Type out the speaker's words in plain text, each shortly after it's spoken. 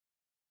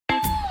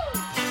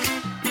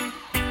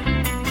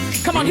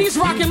on, he's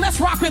rocking, let's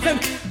rock with him.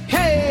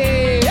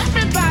 Hey,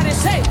 everybody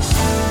say,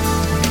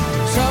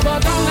 trouble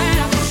don't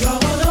last.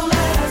 Trouble don't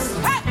last.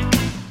 Hey.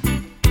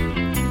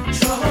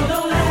 Trouble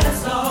don't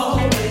last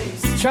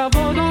always.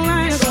 Trouble don't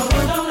last.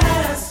 Trouble don't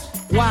last.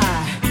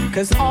 Why?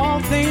 'Cause all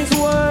things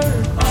work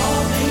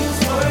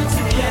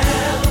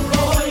together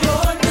for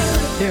your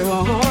good. It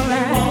won't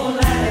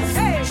last.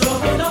 Hey.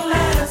 Trouble don't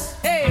last.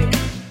 Hey.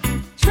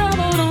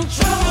 Trouble don't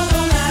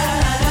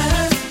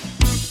last.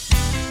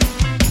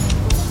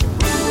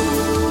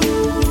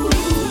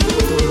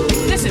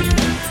 Listen,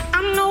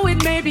 I know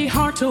it may be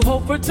hard to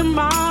hope for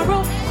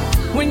tomorrow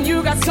when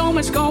you got so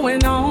much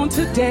going on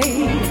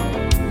today,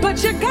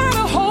 but you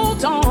gotta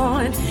hold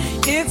on.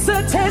 It's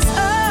a test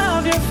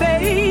of your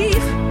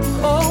faith.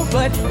 Oh,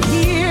 but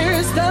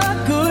here's the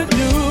good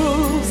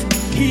news.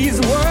 He's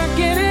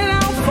working it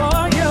out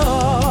for you.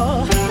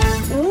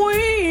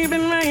 We've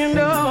been laying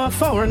up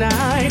for a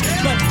night,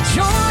 but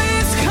joy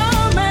is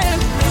coming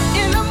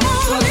in the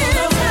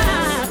morning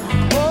time.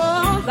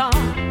 Oh,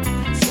 Lord.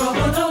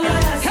 Trouble don't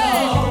last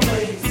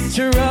always.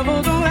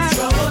 Trouble don't last.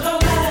 Trouble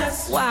don't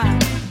last. Why?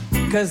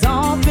 'Cause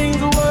all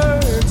things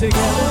work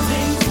together. All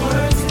things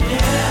work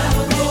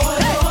together for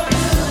your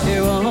good.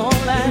 It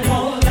won't last. It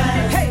won't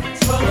last. Hey,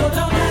 trouble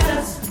don't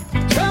last.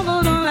 Trouble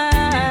don't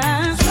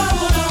last.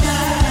 Trouble don't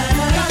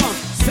last. Come on,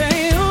 say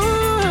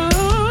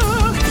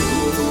ooh.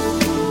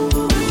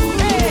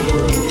 Hey,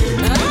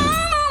 I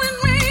know it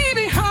may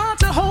be hard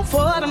to hope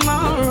for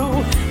tomorrow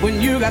when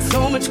you got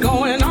so much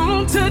going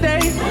on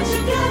today. But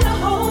you gotta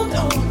hold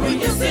on when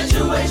your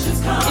situations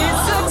come.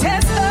 It's a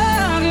test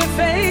of your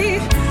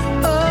faith.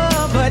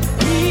 Oh, but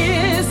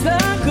here's the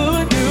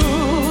good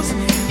news.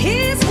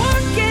 He's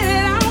working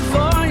it out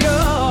for you.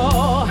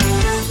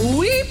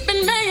 We've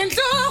been laying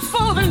door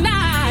for the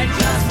night.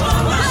 Just for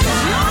a night.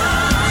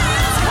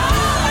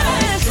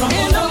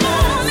 In the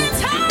morning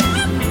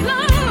time,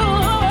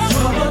 Lord.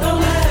 Trouble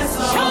don't last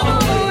always. Trouble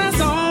don't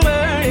last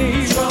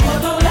always. Trouble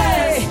don't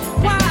last.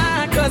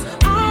 Why? 'Cause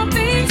all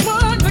things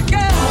work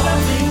together. All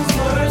things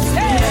work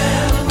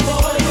together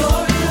for your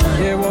good.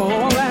 It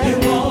won't last. It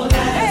won't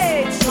last. Hey,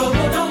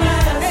 trouble don't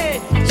last. Hey,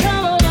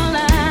 trouble don't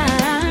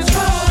last.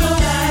 Trouble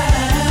don't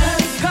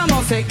last. Come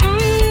on, say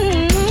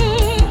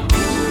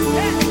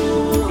Hey.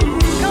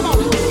 Come on.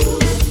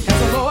 Has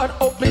the Lord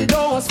opened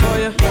doors for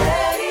you?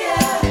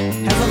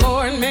 Has the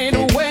Lord made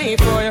a way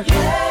for you?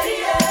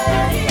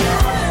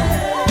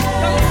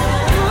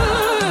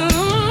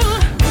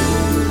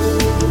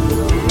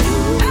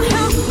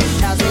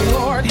 Has the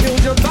Lord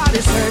healed your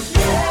body, say?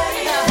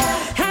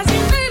 Has he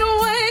made a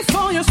way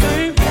for you,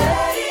 say?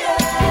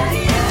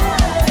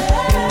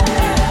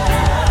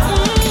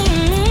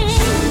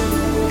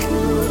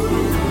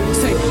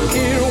 Say,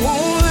 it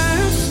won't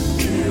last.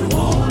 It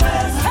won't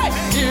last. Hey,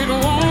 it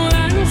won't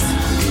last.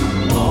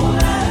 Won't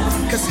last.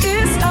 'Cause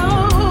it's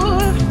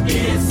over.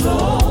 It's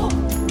over.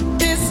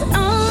 It's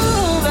over.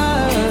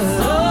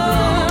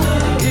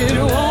 It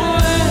won't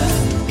last.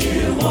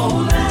 It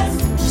won't last.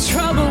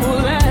 Trouble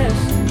will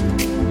last.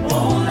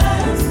 Won't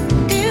last.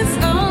 It's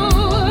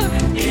over.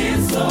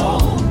 It's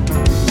over.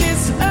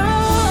 It's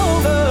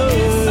over.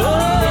 It's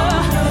over.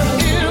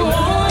 It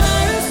won't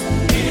last.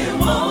 It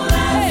won't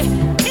last.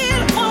 Hey,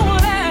 it won't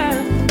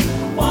last.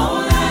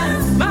 Won't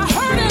last. My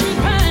hurt and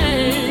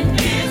pain.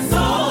 It's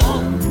over.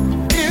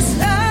 It's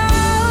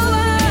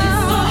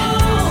over.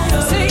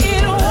 Say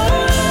it won't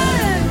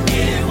last.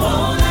 It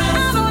won't last.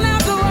 I don't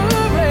have to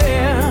worry.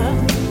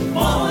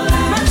 Won't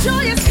last. My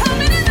joy is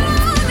coming in the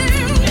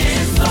morning.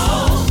 It's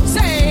over.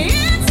 Say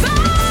it's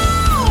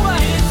over.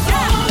 It's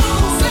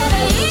over.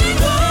 Say it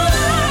won't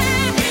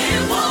last.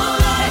 It won't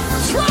last.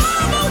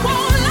 Trouble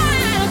won't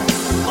last.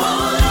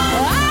 Won't last.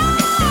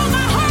 Oh,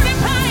 my hurt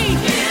and pain.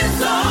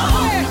 It's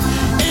over.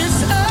 It's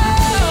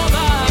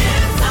over.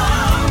 It's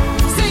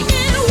over. Say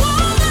it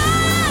won't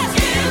last.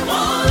 It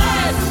won't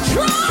last.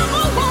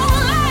 Trouble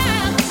won't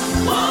last.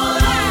 Won't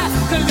last.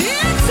 'Cause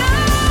it's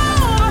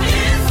over.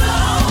 It's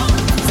over.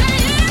 Say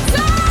it's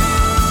over.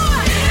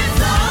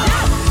 It's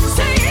over.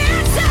 Say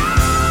it's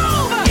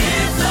over.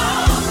 It's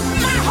over.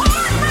 My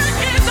heartbreak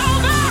is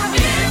over.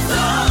 It's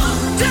over.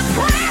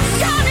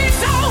 Depression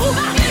is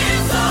over.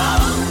 It's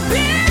over.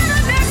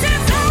 Bitterness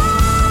is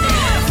over.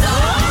 It's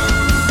over.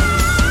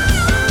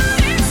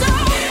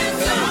 It's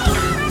over.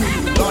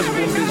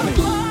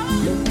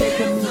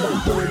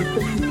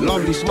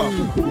 Lovely stuff.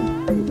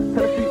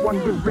 Tell a sweet one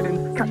good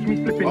riddance, catch me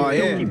slipping, Oh, yeah.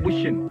 don't keep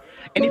wishing.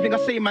 Anything I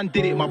say, man,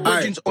 did it. My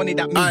brethren's on it,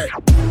 that means.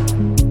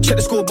 Check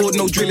the scoreboard,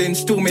 no drilling,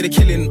 still made a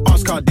killing.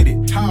 Ask how I did it.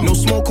 No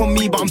smoke on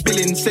me, but I'm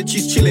billing. Said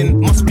she's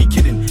chilling, must be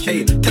kidding.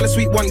 Hey, tell a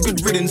sweet one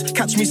good riddance,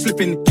 catch me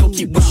slipping, girl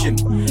keep wishing.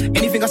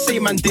 Anything I say,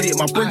 man, did it.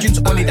 My brethren's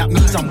on it, that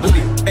means I'm with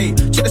it. Hey,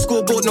 check the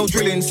scoreboard, no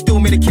drilling, still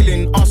made a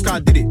killing. Ask how I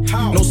did it.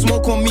 No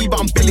smoke on me, but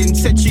I'm billing.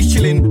 Said she's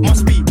chilling,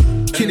 must be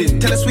kidding.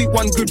 Tell a sweet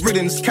one good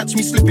riddance, catch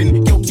me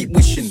slipping, girl keep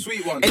wishing.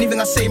 Anything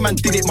I say, man,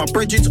 did it. My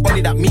brethren's on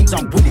it, that means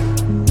I'm with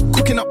it.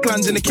 Cooking up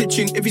plans in the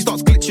kitchen. If he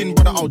starts glitching,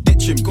 brother, I'll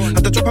ditch him.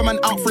 Had to drop a man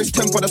out for his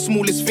temper, the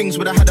smallest things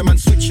would have had a man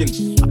switching.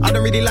 I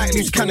don't really like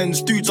loose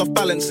cannons, dudes off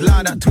balance,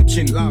 loud at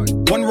twitching.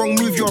 One wrong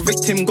move, you're a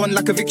victim, gone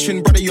like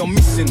eviction, brother, you're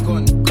missing.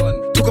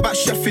 Talk about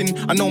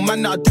chefing, I know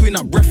man that are doing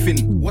up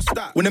reffing. What's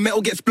that? When the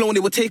metal gets blown,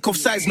 it will take off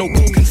sides, no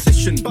goal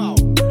concession.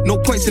 No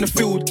points in the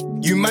field,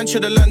 you man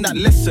should have learned that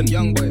lesson.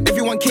 Young boy.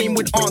 Everyone came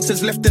with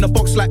answers left in a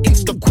box like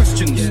Insta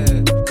questions.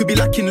 Could be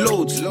lacking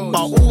loads, but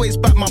I'll always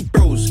back my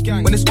bros.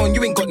 When it's on,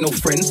 you ain't got no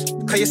friends,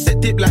 cause you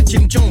set dip like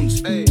Jim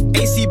Jones.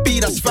 ACB,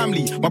 that's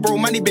family, my bro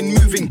man, he been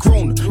moving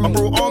grown. My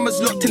bro armor's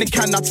locked in the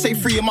can, I'd say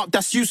free him up,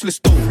 that's useless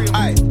though.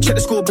 Aye, check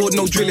the scoreboard,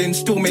 no drilling,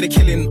 still made a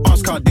killing,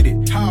 ask how I did it.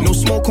 No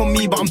smoke on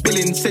me, but I'm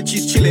billing, said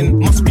she's chilling,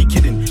 must be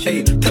kidding.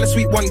 Hey, tell a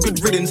sweet one, good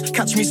riddance,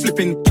 catch me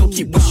slipping, yo,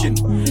 keep wishing.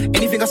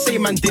 Anything I say,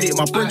 man, did it,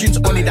 my brethren's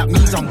on it, that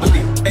means I'm with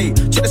it. Hey,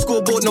 check the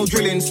scoreboard, no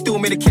drilling, still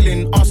made a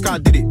killing, ask how I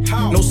did it.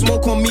 No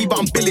smoke on me, but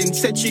I'm billing,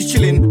 said she's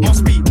chilling,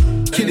 must be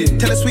kidding.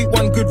 Tell a sweet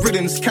one, good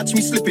riddance, catch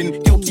me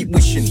slipping, yo, keep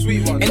wishing.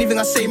 Anything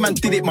I say, man,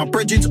 did it, my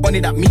brethren's on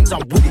it, that means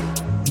I'm with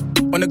it.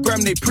 On the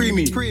gram they pre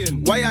me.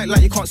 Why you act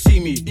like you can't see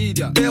me?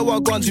 Bare well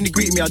guns when you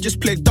greet me. I just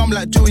play dumb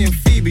like Joey and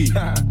Phoebe.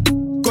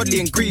 Godly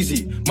and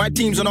greasy. My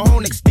team's on a whole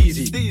next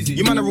easy.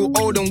 You man are all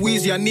old and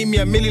wheezy. I need me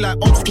a milli like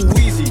old school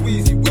Wheezy.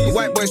 The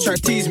white boys try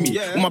to tease me.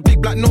 When my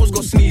big black nose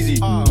got sneezy.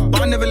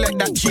 But I never let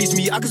that cheese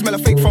me. I can smell a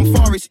fake from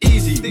far, it's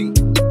easy.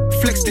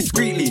 Flex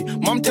discreetly.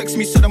 Mum texts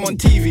me, said I'm on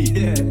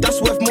TV. That's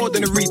worth more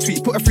than a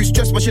retweet. Put her through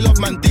stress, but she love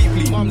man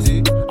deeply. I'm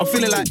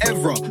feeling like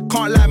H.E.R.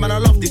 Can't lie, man, I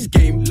love this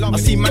game. I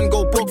see man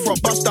go broke for a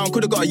bust down.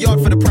 Could've got a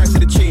yard for the price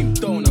of the chain.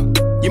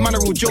 You man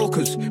are all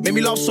jokers. Make me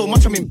laugh so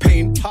much I'm in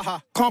pain.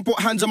 Can't put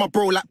hands on my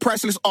bro like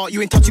priceless art.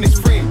 You ain't touching his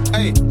frame.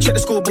 Hey, check the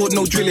scoreboard,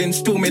 no drilling.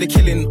 Still made a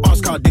killing.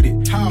 Ask how I did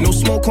it. No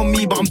smoke on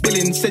me, but I'm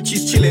billing. Said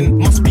she's chilling.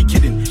 Must be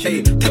kidding.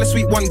 Hey, tell a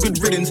sweet one, good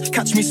riddance.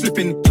 Catch me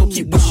slipping. Yo,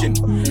 keep wishing.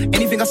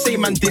 Anything I say,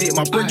 man, did it.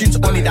 My brethren's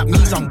on it. That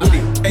means I'm with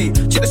it. Hey,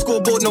 check the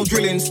scoreboard, no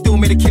drilling. Still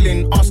made a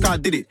killing. Ask how I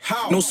did it.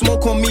 No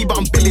smoke on me, but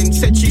I'm billing.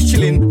 Said she's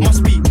chilling.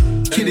 Must be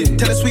kidding.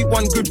 Tell a sweet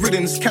one, good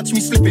riddance. Catch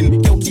me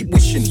slipping. Yo, keep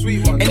wishing.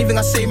 Anything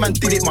I say, man,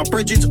 did it. My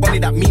brethren's on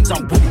it. That means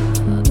I'm with it.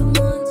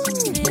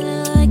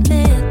 Like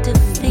they're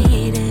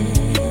defeated,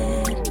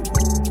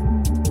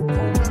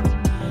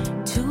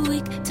 too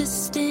weak to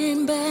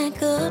stand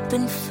back up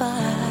and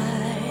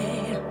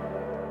fight.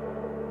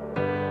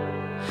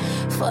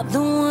 For the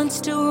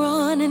ones to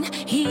run and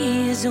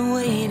he is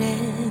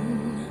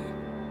waiting,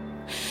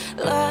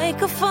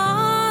 like a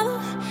father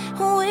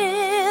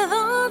with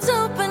arms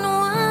open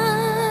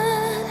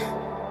wide.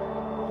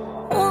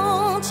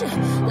 Won't you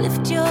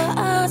lift your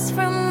eyes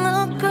from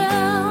the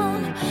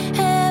ground?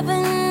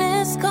 Heaven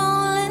is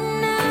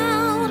calling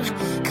out.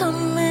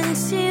 Come and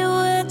see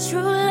where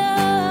true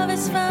love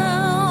is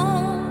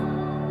found.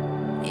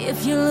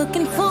 If you're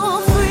looking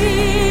for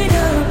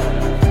freedom,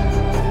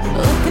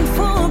 looking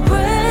for a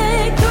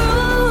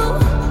breakthrough,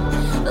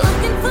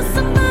 looking for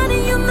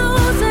somebody who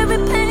knows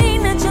every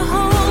pain that you're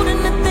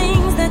holding, the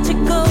things that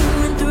you're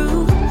going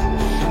through.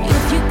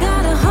 If you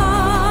got a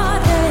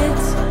heart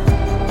that's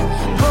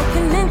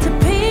broken into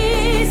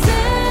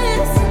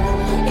pieces,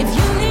 if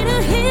you need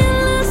a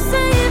healer,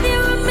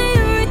 savior, a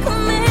miracle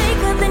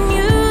maker, then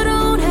you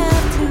don't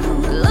have to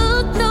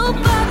look no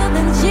farther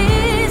than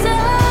Jesus.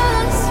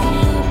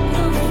 Look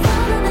no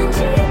farther than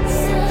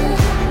Jesus.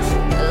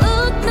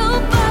 Look no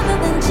farther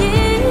than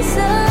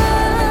Jesus.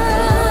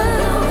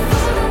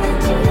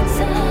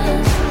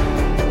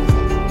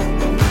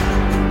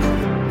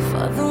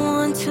 For the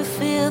ones who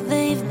feel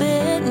they've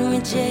been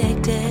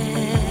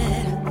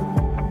rejected,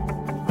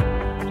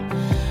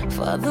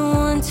 for the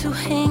ones who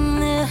hang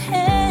their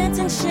heads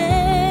in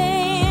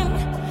shame,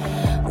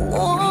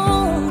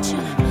 won't you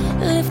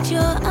lift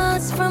your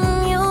eyes from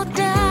your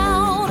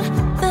doubt?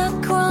 The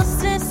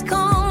cross is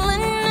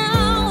calling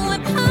now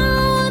with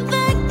power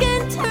that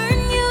can turn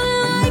your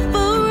life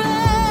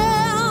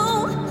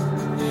around.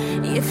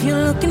 If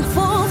you're looking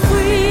for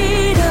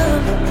freedom,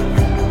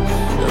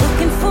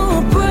 looking for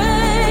a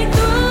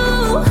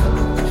breakthrough,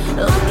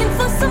 looking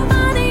for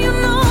somebody who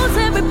knows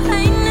every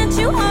pain that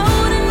you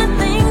hold and the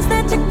things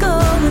that you're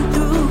going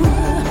through.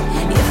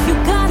 If you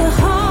got a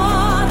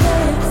heart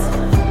that's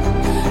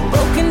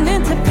broken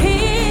into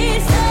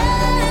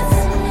pieces,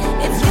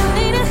 if you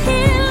need a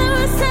healer,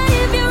 a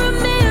savior, a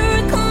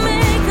miracle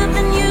maker,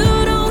 then you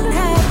don't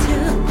have to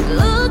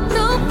look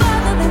no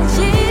farther than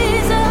Jesus.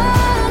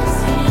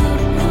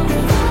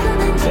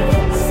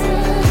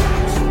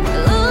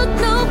 Look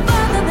no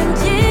farther than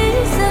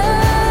Jesus.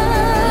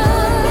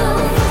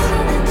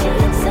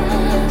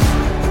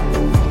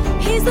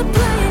 He's the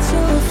place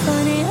you'll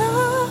find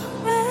your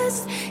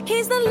rest.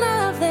 He's the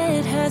love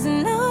that has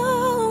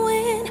no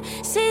end.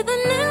 See the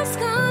nail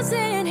scars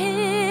in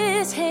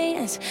his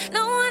hands.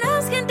 No one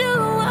else can do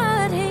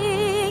what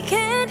he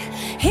can.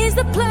 He's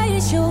the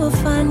place you'll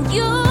find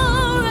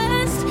your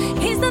rest.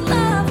 He's the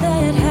love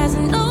that has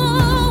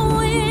no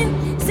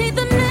end. See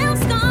the nail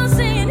scars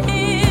in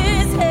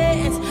his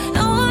hands.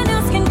 No one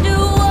else can do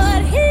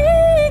what he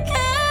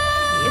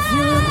can. If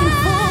you're looking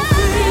for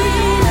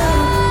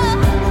freedom,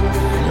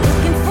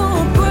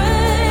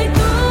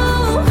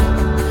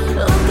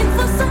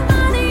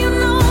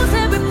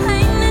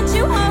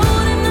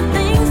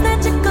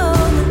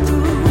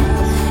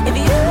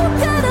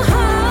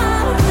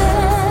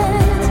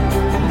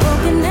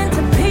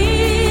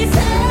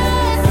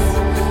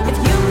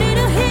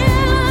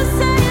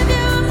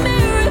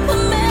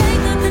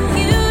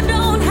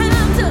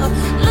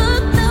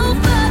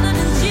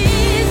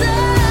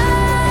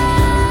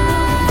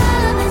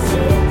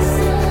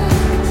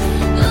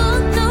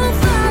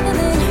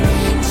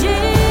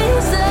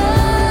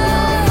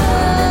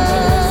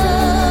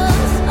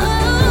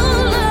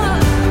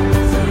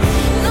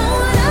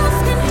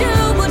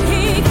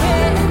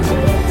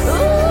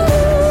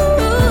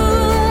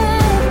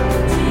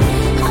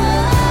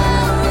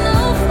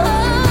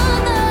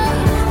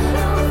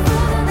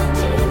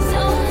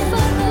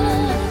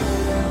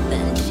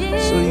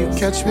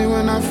 catch me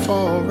when I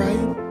fall,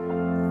 right?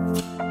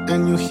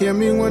 And you hear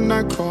me when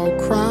I call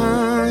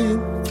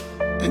crying.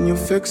 And you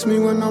fix me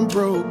when I'm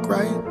broke,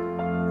 right?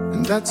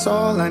 And that's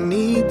all I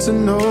need to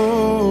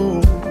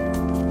know.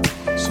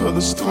 So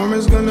the storm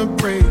is gonna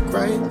break,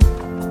 right?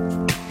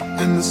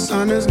 And the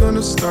sun is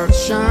gonna start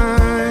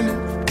shining.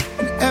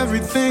 And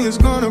everything is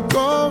gonna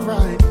go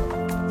right.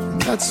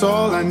 And that's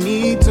all I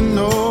need to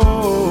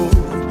know.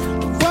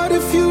 But what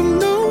if you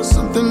know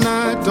something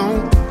I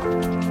don't?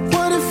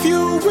 What if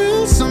you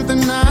will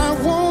something I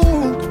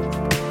won't?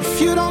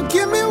 If you don't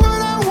give me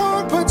what I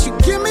want, but you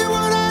give me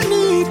what I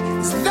need,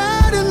 is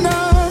that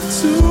enough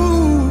to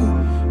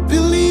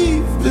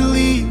believe,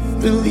 believe,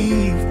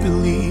 believe,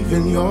 believe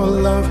in your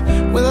love?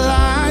 Will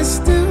I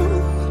still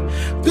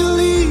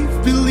believe,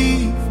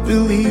 believe,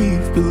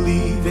 believe,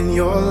 believe in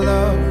your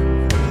love?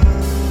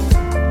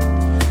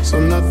 So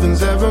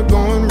nothing's ever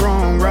going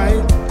wrong,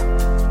 right?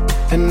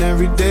 And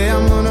every day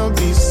I'm gonna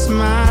be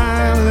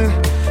smiling.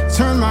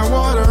 Turn my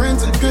water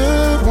into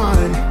good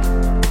wine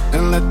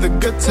and let the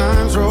good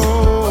times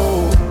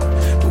roll.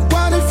 But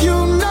what if you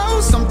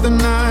know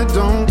something I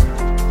don't?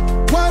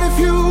 What if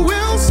you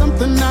will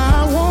something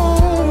I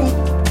won't?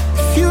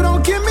 If you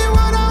don't give me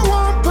what I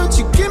want, but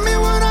you give me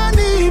what I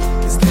need,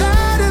 is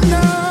that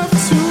enough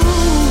to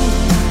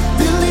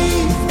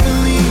believe,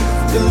 believe,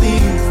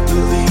 believe,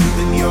 believe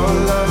in your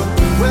love?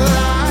 Will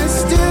I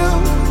still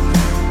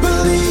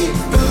believe,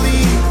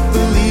 believe,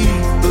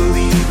 believe,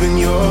 believe in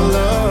your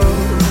love?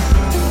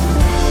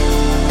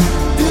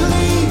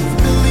 Believe,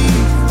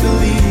 believe,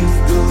 believe,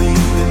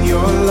 believe in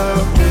your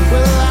love.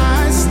 Will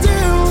I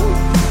still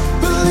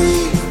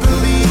believe,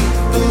 believe,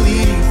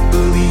 believe,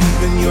 believe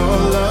in your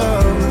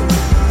love?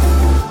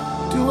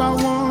 Do I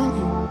want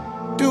you?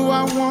 Do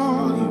I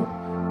want you?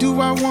 Do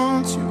I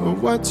want you? Or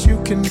what you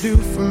can do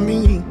for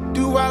me?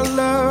 Do I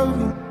love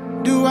you?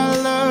 Do I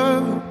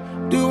love you?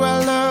 Do I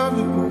love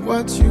you? Or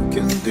what you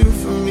can do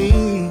for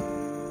me?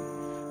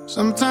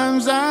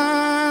 Sometimes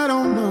I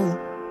don't know,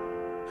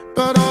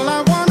 but all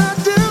I wanna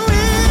do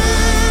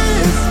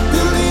is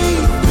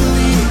believe,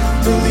 believe,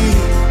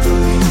 believe,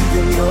 believe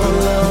in your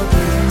love.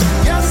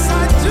 Yes, I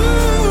do.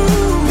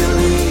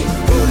 Believe,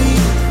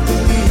 believe,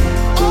 believe.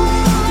 All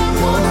I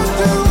wanna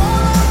do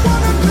is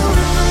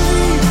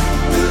believe,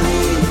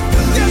 believe,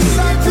 believe. Yes,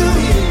 I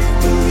believe,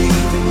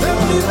 believe in your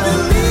love. Let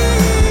me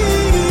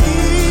believe,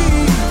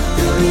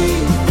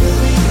 believe,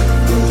 believe,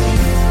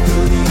 believe,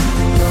 believe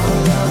in your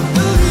love.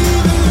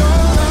 Believe in your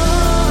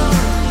love.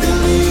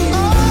 Believe,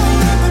 oh,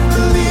 let me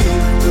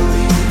believe,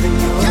 believe in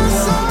your love. Yes,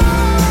 I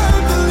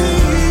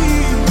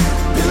believe,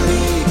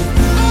 believe,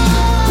 I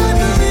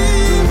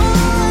believe, I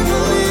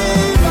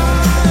believe, I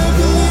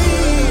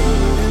believe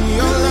in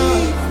your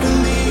love.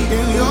 Believe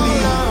in your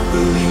love.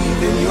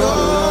 Believe in your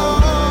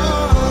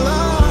love.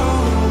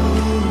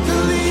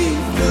 Believe,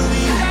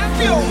 believe,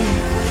 believe,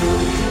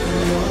 believe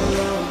in your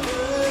love.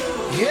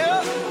 Yeah.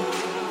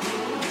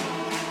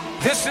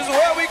 This is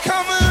where we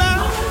come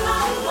alive.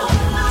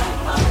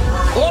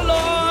 Oh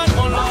Lord,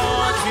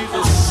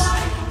 Jesus.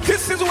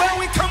 This is where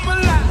we come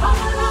alive.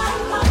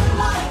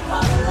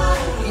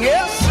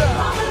 Yes, sir.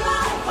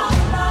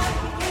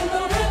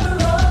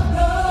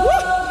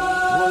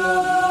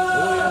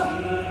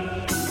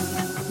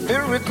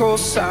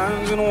 Miracles,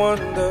 signs, and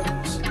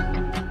wonders.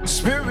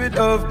 Spirit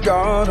of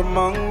God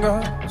among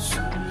us.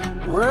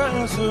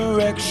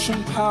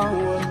 Resurrection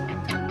power.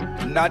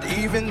 Not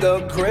even the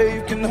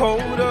grave can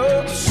hold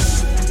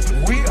us.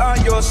 We are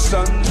your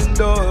sons and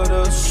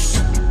daughters.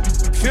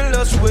 Fill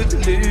us with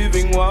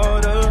living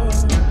water,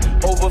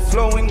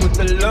 overflowing with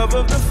the love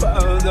of the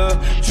Father.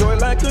 Joy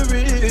like a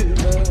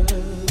river.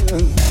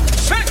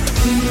 Sing!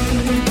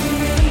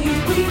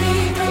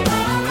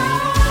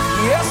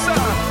 Yes,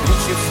 sir.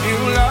 Once you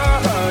feel our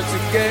hearts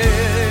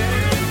again,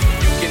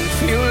 you can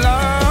feel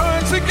our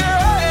hearts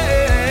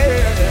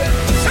again.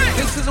 Sing!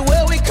 This is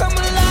where we come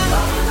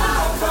alive.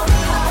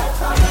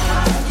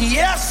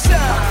 Yes,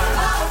 sir.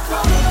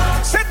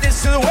 Said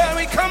this is where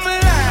we come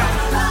alive.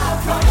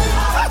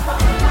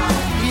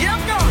 Yeah,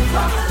 God.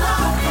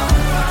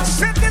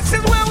 Said this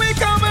is where we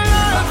come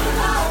alive.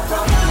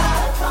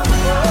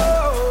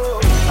 Oh.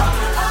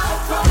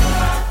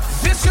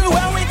 This is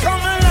where we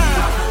come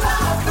alive.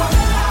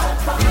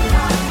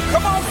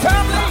 Come on,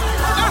 family.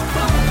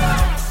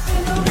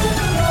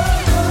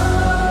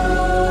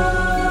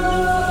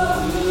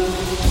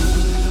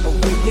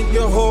 Awaken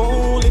your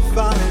holy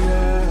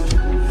fire.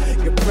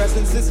 Your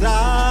presence is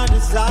our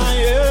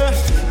desire.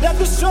 Let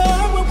the shore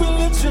where we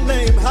lift your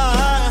name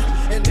high,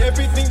 and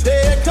everything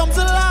there comes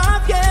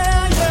alive.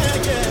 Yeah, yeah,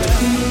 yeah.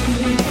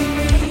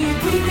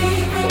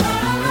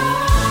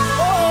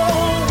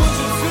 Oh, would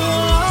you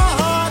fill our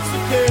hearts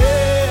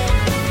again?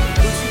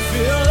 Would you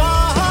fill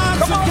our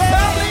hearts Come on, again?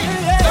 family.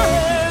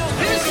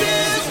 Yeah. This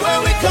is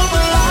where we come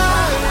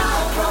alive.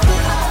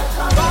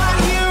 Right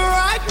here,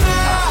 right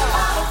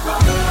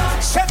now.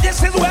 Said this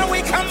is where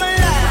we come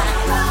alive.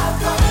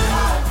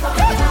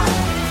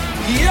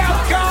 Yeah,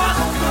 God.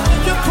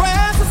 Your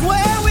presence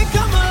where we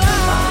come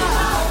alive.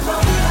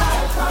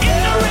 In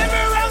the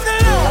river of the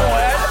Lord.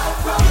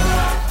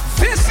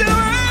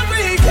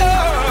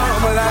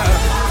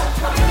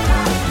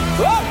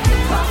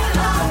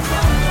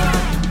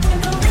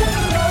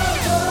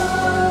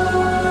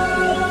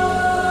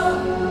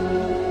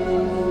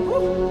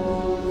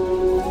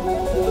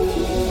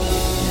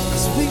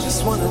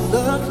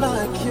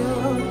 you.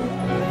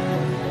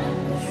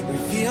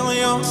 Reveal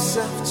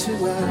yourself to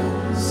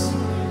us.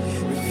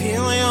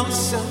 Reveal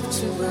yourself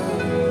to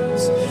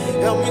us.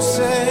 Help me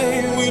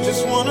say, we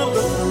just want to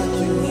look like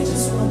you. We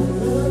just want to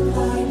look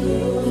like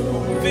you.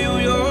 Reveal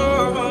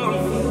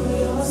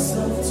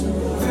yourself to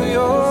us.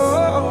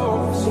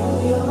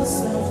 Reveal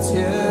yourself to us.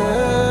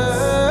 Yeah.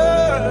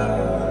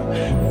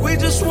 We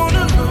just want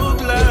to look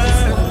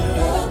like you.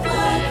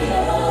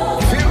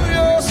 Reveal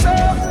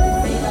yourself.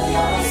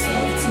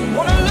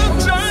 Want to look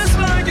just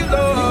like you,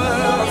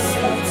 Lord.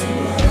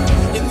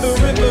 In the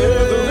river.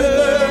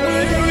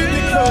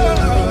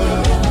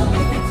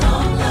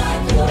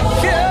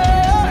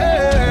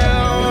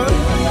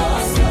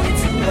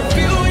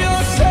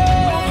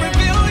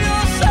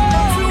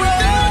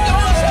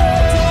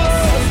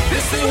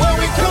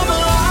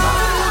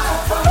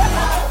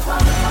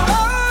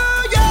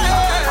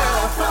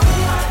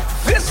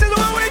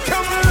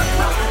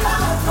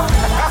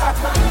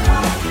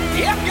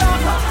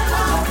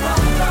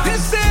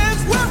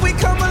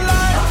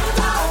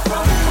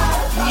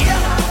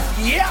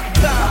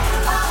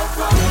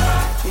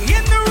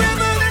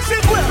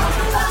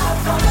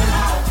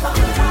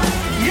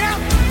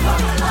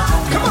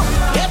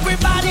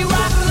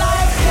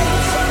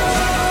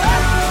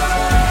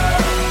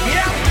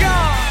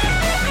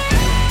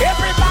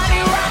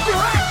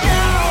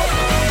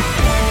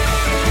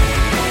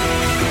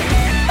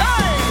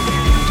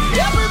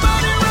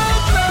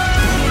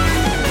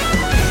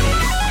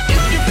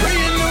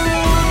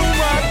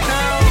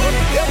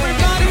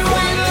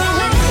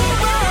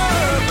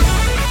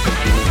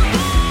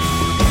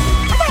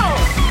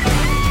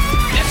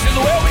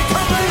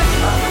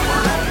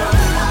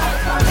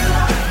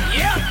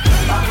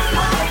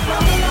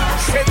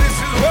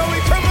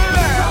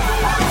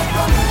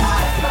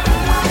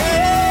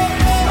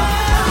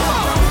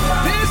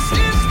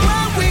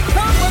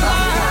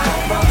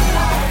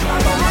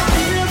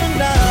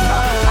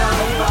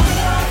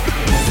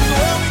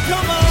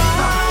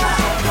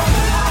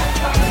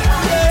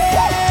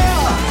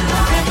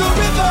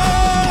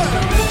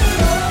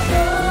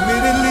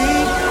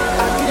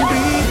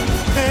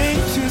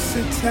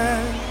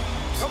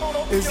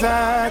 As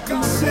I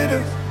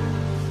consider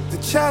the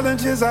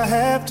challenges I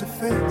have to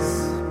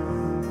face,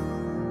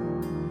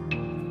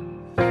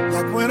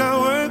 like when I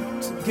work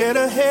to get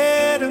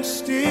ahead and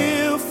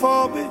still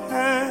fall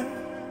behind,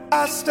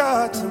 I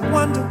start to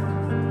wonder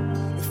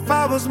if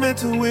I was meant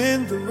to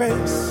win the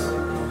race,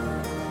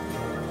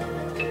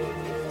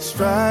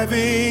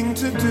 striving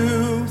to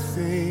do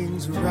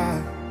things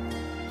right,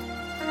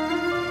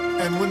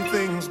 and when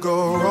things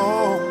go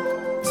wrong,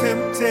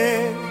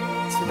 tempted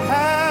to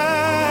hide.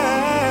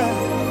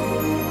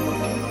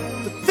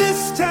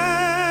 This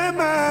time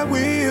I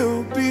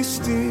will be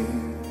still.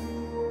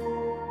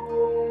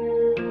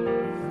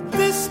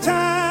 This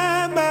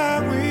time I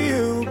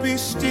will be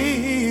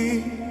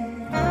still.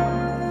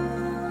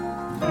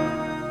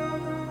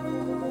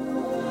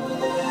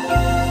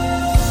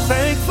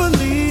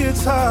 Thankfully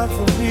it's hard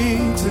for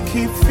me to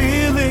keep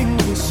feeling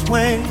this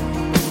way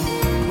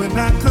when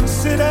I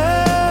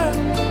consider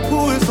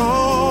who is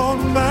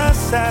on my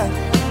side.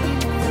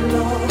 The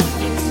Lord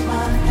is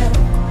my help,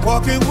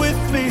 walking with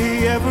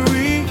me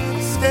every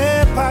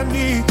step I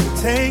need to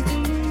take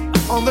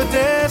on the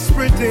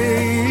desperate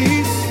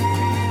days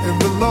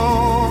and the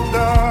long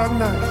dark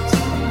nights.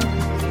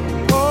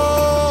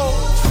 Oh,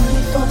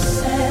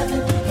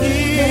 24/7,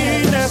 He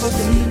never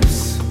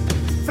sleeps.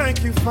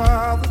 Thank you,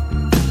 Father.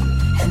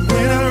 And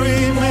when I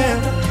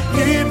remember,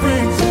 He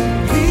brings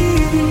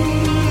peace.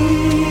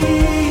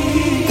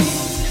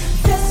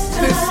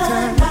 This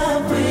time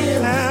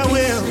I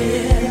will be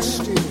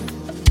still.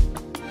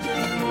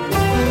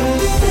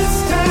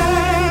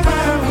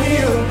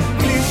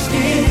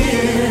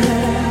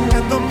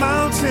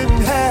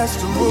 Has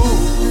to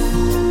move.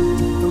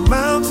 The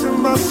mountain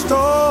must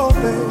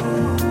obey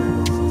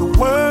the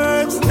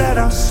words that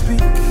I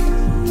speak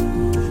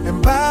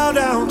and bow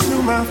down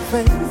to my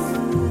faith,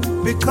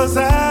 because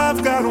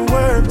I've got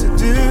work to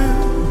do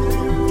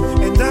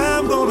and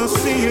I'm gonna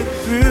see it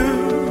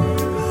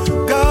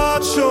through.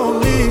 God showed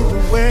me the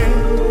way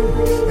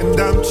and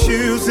I'm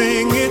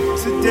choosing it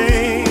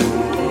today.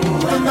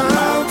 The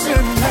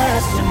mountain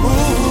has to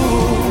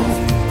move.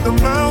 The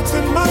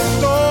mountain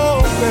must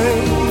obey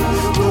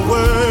the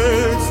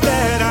words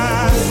that I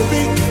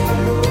speak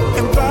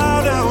and bow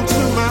down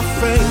to my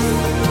faith,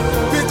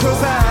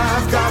 because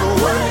I've got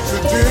work to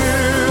do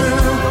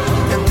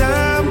and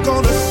I'm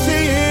gonna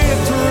see it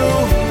through.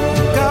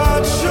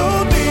 God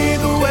showed me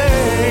the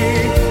way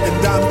and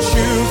I'm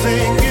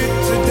choosing it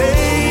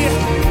today.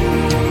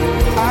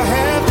 I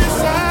have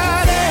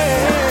decided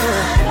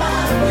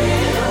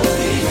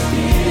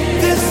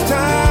this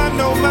time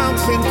no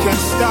mountain can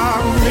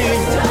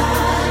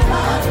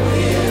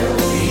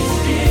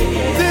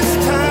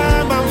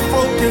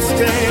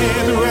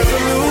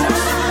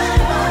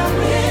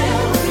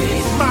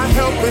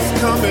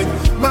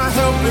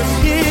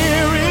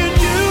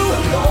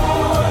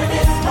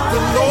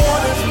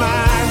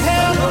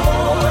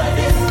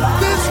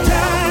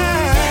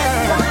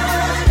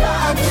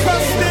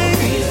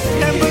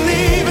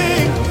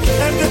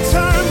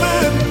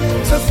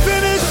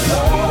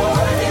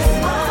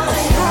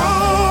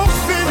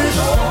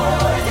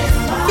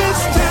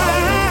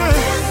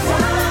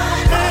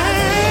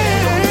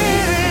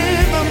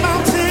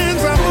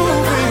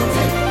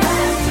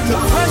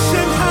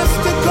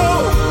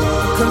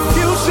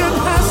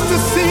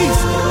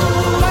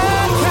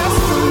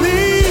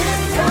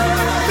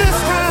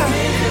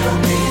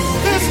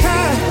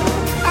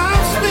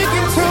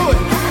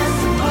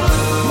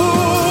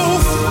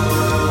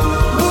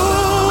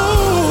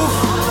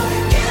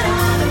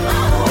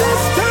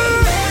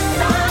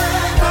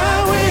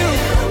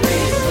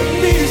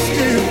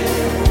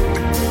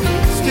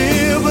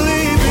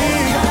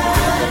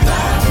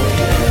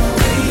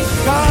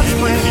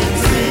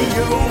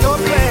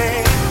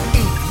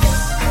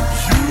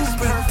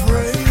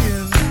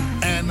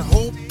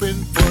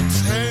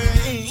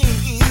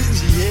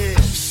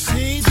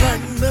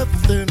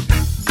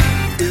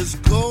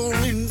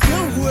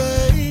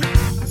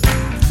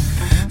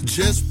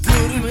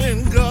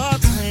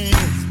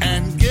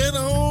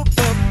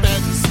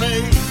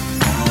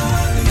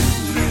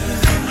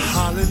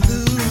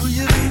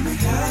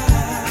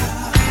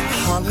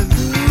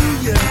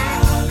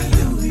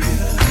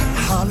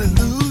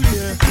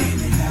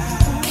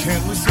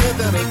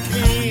that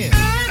again.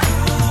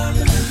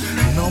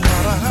 No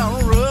matter how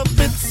rough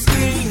it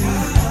seems,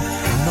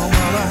 no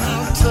matter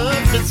how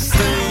tough it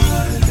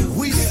seems,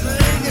 we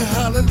sing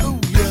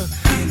hallelujah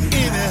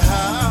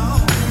anyhow.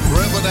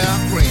 Reverend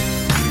Avery.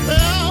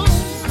 Well,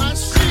 I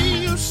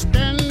see you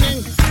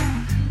standing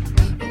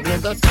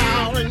with a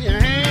towel in your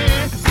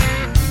hand.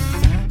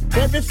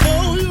 But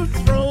before you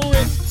throw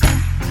it,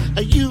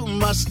 you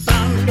must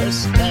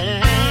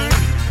understand.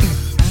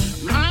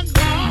 My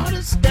God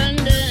is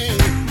standing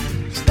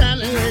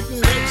right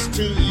next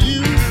to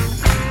you.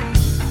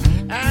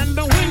 And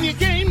when you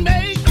can't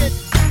make it,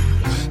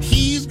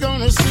 He's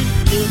gonna see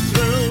you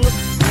through.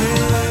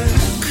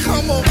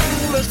 Come on,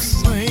 let's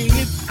sing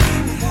it.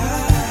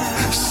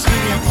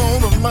 Sing it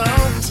on the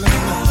mountain.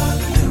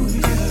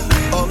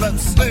 Oh,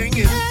 let's sing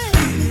it.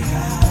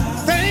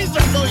 Things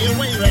don't go your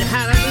way, but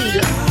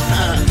hallelujah.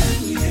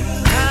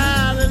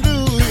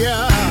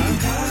 Hallelujah.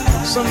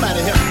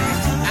 Somebody help me.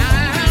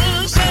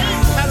 I'll say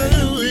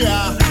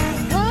hallelujah.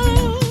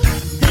 Oh,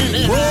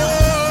 anyhow.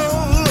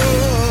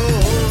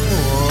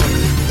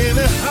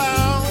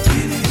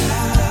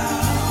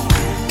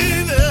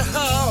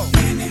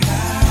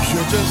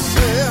 You just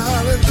say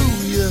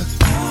hallelujah.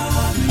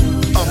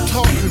 I'm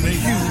talking to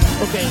you.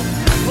 Okay.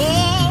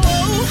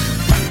 Oh,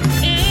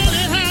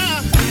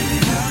 anyhow.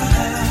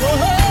 Oh,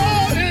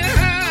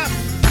 anyhow.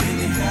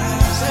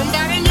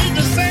 Somebody need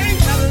to sing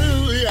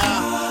hallelujah.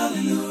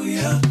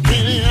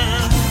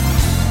 Anyhow.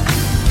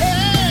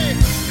 Hey.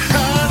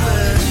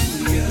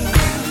 Hallelujah.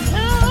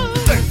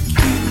 Thank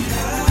you.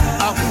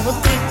 I want to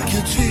thank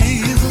you,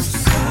 Jesus.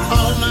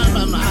 Oh,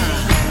 my.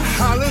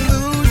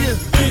 Hallelujah.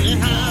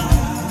 Anyhow.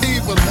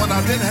 Even when I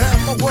didn't have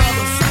my word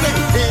to stay.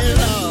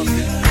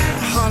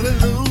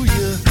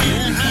 Hallelujah.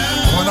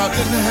 When I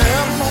didn't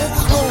have no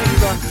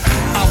clothes,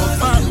 I would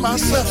find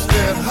myself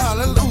saying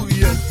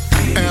hallelujah.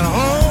 And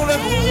all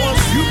at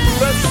once you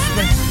bless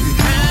me.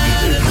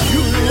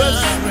 You bless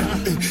me.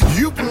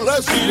 You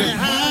bless me.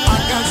 I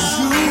got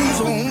shoes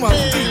on my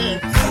feet.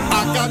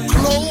 I got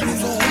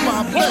clothes on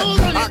my back.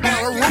 I got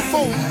a roof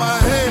on my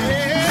head.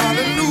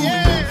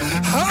 Hallelujah.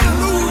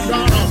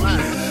 Hallelujah.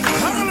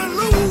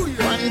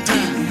 Hallelujah. One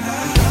time.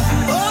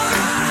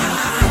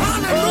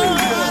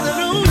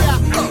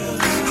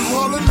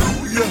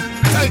 Hallelujah.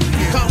 Thank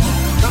you.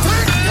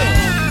 Thank you.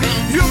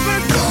 You've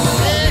been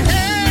good.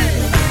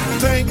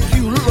 Thank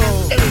you,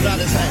 Lord.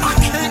 Everybody say. I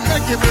can't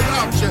make it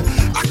without you.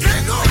 I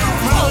can't go no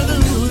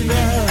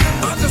hallelujah.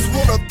 I just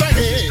want to thank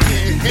you.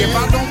 If I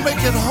don't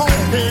make it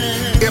home,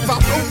 if I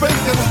don't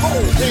make it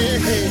home,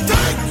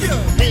 thank you.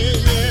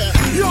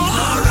 You're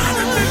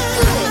already been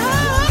good.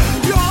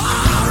 You're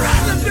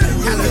already been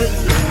good.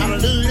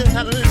 Hallelujah.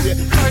 Hallelujah.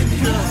 Thank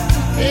you.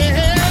 Thank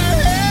you.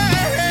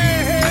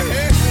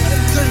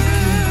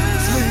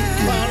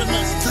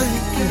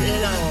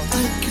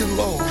 Thank you,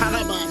 Lord.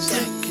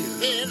 Thank you.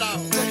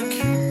 Thank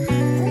you.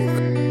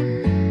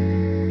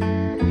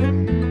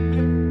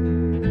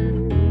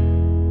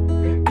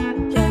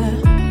 Yeah,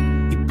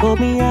 you pulled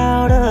me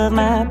out of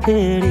my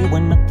pity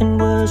when nothing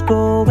was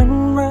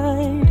going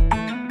right.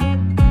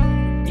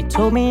 You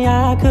told me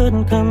I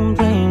couldn't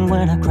complain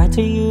when I cried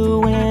to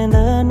you in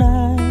the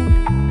night.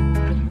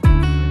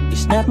 You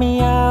snapped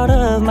me out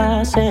of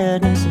my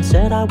sadness and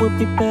said I would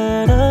be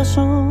better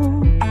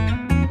soon.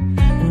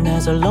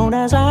 As alone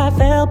as I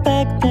felt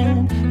back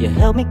then, you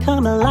helped me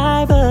come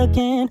alive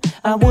again.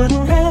 I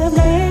wouldn't have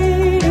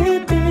made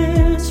it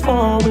this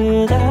far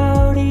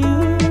without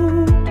you.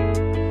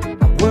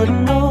 I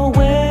wouldn't know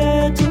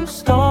where to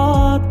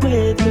start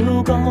with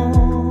you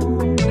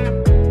gone.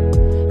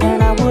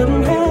 And I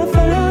wouldn't have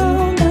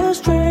found the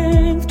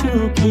strength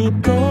to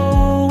keep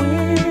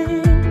going.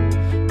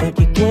 But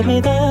you gave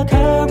me the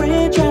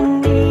courage I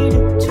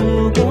needed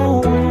to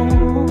go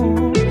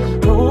on.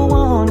 Go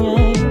on,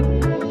 yeah.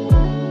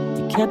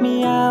 Kept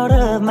me out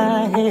of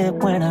my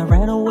head when I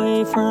ran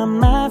away from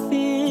my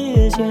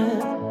fears, yeah.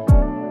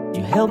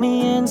 You held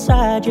me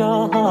inside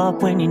your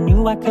heart when you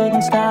knew I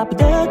couldn't stop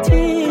the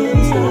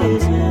tears.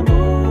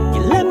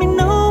 You let me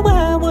know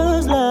I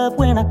was loved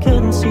when I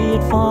couldn't see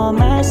it for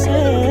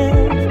myself.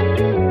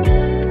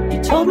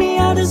 You told me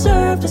I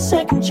deserved a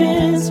second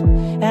chance,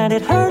 and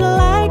it hurt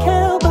like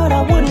hell, but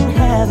I wouldn't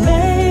have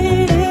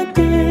made it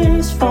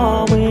this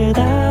far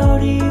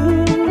without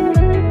you.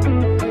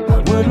 I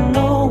wouldn't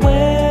know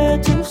where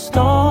to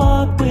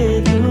start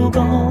with you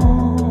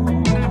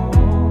gone.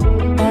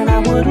 And I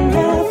wouldn't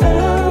have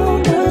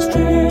found the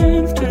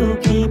strength to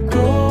keep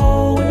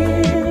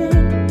going.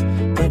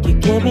 But you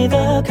gave me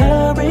the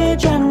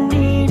courage I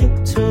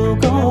needed to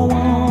go on.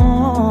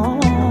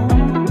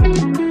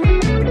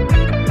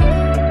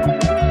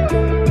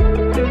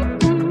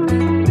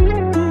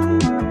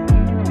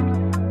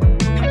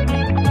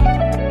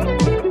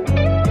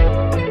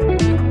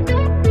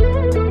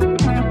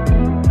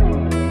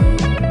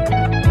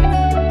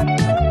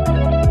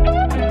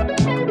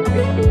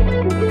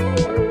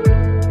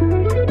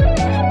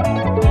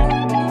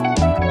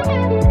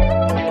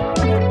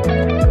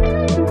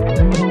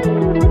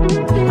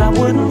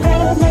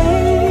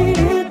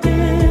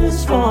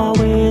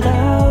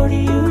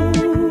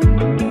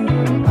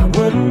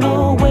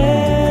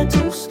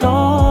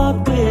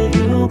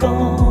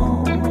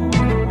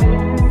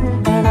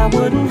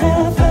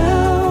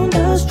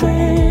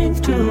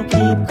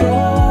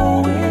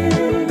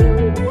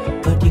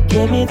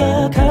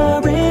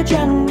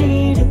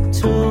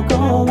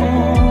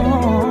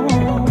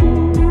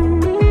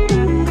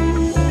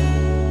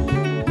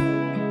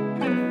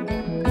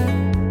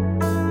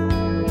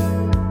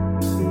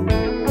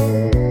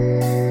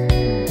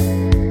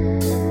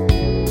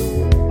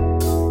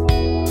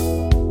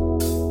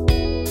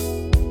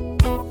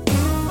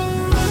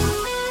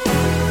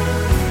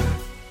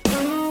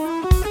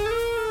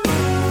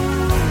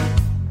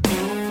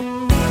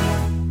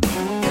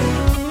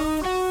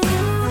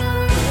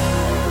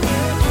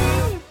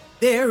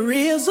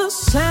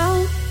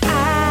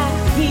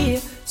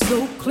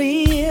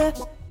 hear.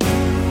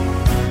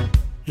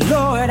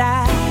 Lord,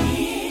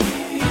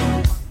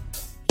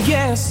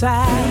 yes, a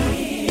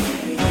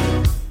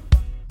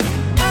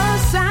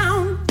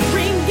sound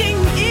ringing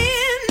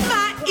in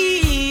my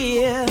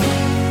ear.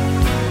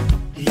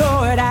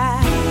 Lord,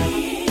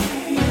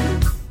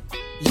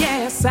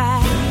 yes,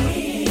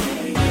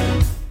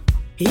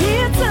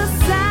 it's a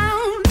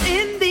sound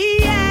in the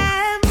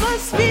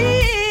atmosphere.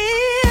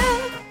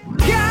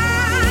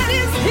 God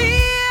is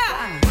here.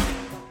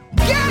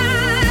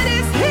 God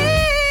is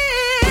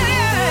here.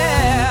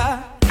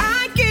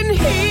 I can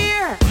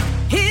hear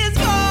his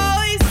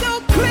voice so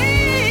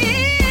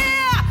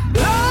clear.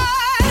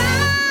 Lord,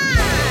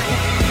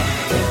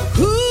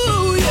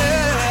 ooh,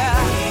 yeah.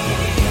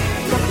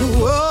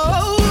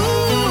 Whoa.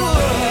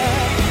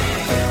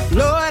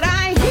 Lord,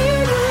 I hear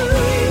you.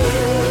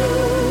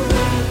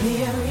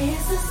 There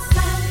is a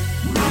sound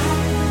I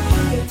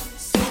hear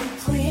so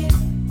clear.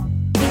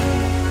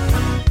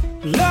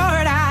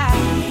 Lord,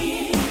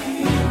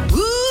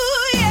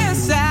 ooh,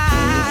 yes, a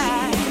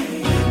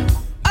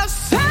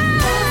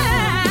sound,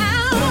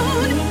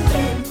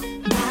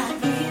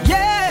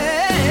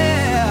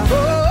 yeah,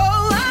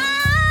 oh,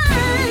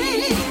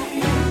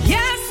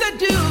 yes, I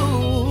do.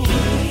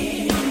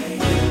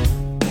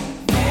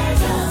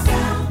 There's a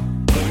sound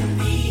in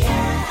the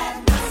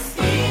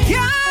atmosphere.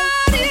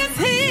 God is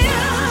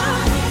here.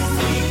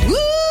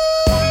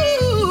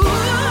 Ooh,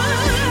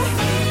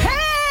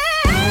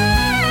 hey,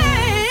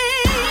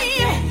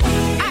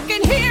 I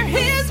can hear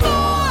his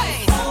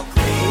voice.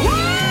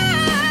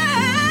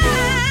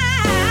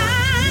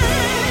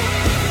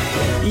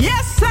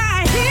 Yes,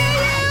 I hear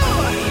you.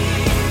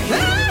 I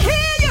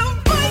hear your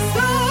voice,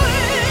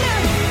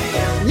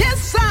 Lord.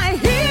 Yes, I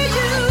hear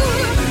you.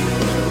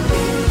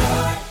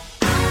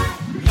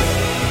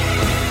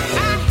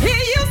 I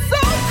hear you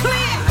so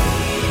clear.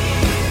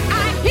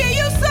 I hear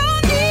you so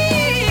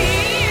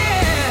near.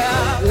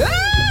 Oh,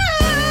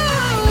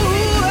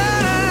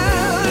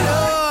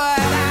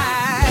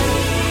 Lord,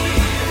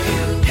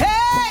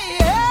 hey,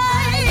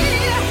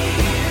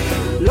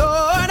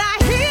 Lord, I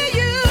hear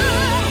you.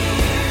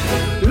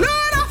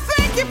 Lord, I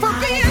thank you for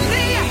being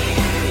there.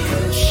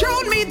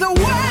 Showed me the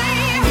way.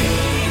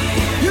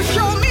 You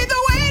showed me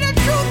the way, the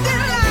truth,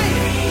 and life.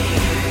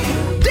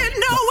 Didn't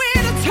know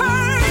where to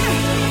turn,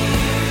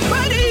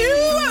 but you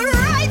were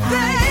right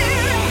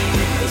there.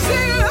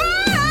 Say,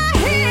 Lord, I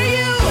hear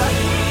you.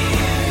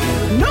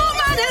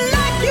 Nobody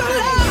like you,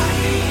 Lord.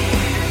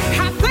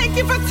 I thank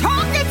you for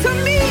talking to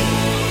me.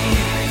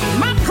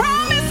 My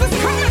promise is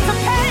coming to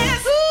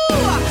pass.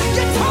 Ooh,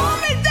 you told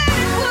me that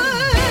it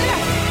would.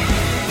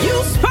 You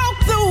spoke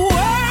the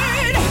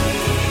word.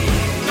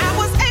 I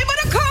was able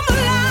to come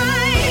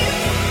alive.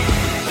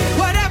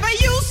 Whatever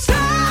you say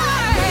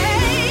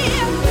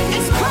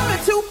is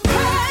coming to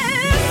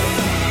pass.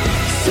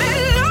 Say,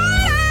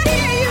 Lord, I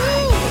hear you.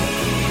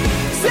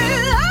 Say,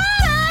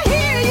 Lord, I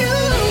hear you.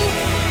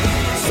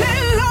 Say,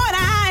 Lord,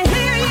 I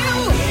hear you.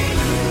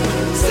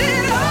 Say,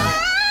 Lord,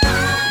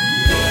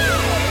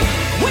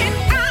 when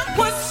I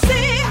was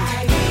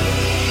sick,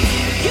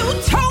 you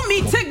told me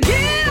to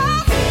get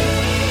up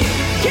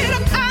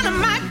out of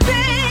my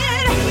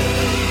bed,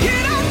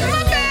 get off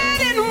my bed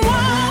and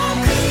walk.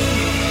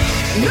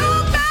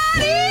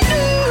 Nobody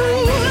knew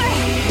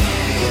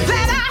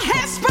that I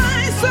had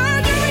spine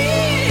surgery.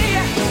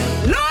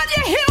 Lord,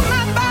 you healed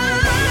my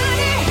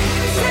body.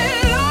 Say,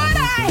 Lord,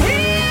 I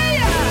hear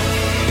you.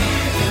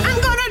 I'm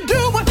gonna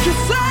do what you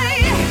say.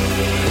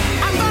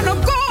 I'm gonna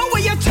go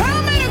where you tell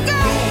me to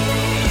go.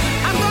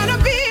 I'm gonna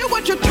be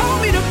what you told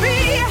me to be.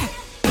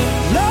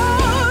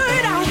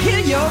 Lord, I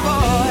hear your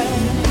voice.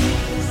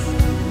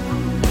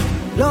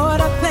 Lord,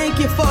 I thank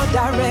you for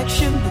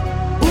direction.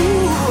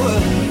 Ooh.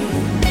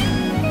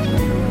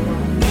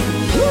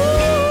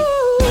 Ooh.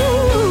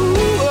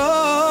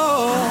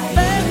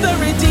 Let the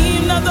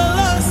redeemed of the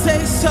Lord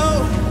say so.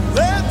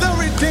 Let the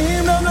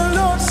redeemed of the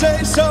Lord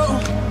say so.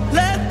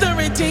 Let the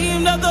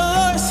redeemed of the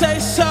Lord say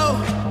so.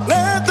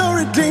 Let the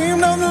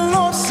redeemed of the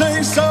Lord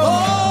say so.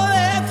 Oh,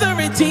 let the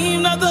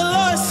redeemed of the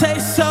Lord say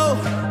so.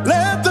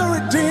 Let the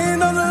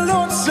redeemed of the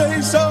Lord say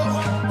so.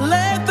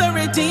 Let the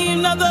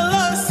redeemed of the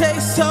Lord say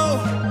so.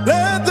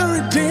 Let the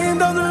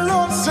redeemed of the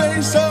Lord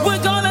say so.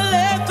 We're gonna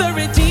let the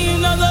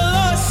redeemed of the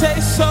Lord say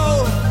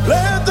so.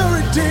 Let the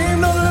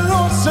redeemed of the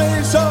Lord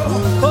say so.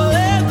 Oh,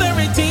 let the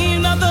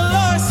redeemed of the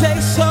Lord say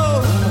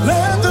so.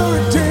 Let the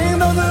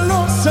redeemed of the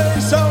Lord say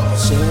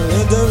so.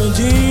 Let the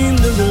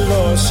redeemed of the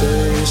Lord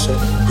say so.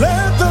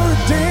 Let the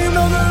redeemed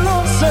of the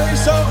Lord say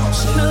so.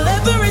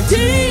 Let the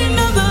redeemed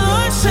of the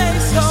Lord say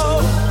so.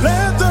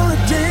 Let the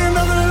redeemed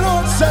of the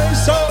Lord say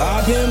so.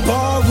 I've been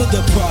bought with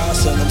the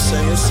price and I'm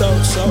saying so.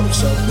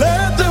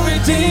 Let the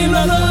redeemed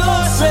of the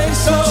Lord say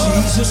so.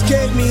 Jesus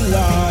gave me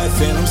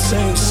life and I'm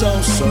saying so.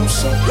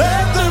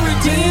 Let the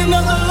redeemed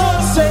of the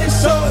Lord say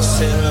so. I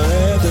said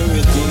let the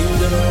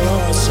redeemed of the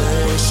Lord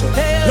say so.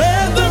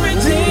 Let the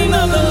redeemed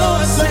of the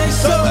Lord say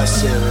so. I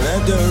said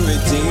let the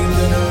redeemed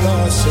of the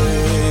Lord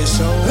say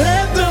so.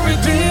 Let the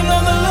redeemed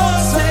of the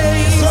Lord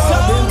say so.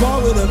 I've been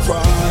bought with a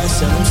price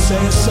and I'm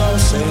saying so,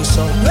 saying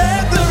so.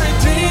 Let the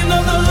redeemed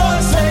of the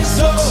Lord say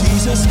so.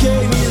 Jesus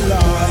gave me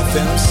life,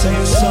 and I'm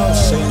saying so,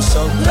 saying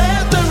so.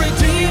 Let the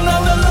redeemed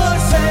of the Lord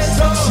say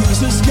so.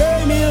 Jesus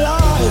gave me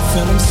life,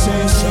 and I'm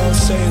saying so,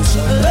 saying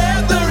so.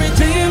 Let the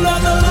redeemed of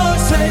the Lord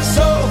say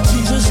so.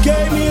 Jesus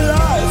gave me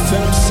life,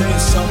 and I'm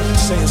saying so,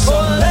 saying so.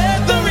 Oh, let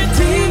the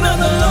redeemed of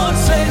the Lord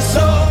say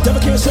so.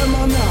 Devil can't shut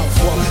my mouth,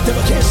 whoa.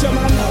 Devil can't shut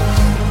my mouth.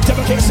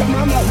 Devil can't shut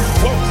my mouth,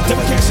 whoa.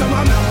 Devil can't shut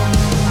my mouth.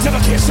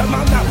 Devil can't shut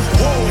my mouth,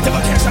 whoa.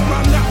 Devil can't shut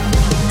my mouth.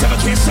 Devil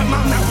can't shut my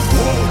mouth,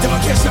 whoa. Devil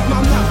can't shut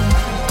my mouth.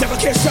 Devil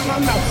can't shut my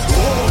mouth,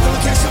 whoa. Devil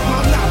can't shut my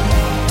mouth.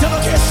 Devil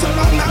can't shut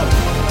my mouth.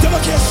 Devil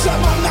can't shut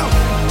my mouth.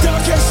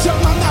 Devil can't shut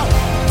my mouth.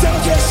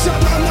 Devil can't shut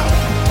my mouth.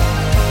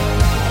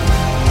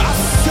 I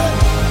said,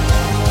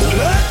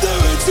 let the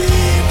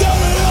redeemed of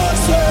the Lord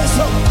say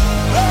so.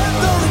 Let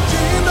the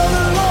redeemed of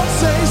the Lord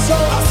say so.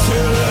 I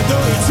said, let the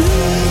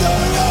redeemed of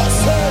the Lord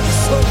say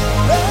so.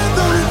 Let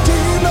the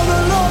redeemed of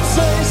the Lord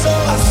say so.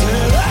 I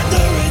said, let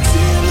the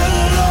redeemed of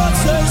the Lord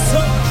say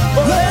so.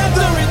 Let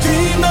the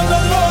redeemed of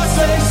the Lord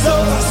say so.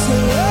 I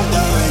said, let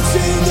the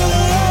redeemed of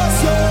the Lord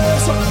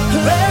say so.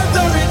 Let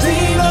the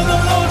redeemed of the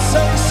Lord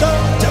say so.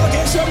 Devil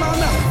can't shut my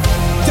mouth.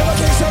 Devil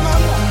can't shut my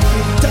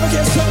mouth. Devil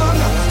can't shut my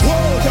mouth.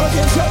 Whoa, devil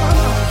can't shut my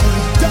mouth.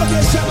 Devil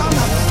can't shut my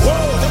mouth.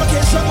 Whoa, devil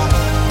can't shut my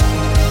mouth.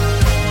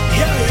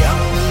 Yeah, yeah.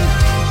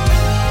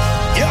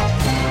 Yeah.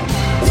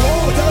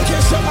 Whoa, devil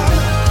can't shut my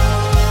mouth.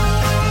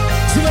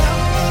 See it out.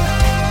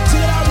 See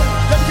it out.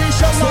 Devil can't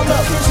shut my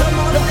mouth.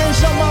 Devil can't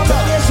shut my mouth.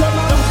 Devil can't shut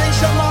my mouth. Devil can't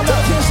shut my mouth.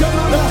 Devil can't shut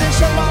my mouth. Devil can't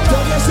shut my mouth.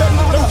 Devil can't shut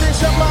my mouth. Devil can't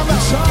shut my mouth.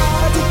 He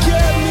tried to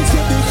get me to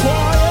be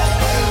quiet.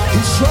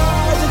 He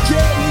tried to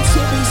get me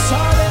to be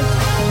silent.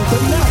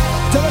 But now,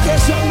 devil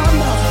can't shut my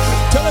mouth.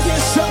 Devil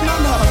can't shut my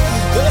mouth.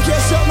 Devil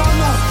can't shut my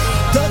mouth.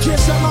 Devil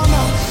can't shut my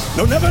mouth.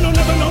 No, never, no,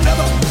 never, no,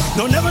 never.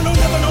 No, never, no,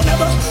 never, no,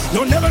 never.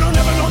 No, never, no,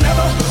 never, no,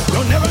 never. No,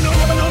 never, no,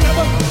 never, no,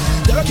 never.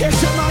 Devil can't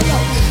shut my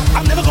mouth.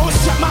 I'm never gonna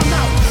shut my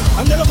mouth.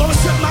 I'm never gonna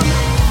shut my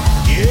mouth.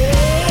 Yeah.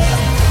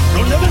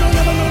 No, never, no,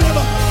 never, no,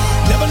 never.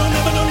 Never, no,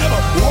 never, no, never.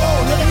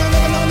 Whoa, never, no,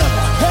 never, no,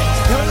 never. Hey,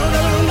 never, no,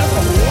 never, no,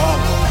 never. Whoa.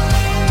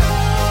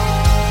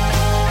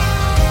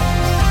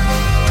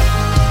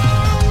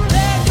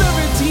 Let the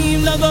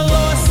redeemed of the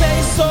Lord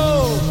say so.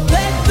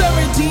 Let the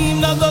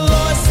redeemed of the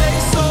Lord say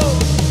so.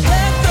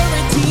 Let the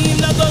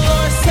redeemed of the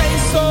Lord say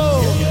so.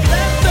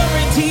 Let the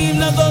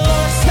redeemed of the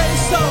Lord say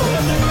so.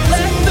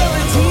 Let the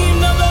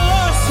redeemed of the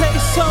Lord say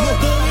so.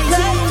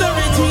 Let the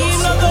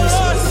redeemed of the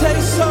Lord say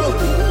so.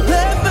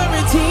 Let the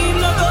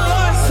redeemed of the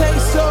Lord say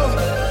so.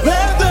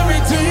 Let the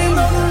redeemed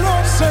of the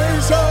Lord say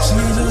so.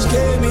 Jesus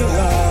gave me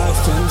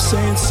life, and I'm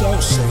saying so,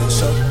 saying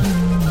so.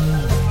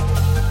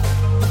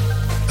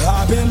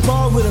 I've been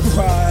bought with a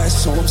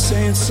price, so I'm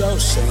saying so,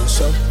 saying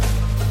so.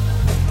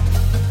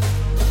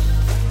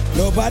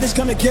 Nobody's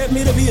gonna get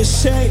me to be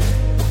ashamed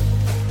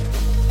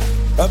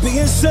of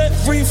being set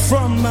free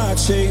from my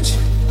change.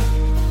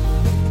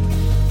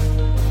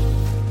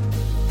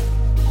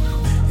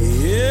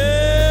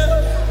 Yeah,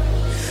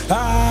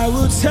 I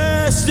will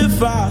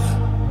testify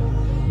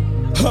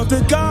of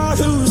the God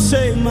who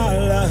saved my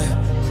life.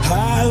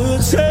 I will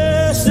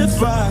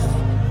testify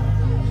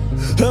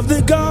of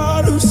the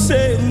God who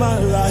saved my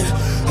life.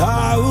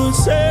 I will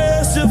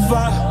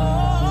testify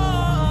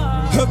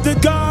of the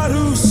God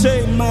who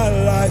saved my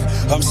life.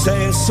 I'm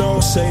saying so,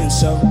 saying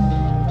so.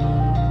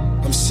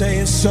 I'm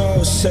saying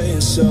so,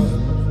 saying so.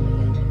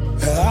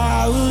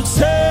 I will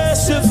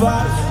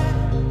testify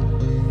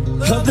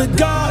of the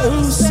God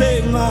who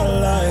saved my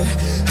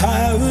life.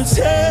 I will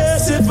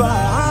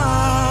testify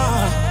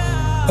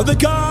of the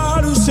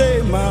God who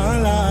saved my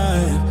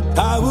life.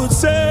 I will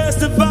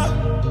testify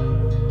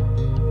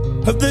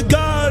of the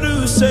God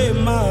who saved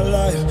my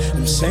life.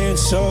 I'm saying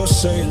so,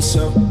 saying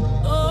so.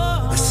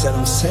 I said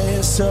I'm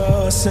saying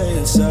so,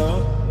 saying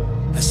so.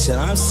 I said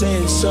I'm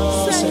saying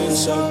so, saying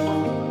so.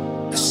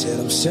 I said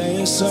I'm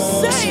saying so,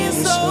 saying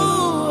so.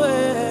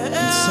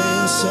 I'm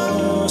saying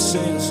so,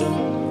 saying so.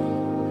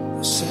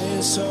 I'm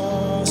saying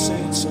so,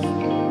 saying so.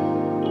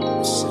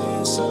 I'm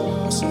saying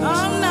so, saying so.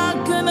 I'm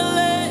not gonna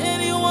let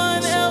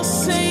anyone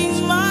else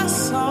sing my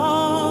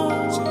song.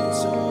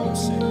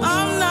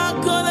 I'm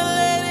not gonna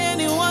let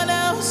anyone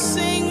else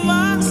sing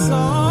my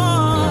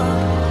song.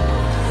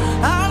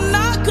 I'm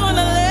not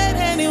gonna let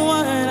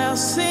anyone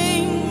else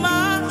sing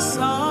my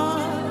song.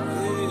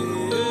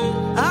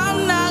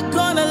 I'm not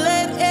gonna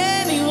let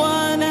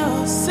anyone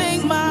else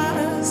sing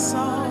my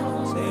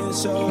song. Saying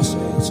so,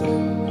 saying so.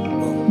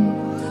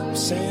 I'm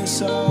saying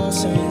so,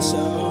 saying so.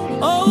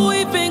 Oh,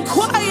 we've been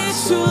quiet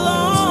too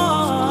long.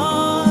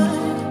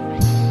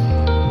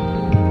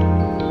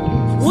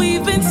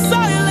 We've been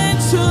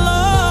silent too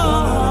long.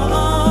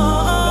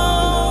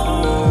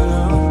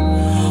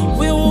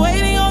 We're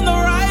waiting on the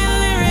right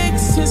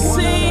lyrics to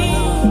sing.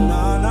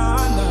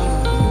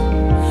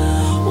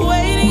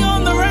 Waiting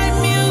on the right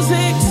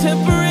music to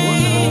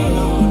bring.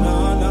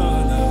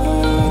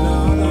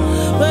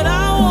 But I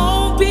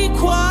won't be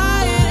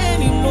quiet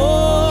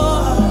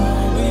anymore.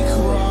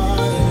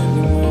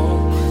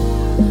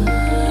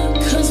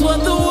 'Cause what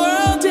the world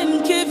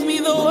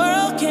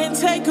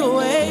take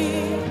away.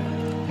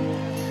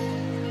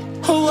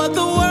 What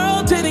the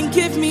world didn't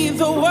give me,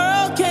 the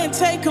world can't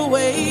take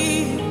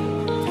away.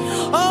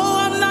 Oh,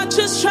 I'm not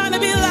just trying to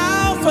be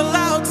loud for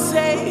loud's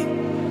sake.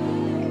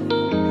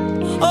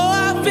 Oh,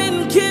 I've been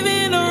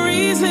given a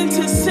reason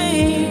to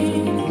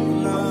sing.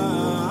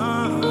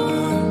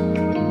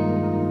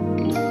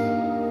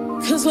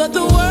 'Cause what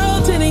the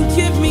world didn't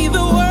give me,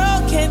 the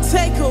world can't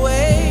take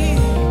away.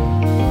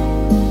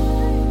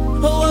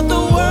 Oh, what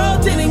the world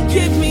didn't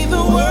give me,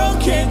 the world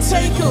can't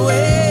take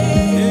away.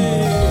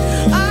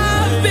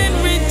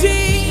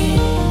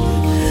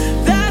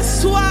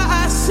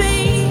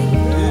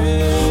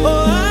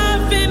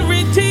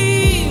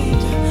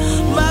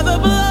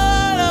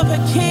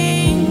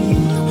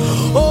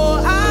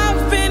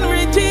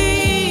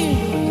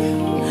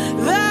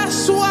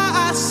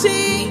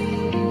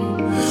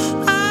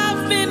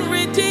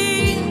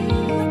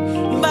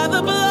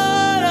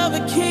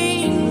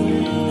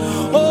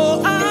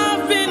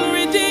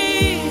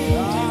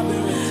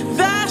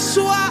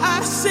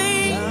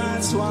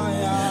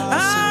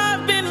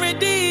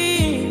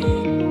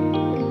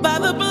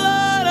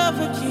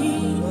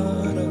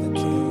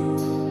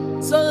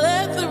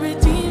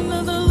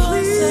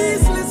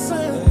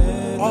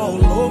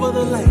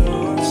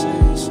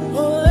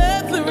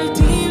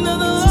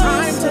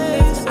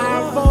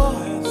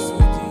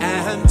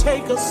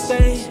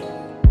 Stand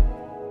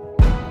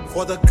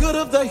for the good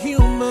of the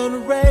human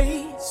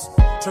race,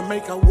 to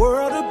make our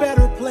world a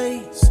better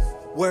place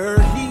where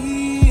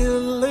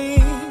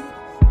healing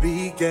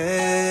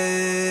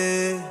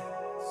begins.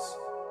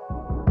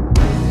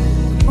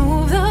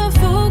 Move the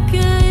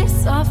focus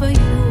off of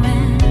you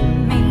and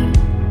me.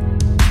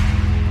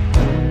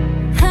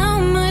 How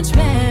much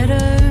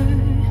better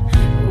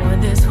would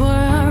this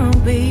world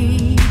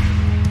be?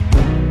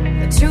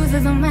 The truth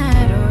of the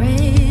matter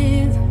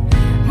is,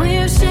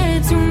 we'll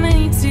shed too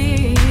many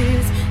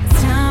tears.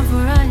 It's time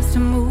for us to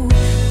move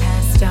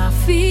past our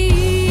fears.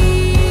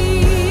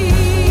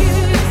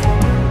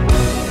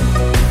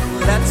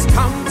 Let's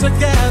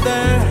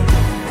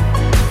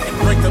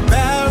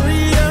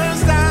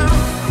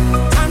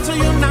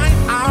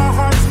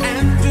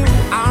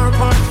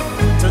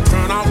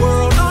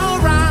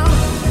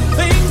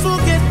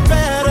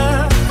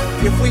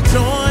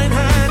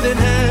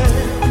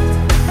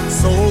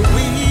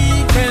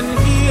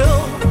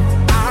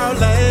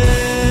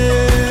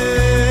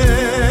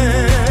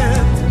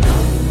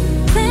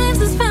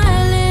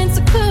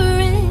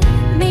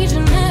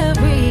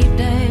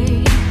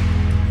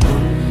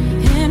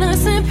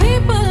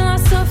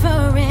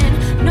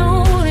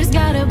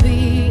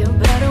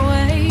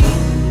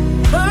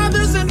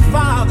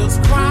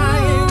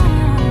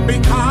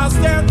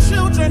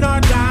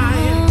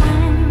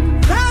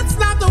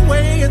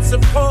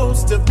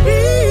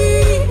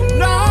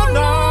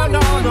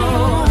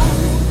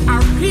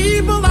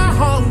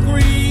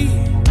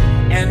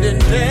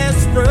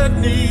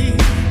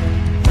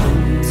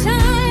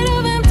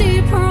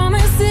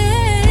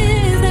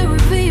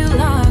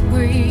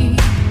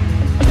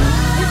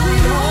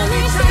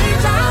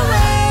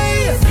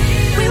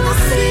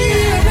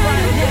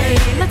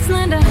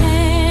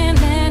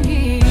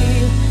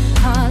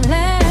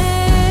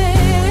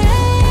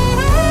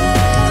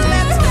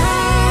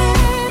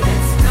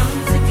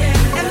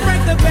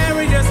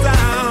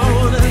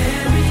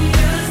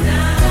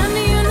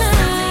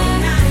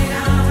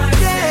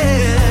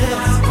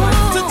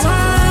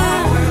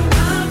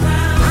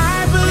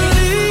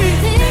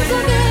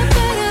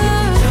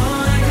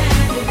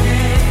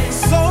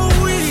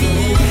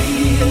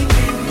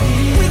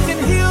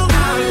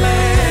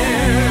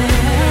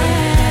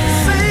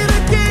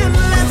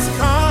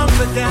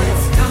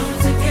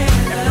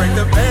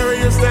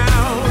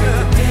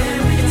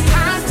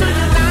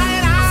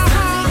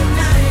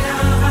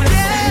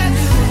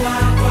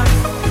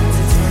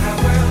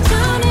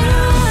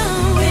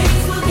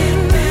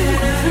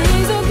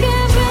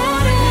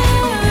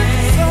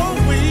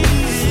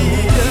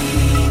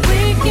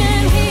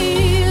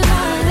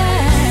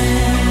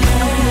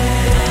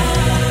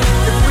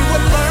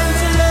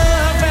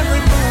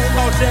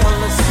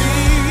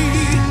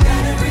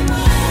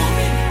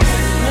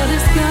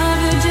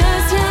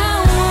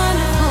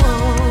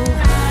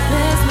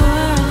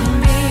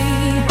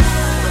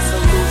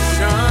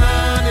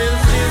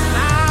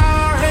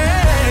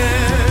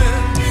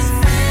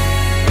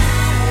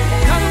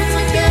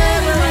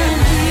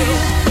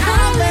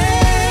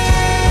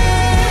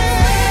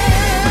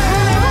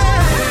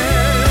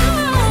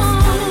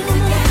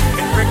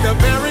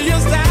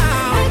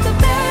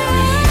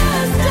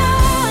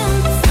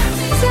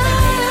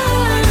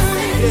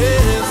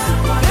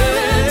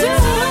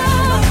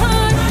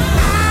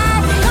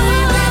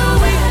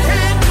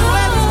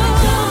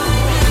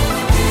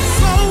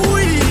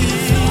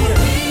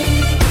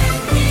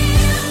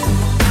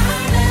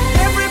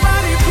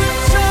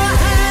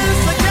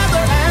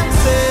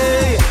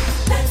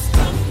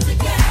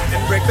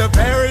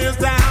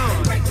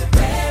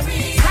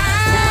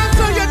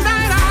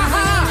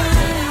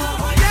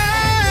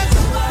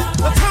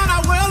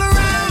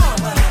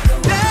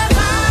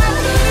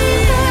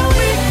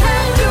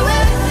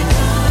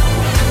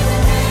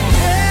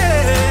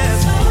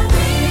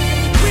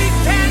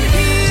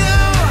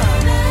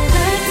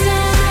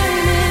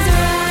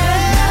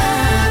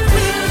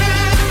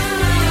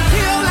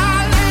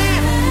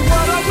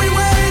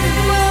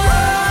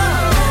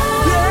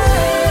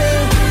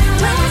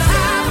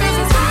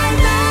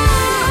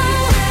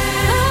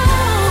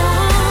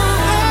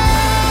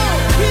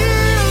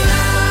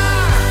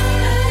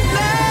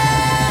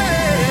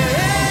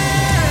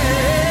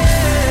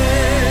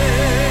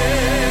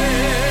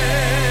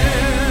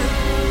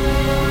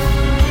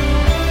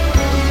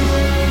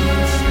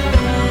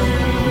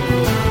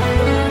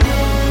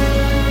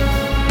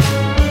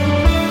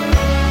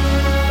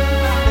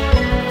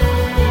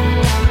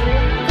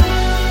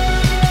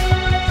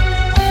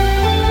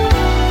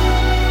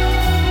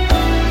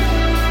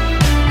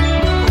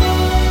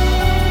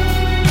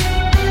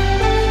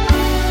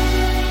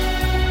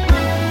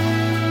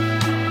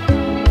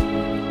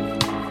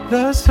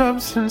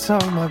essence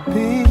of my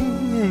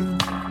being.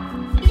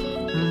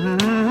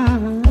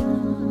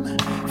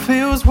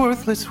 Feels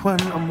worthless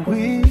when I'm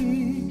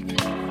weak.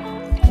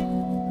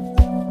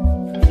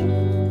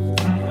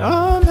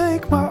 I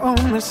make my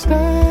own mistakes,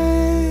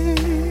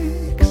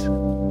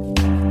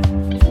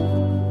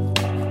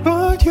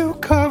 but you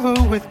cover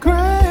with grace.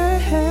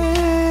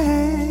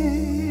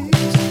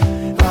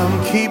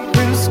 I'm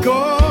keeping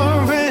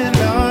score and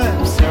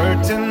I'm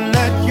certain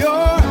that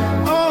you're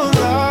all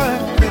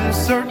I've been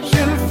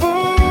searching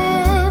for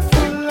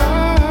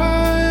life.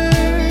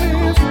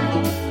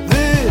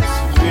 This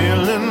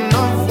feeling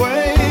of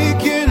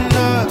waking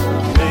up,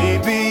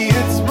 maybe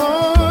it's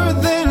more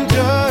than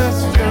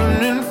just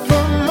yearning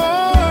for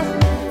more,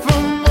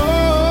 for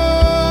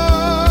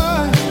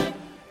more.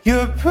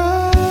 Your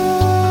presence,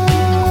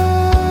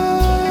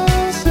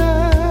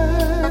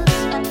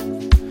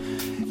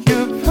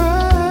 your presence.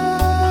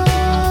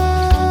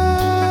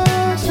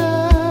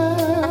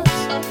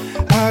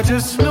 I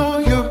just know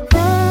your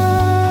presence.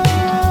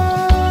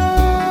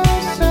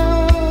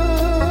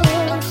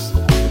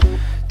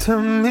 To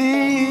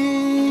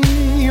me,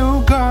 you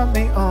got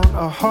me on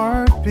a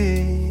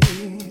heartbeat.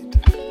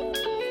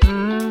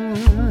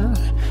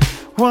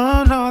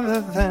 One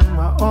other than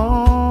my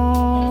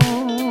own.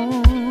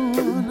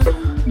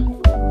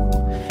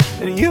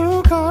 And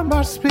you got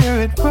my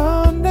spirit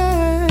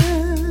running.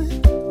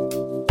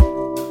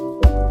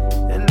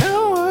 And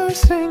now we're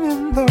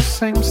singing the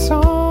same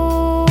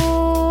song.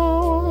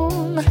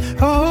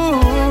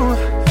 Oh,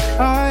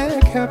 I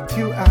kept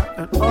you at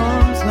an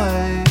arm's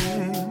length.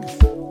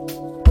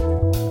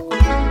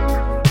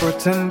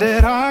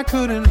 Pretended I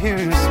couldn't hear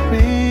you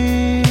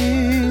speak.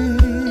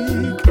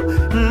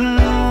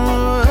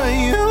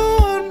 You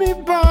want me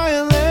by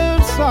your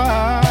left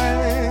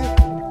side.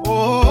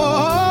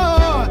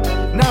 Oh,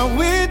 now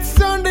it's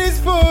Sundays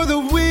for the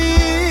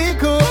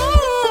week.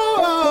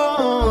 Oh,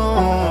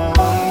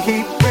 I'm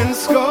keeping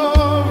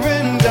score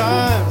and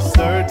I'm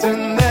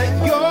certain that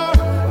you're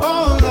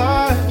all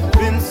I've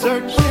been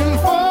searching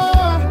for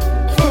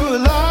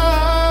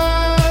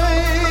life.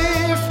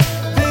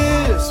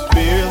 This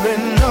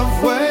feeling of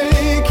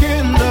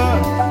waking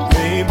up,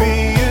 maybe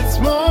it's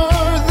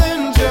more than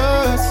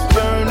just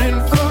burning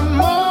for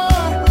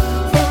more,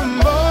 for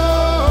more.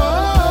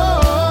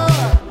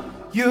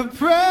 Your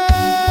presence,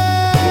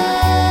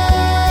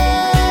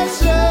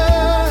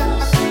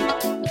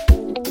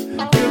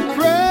 your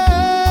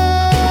presence.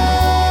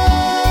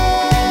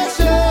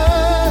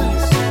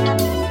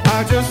 I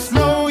just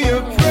know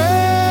your presence.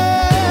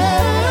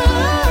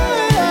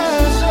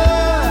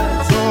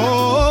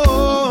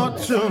 Oh,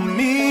 to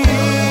me.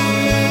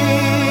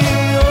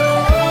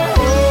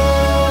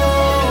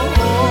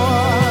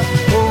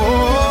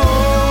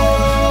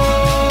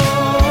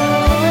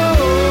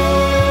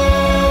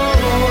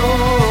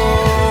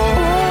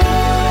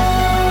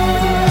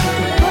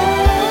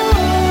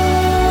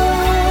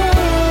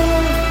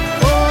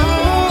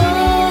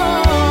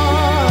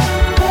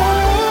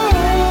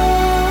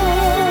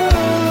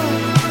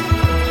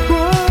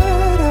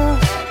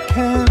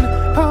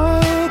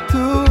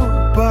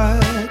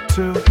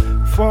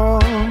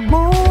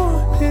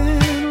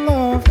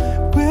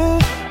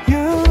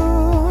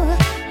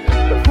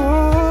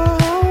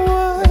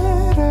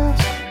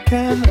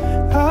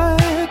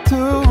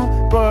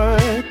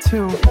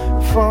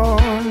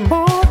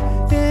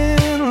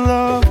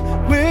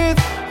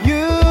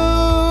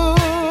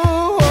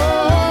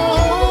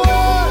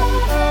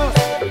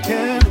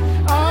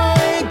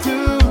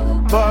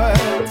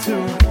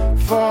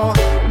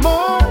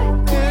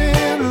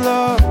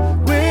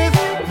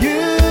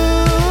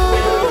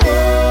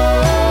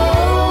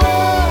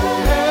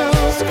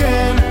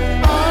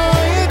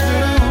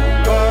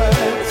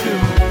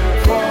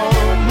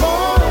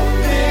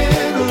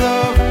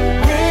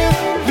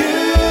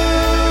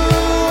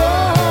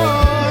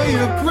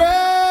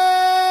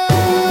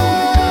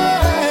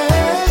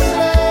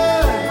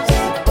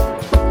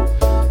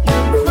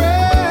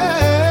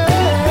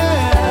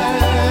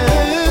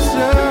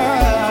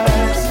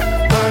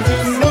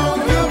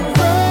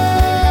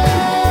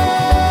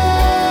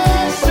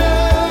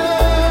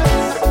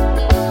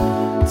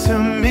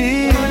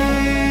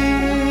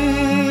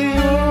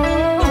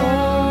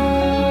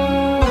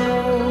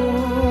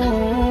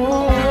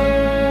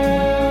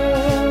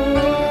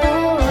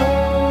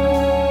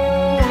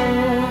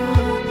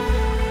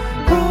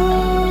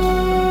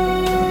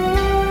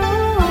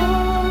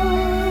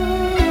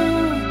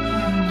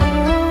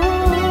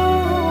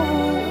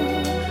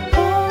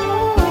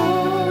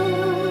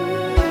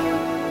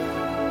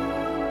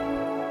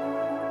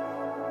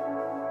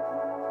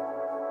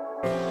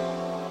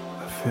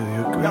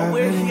 Now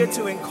we're here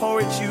to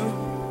encourage you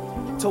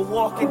to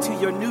walk into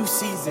your new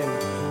season,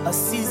 a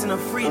season of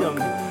freedom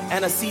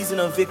and a season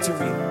of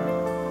victory.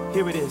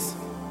 Here it is.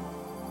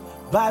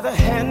 By the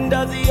hand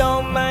of the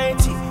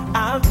Almighty,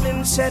 I've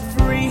been set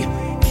free,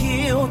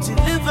 healed,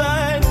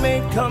 delivered,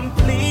 made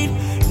complete.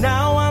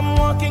 Now I'm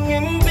walking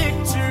in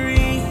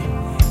victory.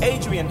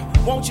 Adrian,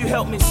 won't you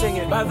help me sing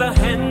it? By the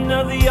hand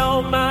of the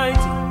Almighty,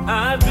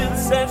 I've been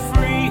set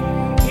free,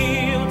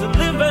 healed,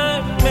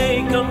 delivered,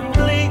 made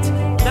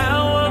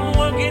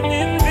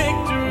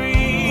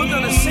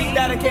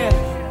that again.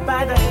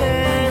 By the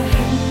hand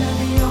of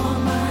the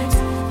Almighty.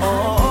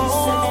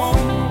 Oh,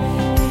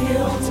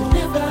 He'll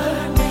deliver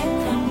me.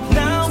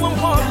 Now I'm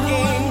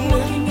walking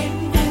in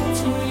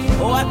victory.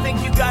 Oh, I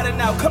think you got it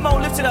now. Come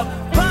on, lift it up.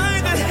 By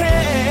the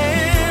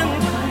hand,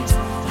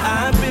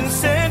 I've been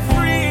set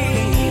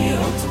free.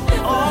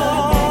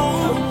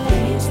 Oh,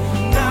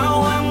 now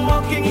I'm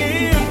walking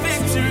in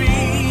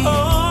victory.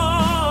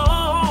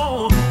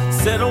 Oh,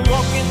 said I'm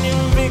walking in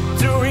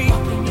victory.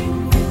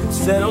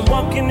 Said I'm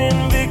walking in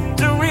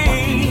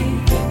victory.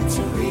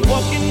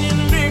 Walking in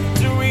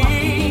victory.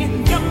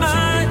 Got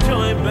my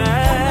joy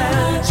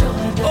back.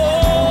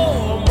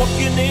 Oh, I'm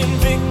walking in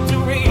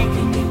victory.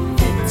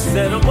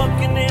 Said I'm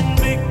walking in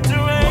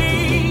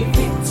victory.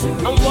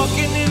 I'm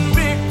walking in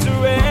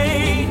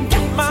victory.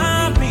 Got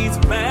my peace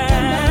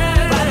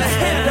back. By the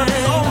hand of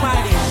the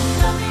Almighty,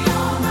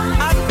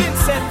 I've been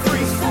set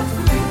free,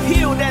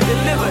 healed and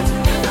delivered.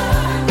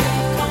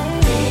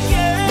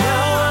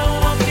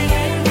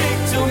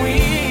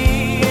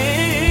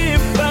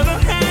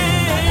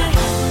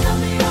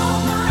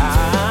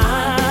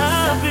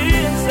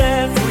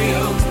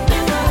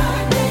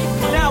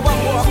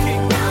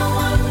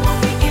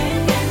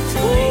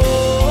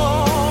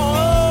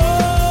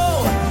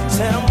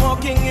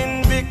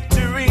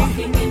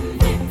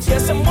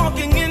 I'm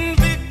walking in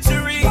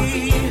victory.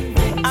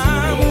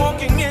 I'm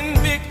walking in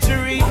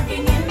victory.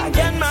 I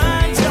got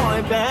my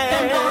joy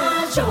back.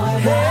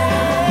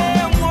 Hey,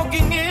 I'm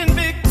walking in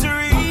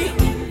victory.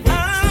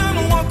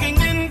 I'm walking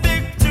in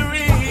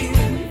victory.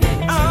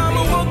 I'm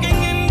walking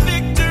in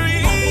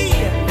victory.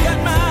 Got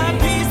my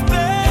peace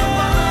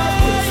back.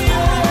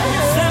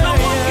 Said I'm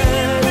walking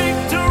in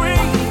victory.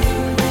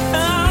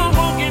 I'm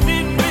walking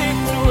in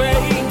victory.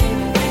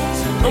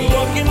 I'm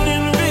walking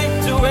in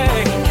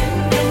victory.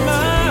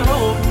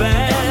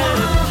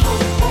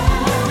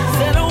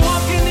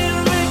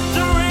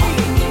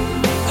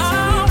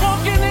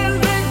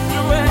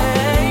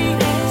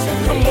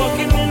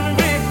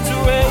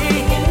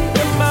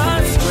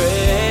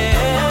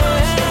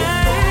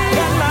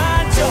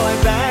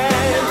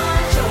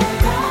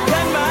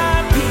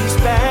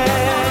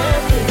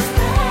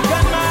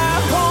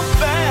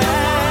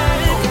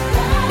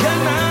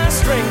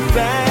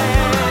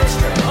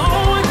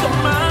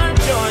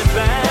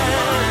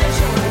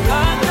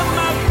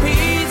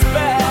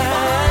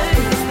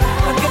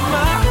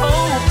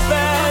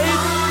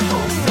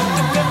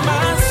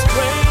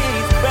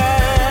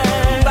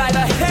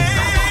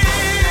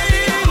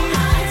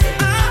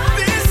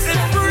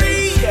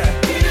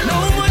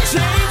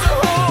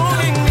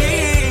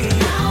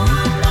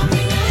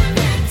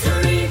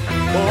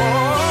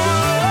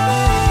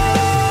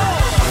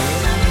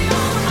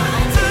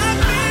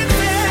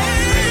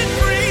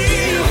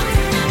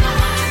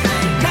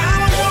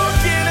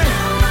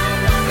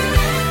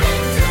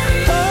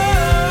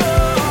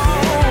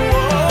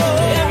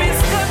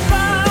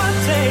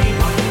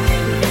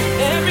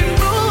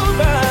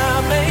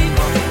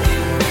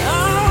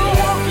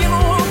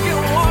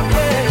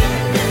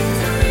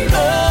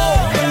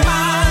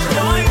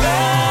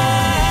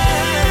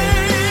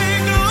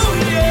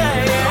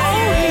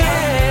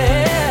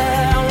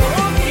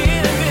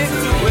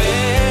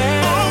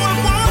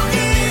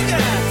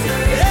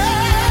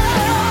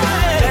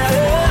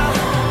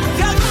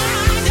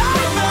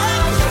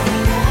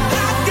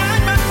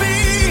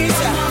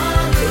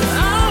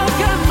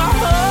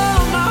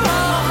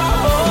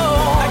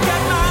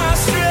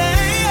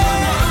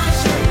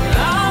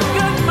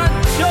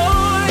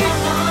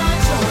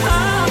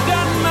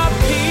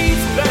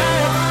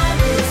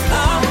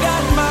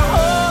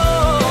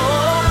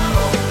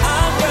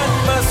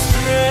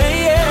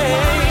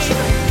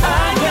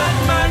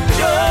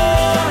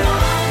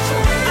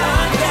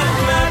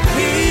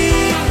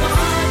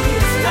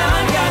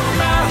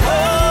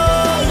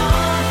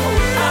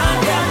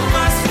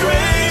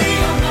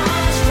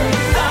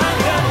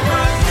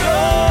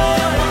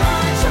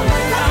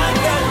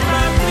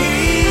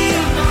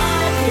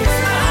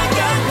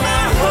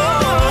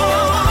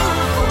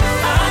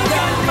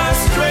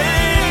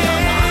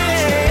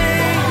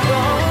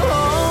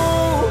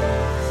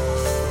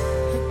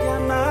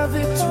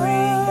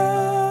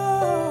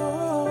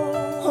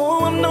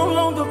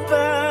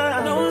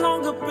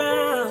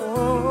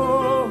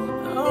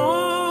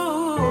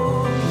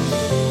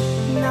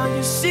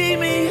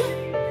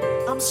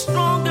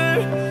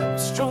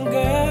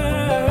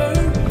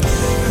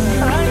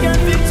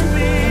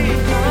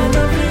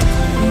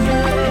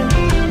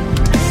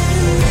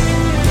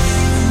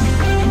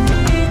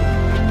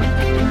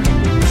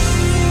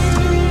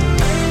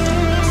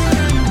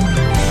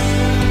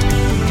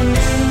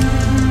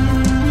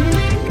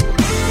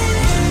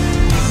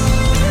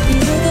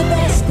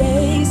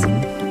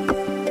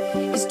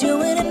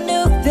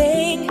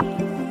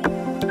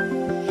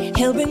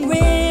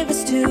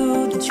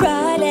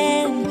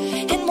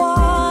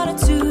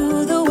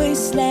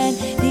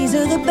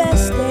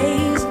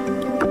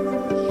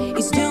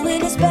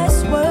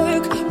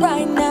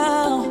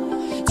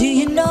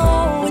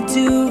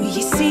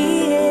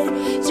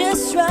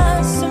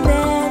 Trust him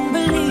and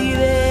believe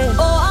it.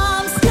 Oh,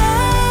 I'm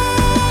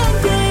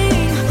standing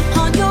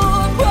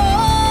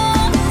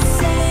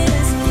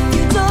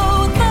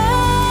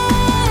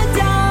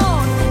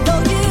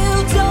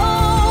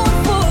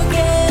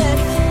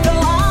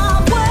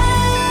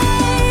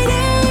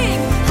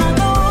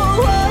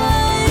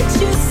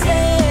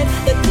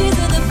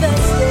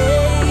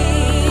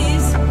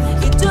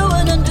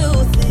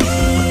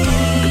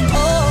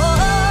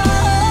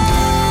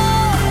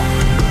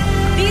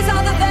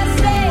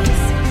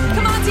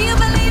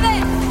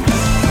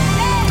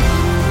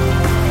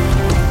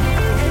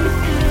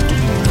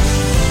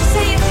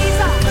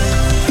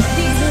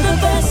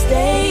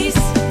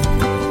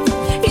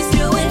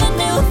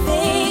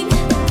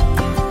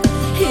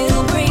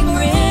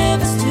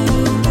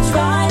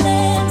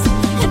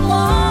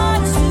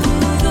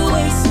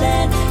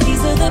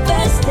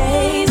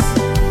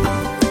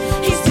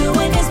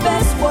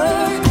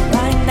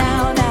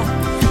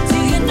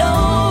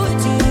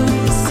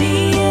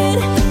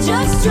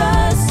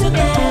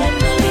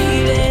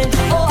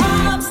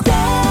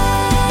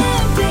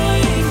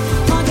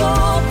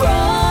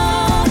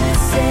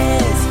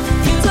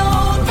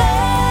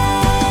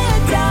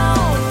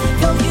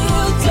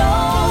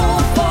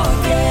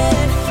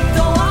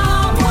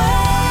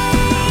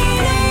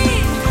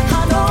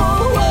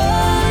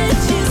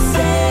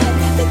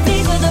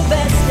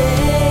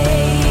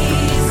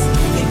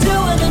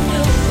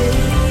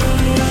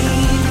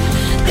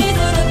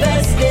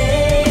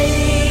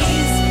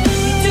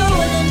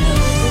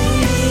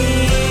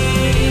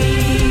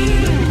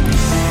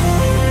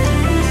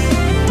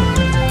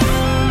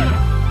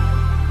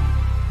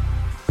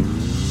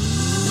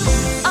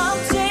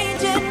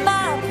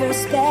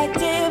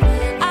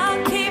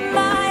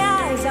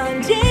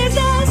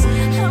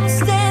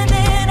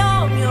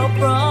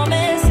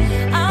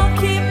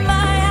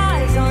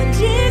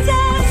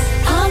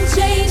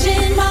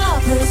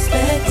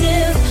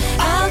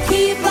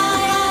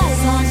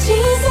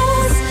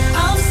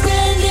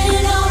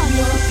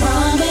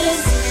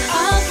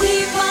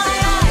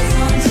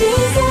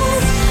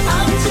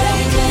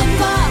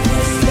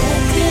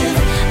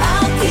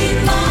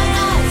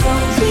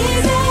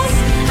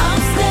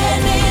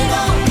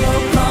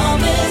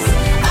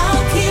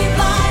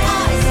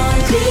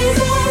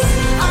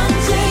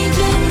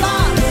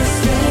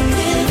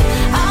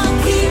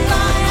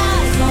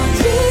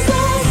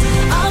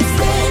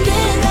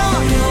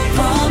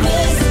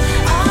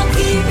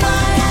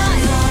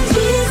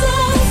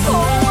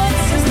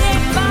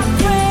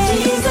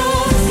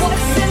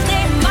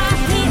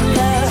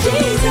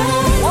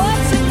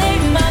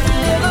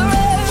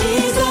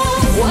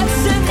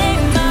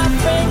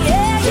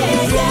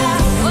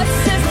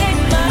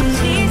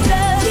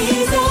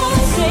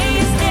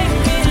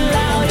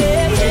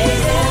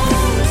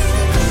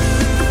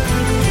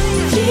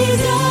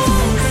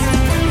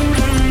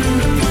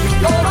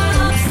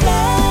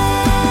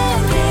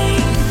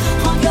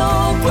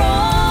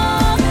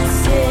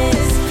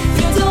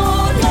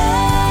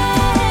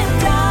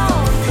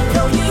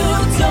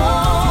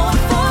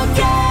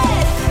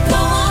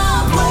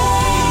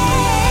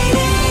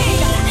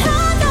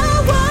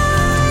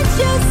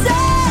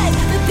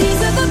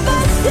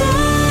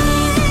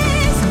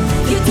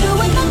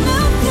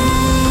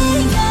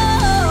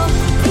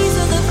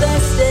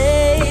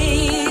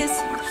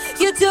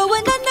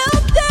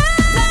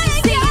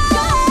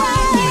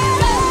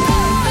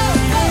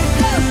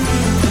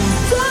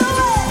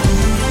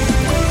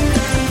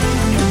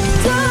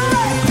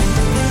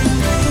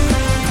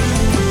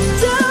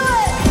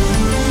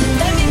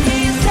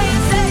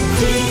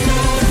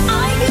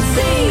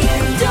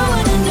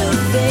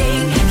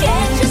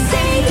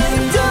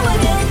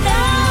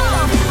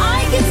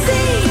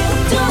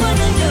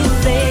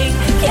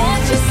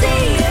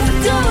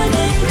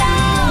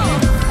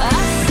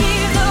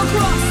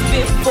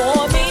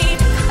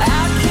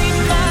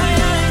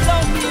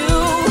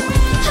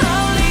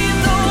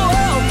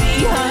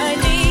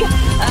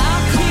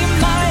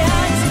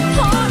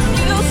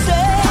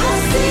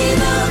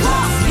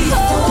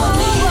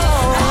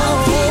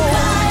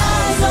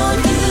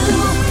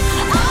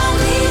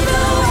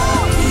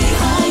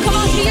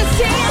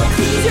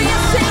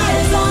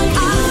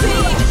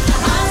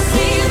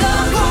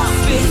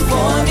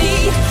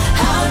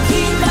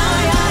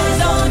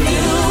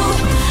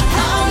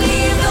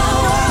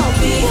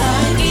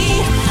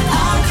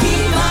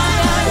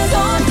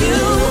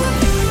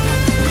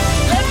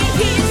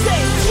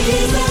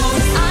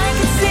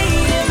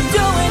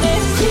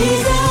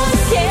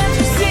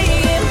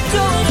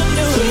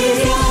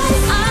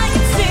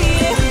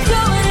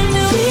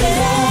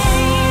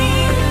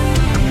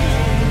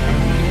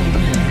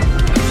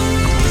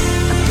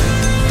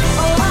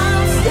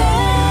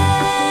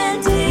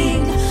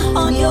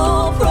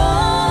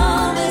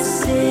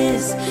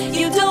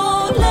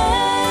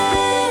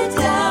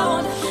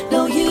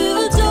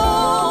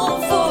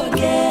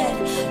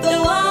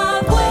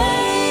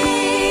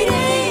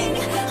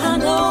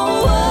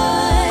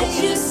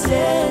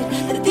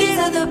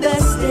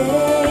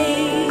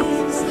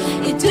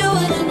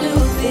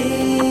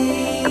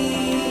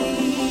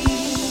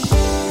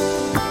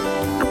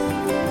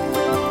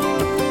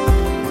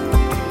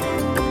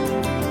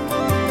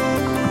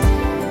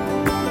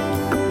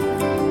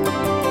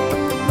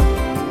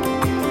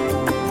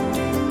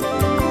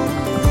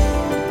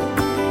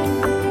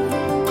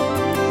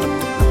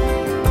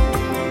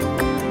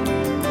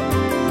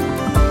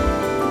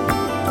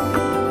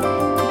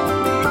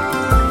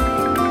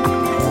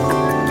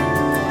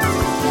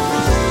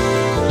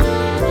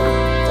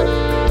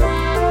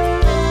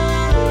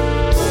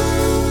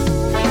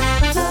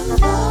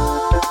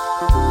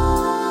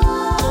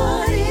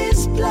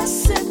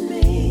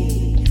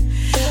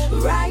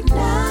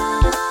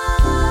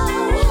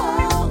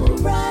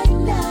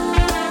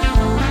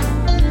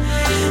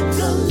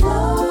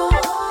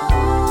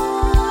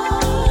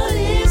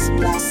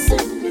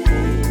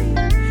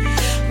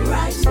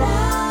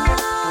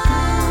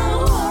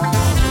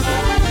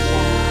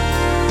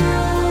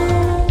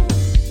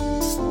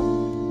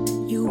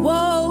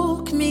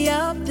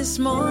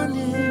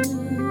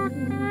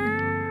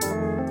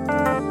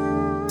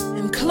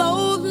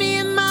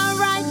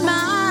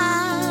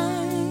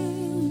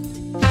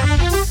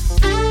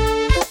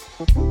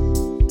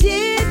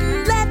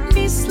Didn't let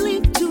me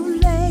sleep too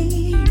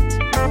late.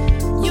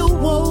 You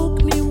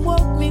woke me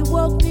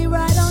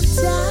right on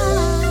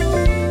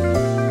time.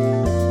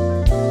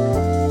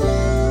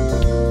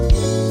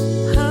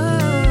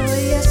 Oh,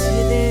 yes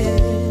you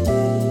did.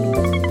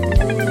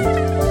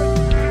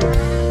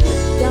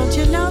 Don't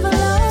you know the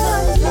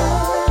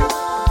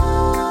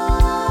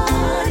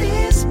Lord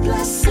is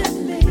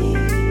blessing me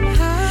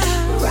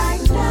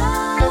right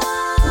now,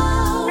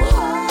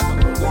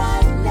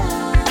 right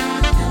now.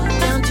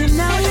 Don't you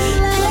know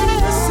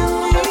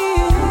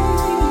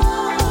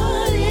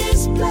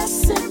He's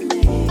blessing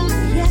me?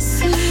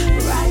 Yes, He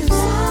is. Right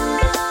now,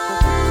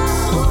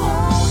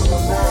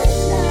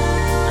 right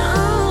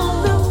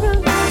now.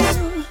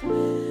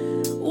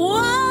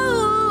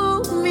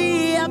 Woke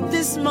me up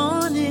this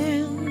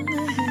morning,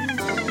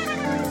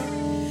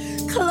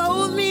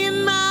 clothed me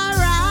in my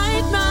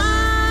right mind.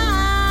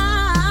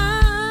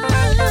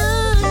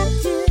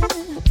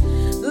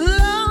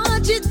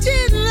 Lord, you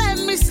didn't let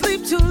me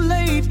sleep too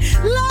late.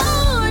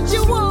 Lord,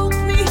 you woke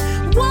me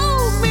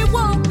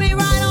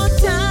right on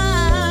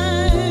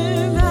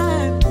time.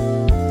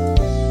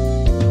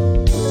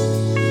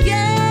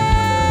 Yeah.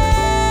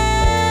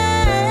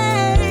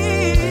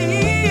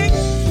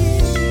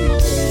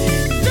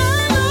 The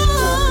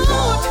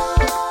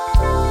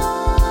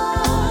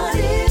Lord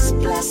is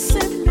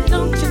blessing me.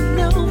 Don't you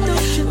know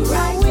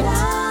right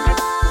now,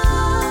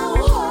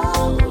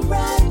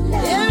 right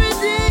now. Every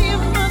day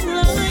of my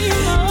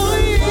life, oh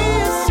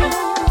yes,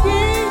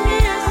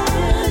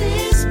 God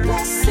is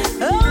blessing me.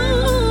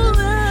 Oh,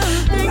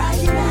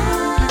 right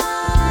now,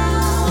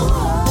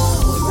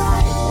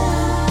 right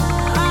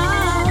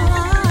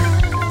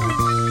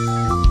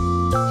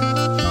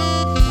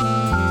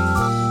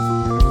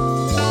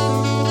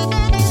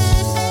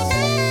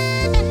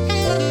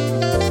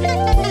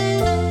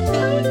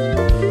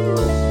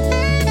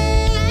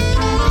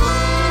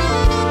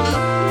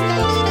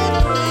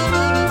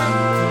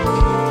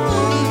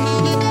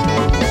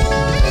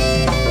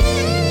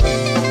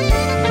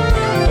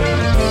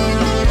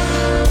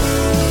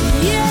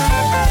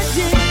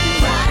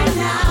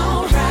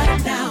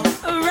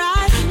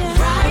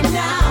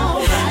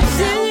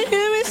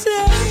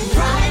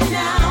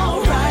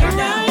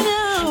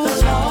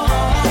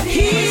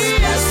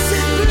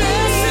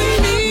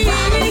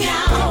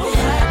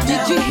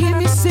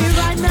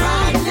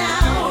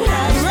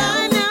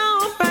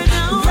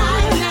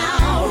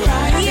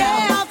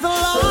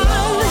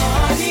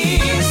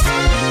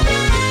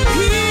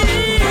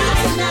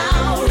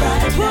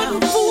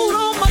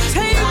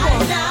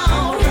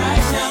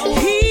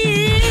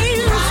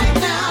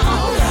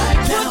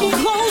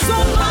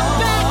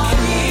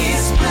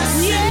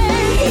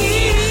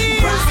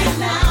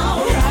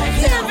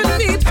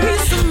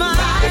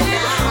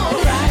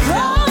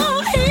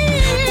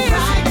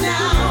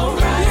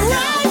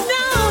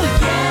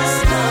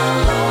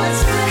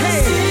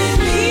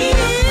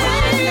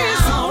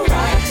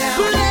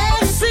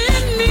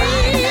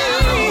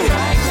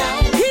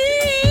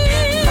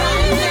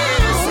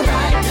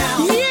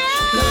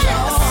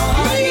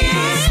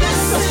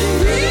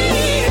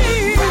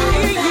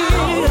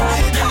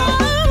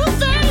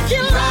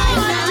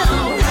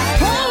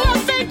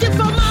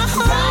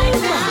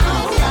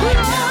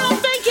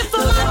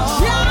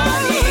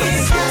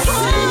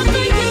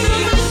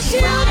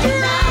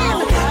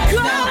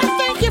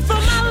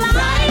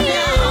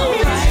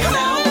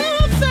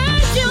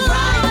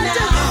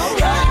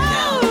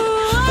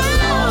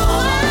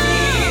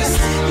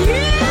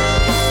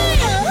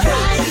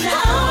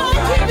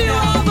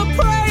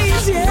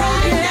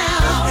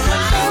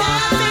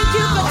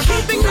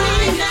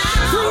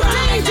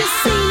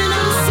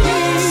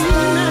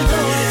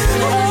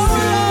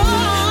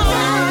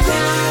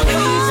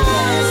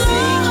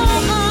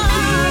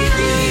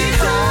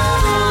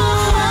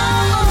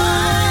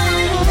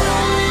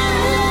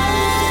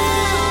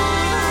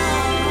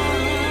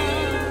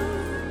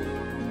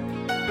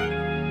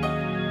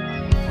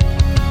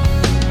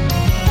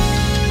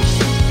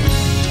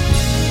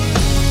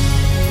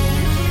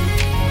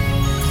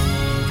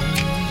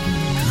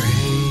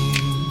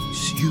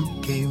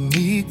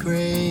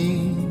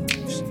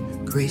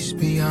grace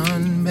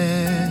beyond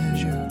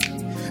measure,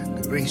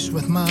 grace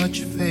with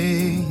much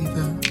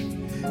favor.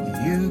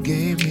 You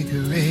gave me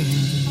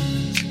grace,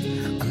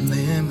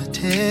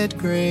 unlimited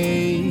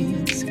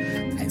grace.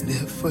 I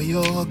live for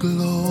your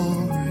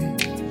glory,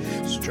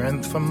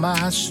 strength for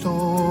my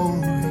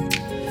story,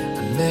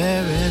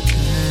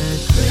 unmerited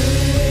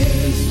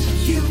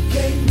grace. You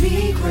gave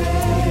me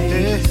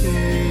grace,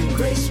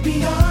 grace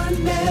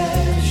beyond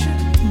measure,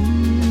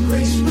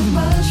 grace with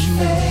much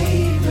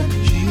favor.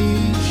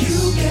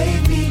 You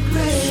gave me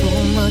grace,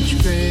 so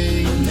much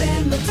grace,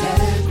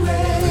 unlimited grace.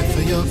 I live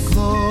for your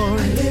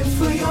glory, I live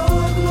for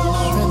your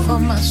glory, strength for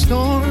my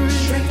story,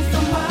 strength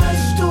for my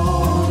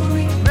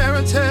story,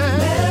 merited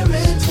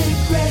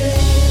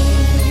grace.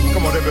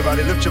 Come on,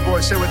 everybody, lift your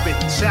voice, say with me.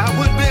 Say, I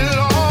would be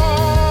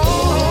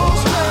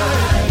lost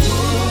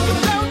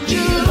without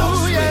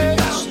you, yeah.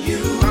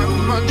 How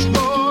much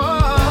more?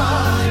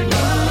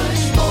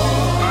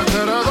 I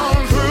could have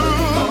gone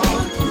through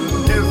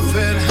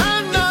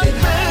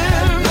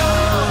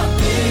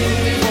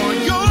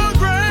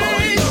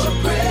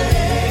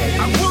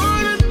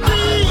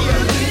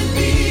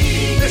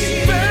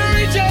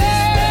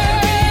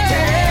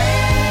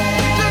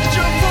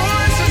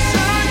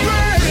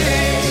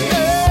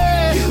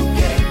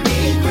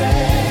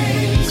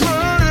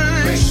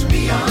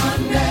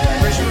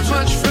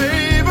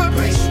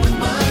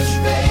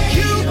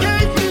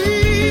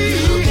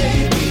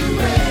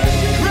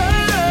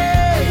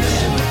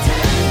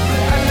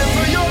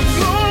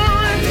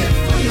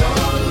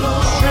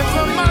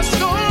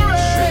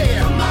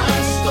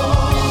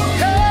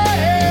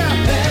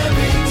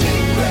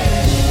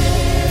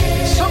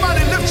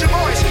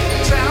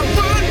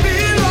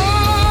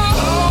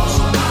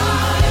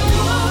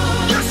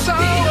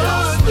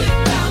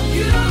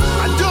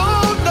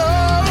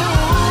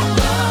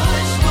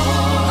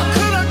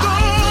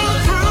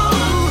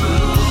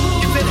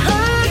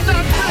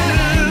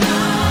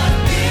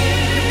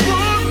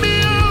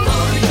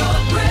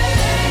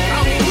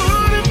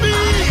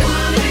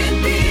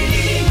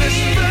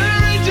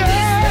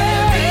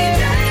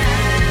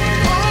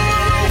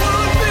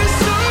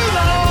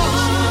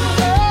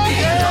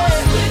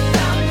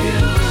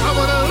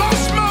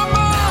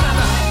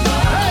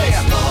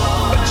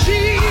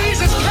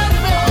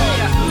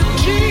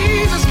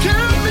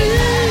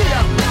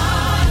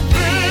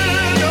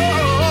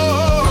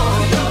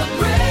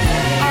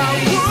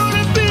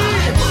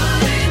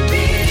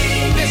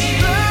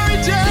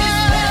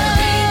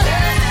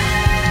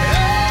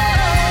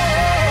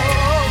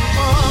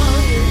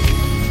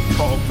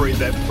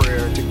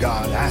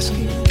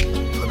asking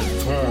for the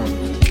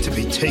thorn to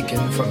be taken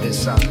from his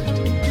side.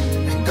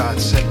 And God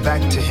said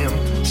back to him,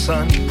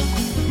 son,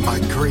 my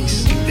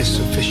grace is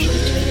sufficient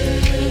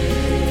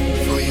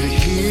for your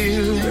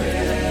healing,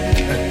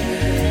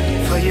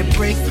 for your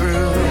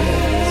breakthrough,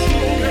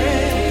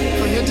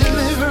 for your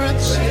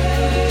deliverance.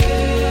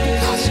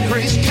 God's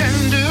grace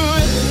can do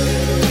it.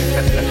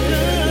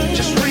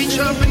 Just reach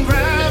up and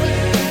grab it.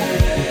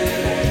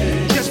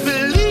 Just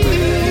believe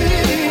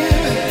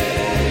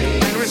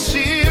and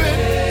receive it.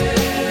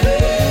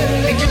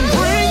 It can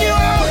bring you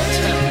out.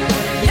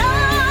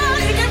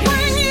 Yeah, it can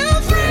bring you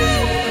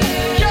through.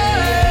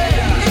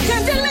 Yeah, it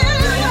can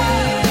deliver.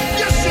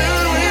 Yes, it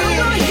will.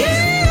 It'll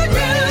heal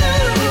you.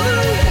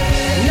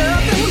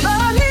 Nothing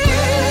but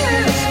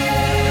His.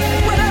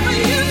 Whatever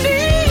you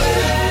need,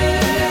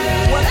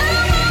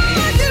 whatever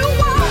you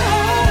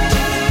want,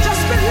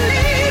 just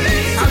believe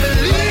it. I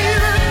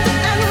believe it.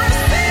 And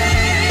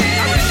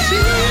receive. I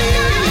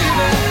receive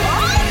it.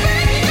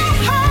 Open your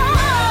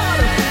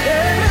heart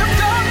and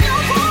lift up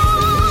your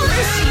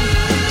voice.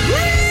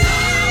 Reach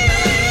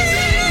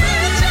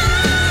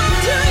out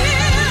to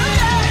Him.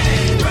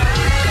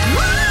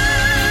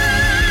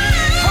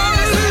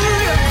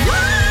 Hallelujah.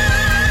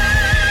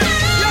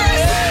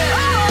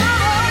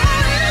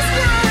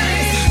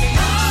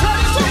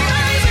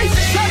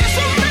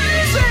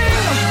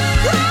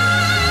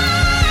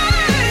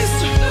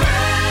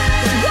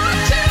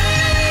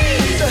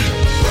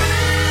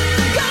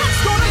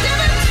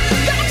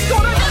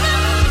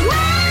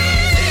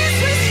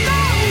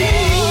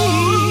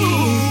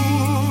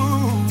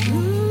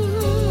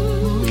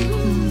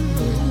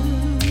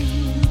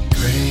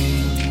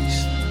 Grace,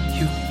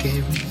 you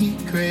gave me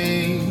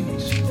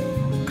grace,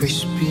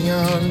 grace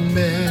beyond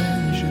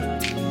measure,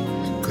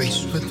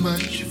 grace with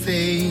much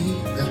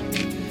favor.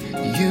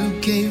 You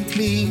gave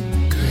me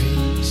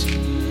grace,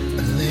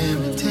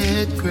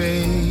 unlimited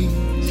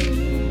grace,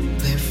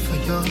 live for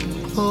your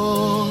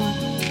glory,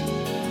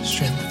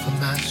 strength for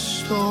my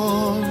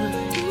story,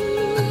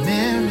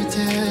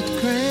 unmerited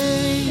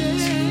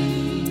grace,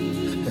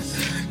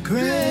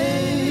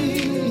 grace,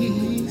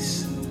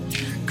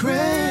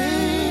 grace.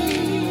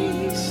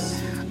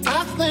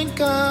 I thank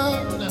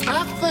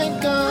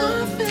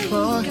God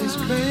for His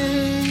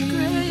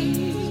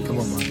grace. Come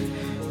on, Mom.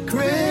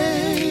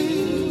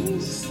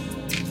 Grace,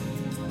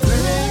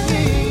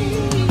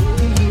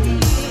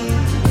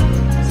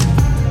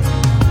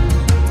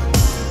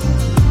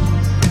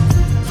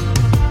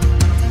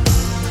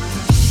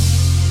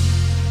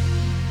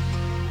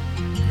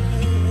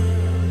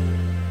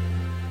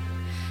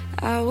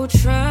 I will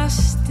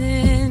trust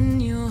in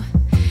you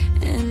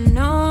and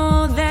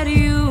know that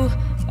you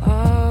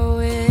are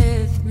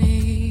with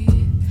me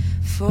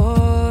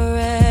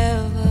forever.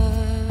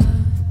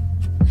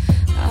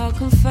 I'll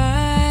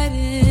confide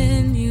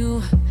in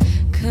you,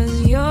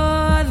 'cause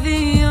you're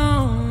the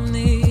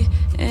only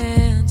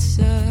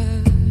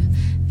answer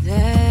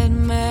that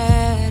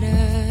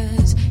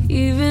matters.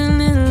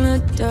 Even in the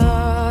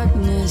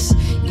darkness,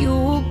 you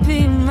will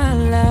be my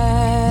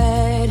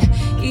light.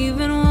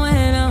 Even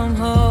when I'm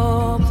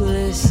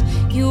hopeless,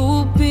 you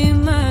will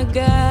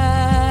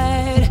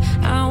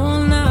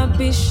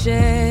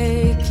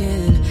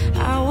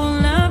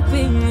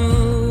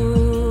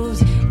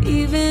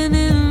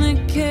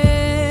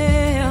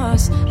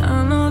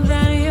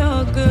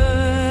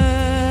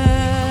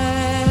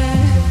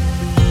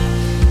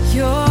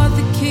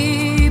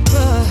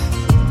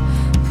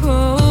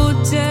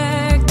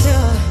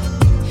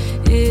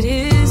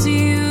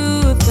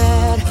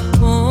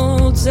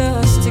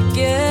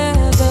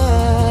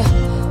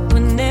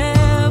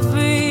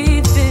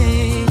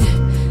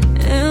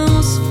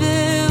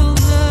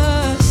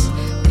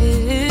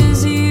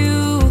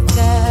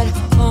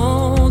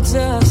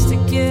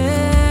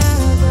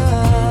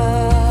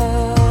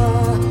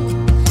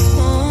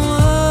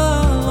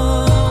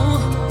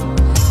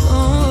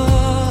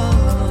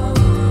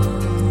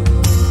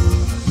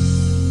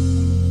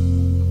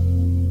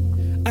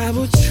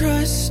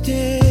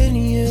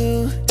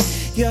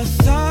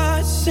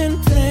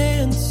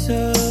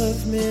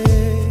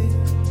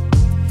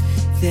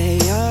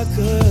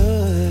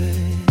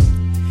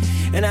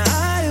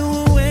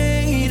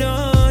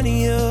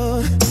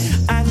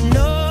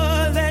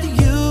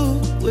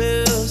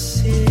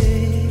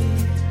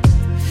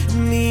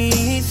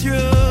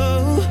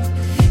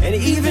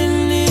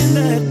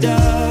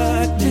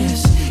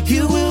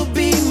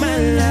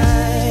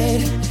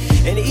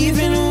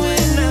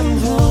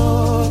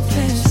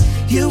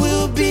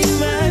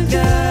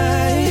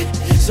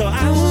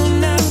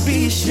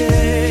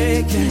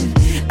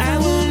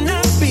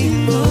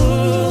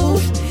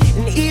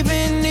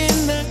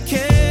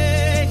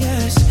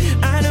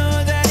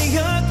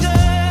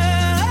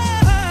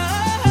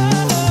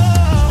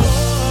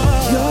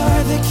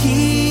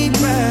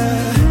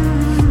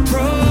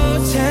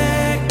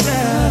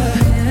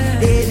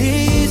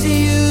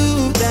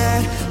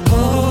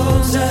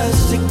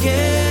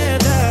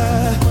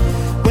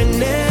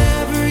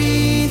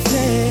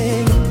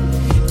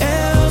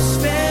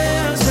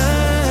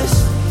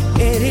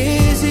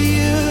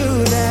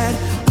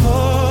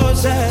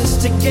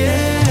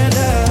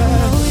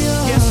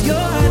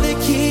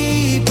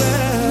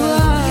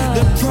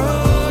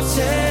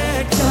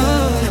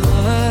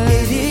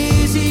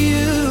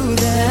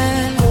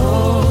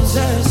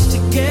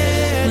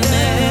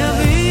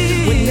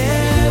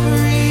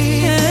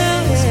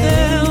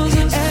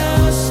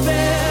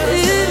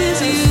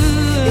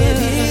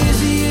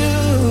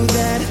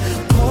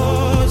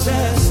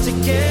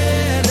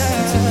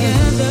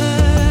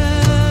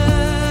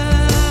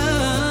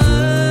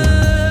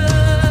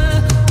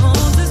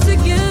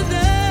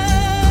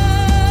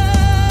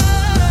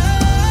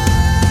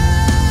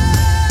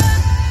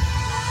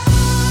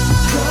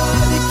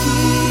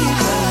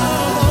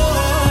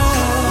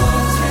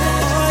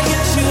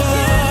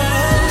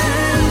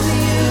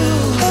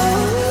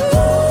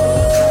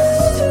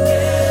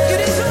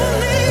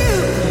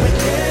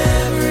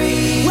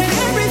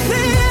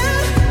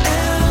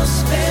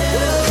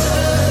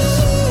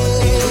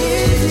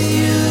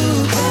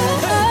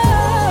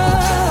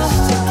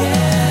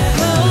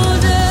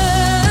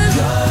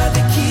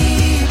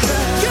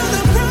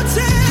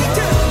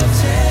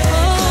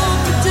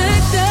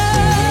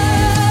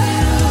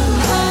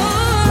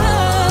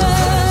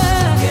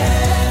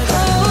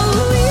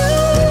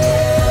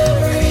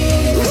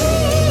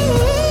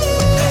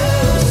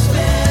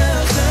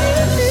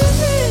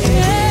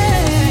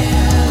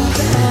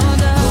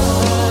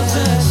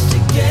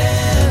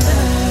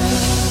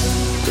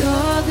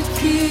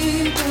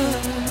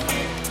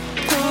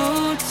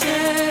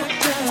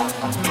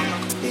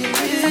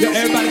Yeah,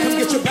 everybody come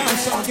get your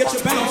bounce on, get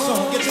your bounce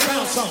on, get your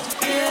bounce on.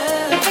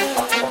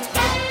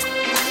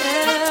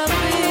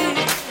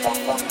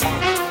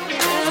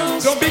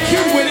 Don't be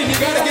cute with it, you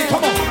gotta get,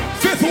 come on.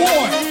 Fifth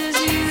ward,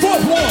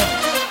 fourth ward.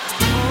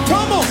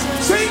 Come on,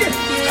 sing it.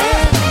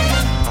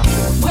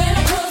 When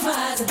I close my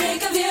eyes, I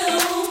think of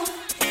you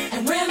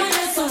and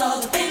reminisce on all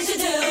the things you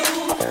do.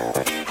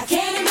 I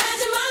can't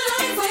imagine my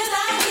life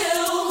without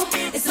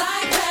you. It's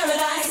like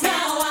paradise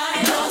now.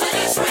 I know that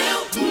it's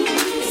real.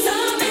 It's a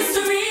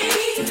mystery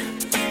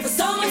for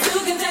someone to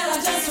give their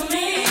life just for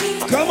me.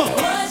 Come on.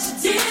 What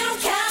you did on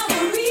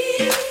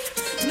Calvary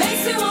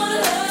makes me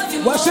wanna love you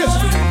more. Watch this.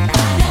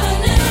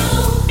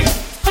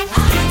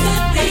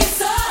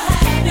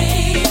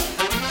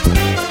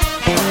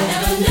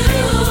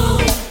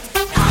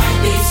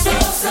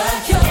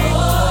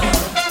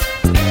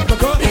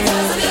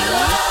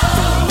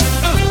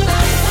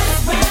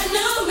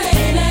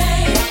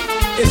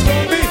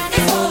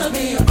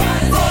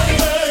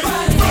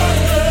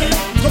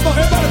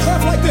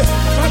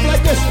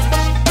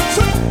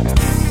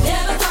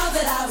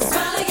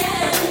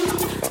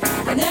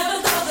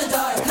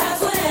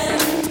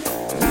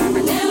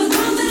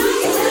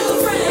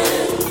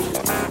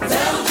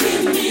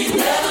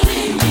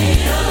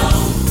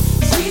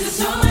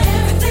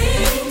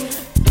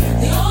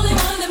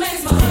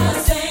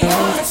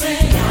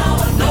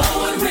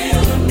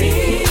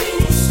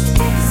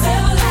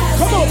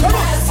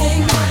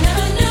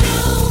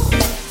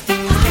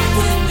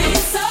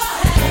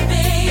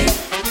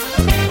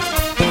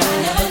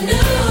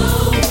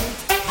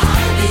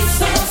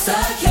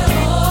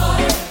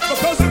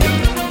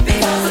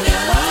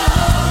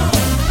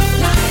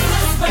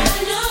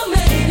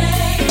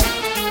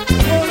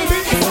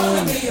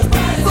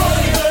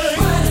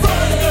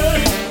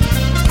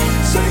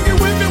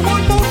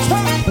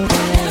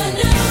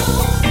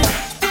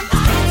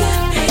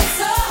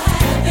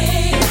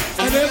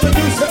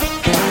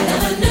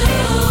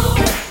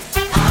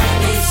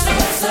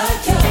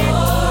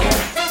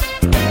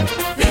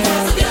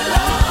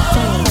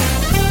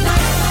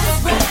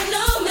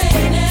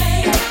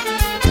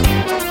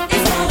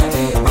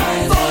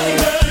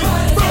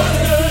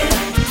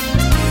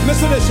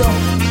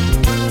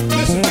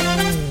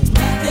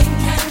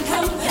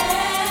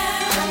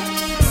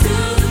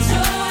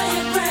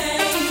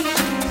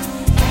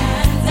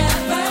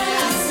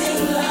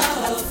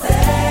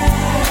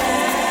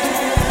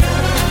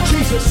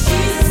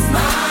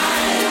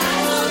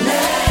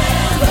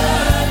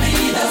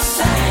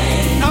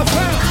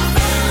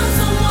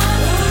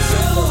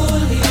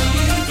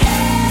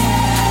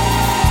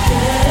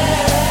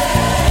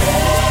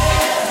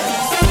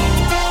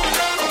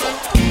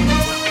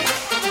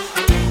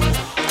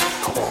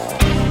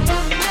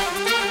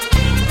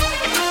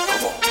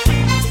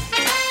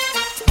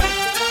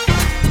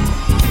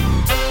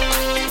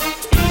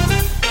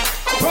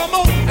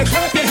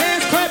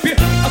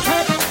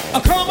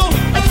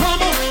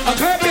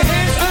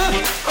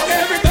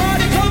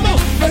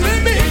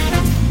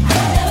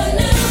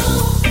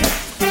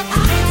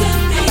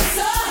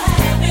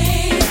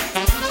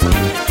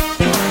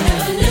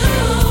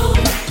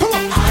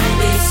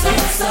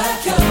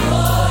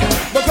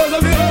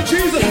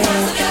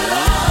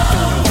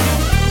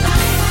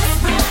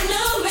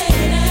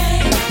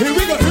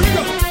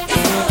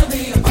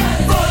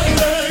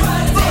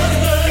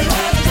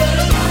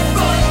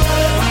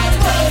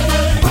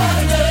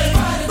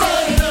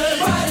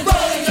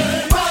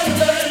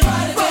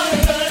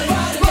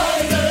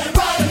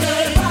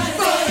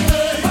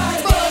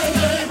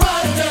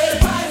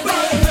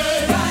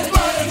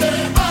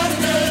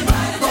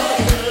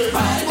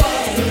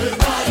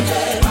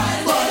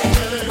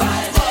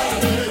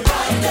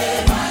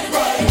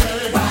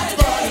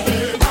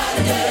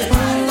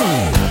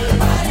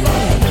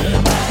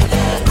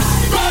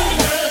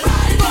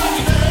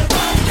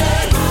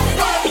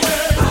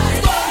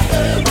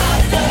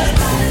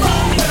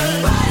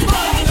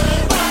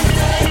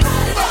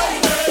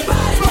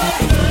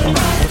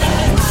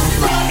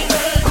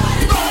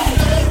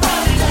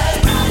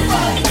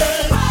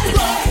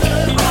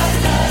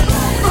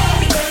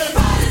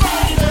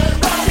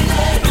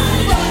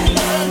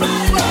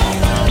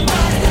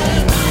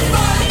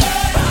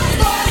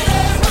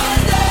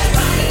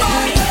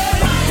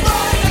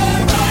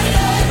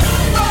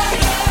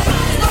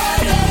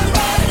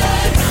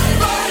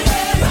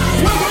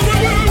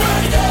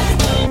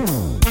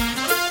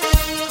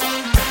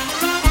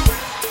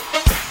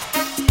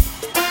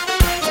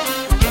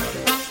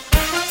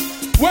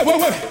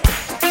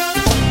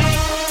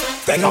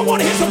 Think I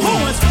want to hit some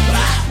horns.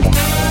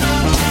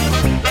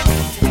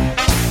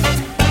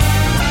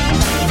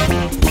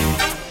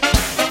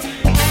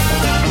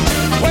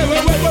 Wait.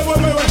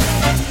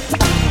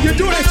 You're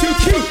doing it too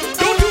cute.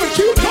 Don't do it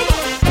cute. Come on.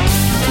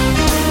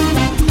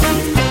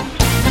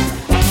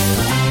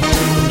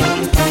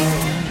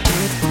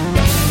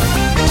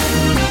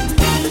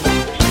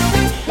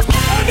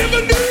 I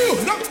never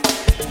knew. No.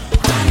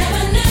 I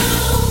never knew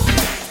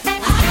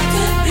I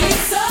could be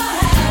so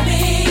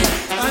happy.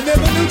 I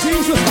never knew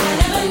Jesus. I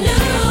never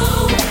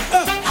knew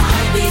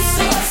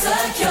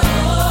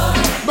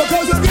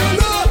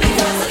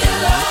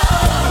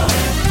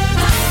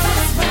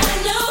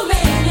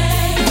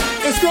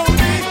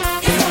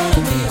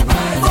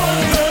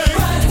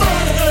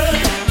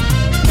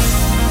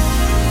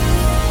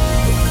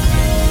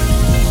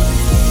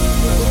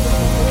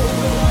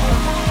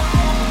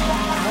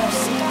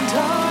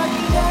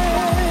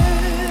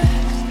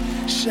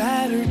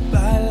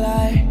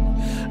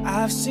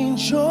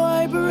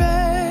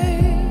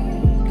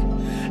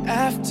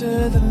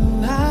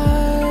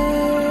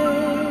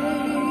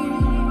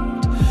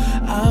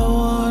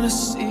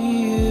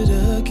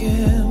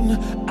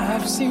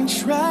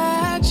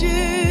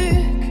tragic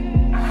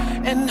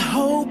and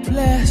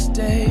hopeless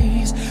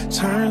days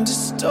turn to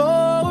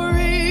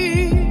stories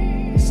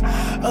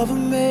of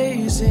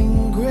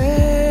amazing grace.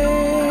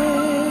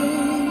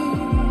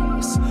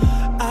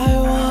 I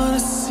wanna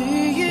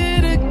see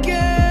it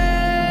again.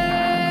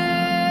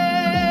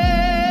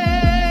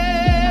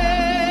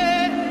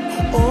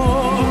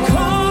 Oh,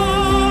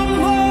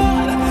 come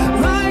on,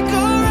 like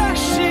a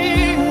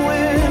rushing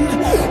wind.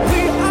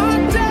 We are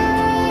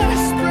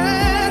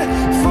desperate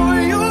for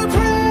your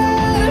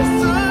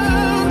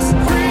presence.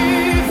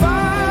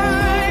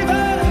 Revive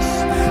us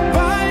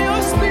by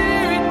your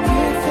spirit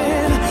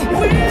within.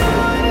 We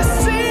wanna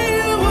see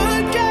you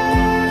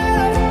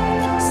again,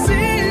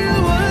 see you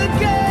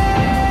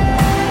again.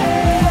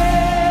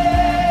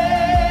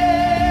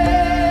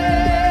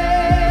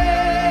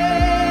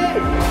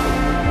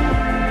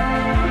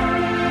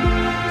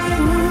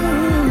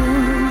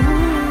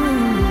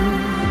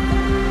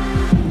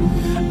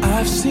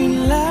 I've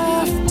seen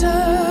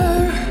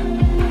laughter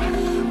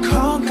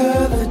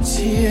conquer the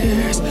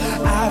tears.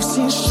 I've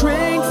seen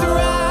strength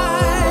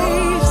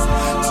rise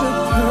to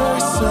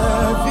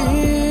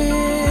persevere.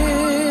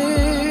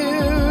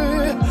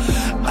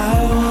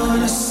 I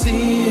wanna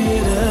see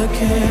it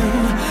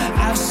again.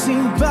 I've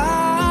seen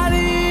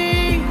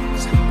bodies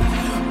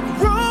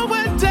roll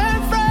when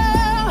death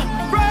fell,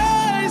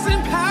 rise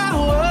in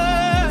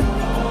power,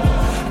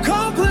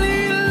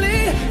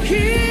 completely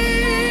healed.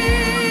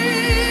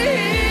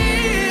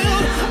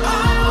 I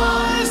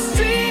wanna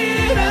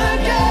see it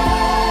again.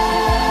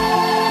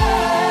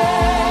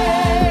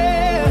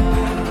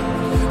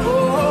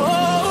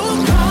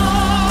 Oh,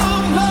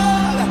 come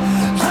on,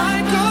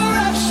 like a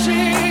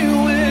rushing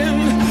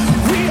wind.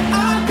 We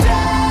are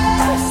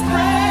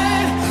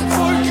desperate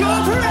for your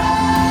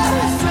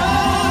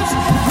presence.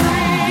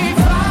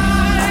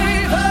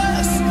 Revive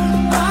us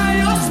by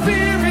your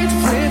spirit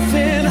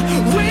within.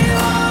 We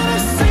wanna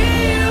see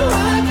you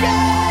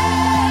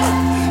again,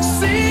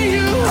 see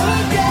you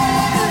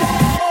again.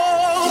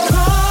 Oh,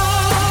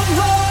 come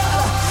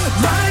on,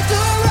 like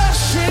a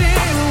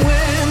rushing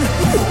wind.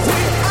 We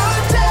are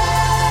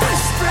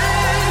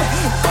desperate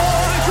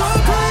for your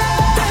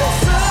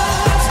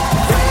presence.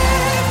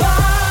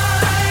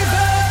 Revive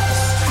us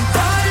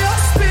by your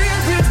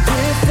spirit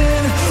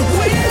within.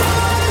 We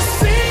wanna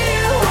see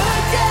you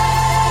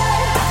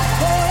again,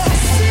 oh,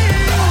 see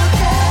you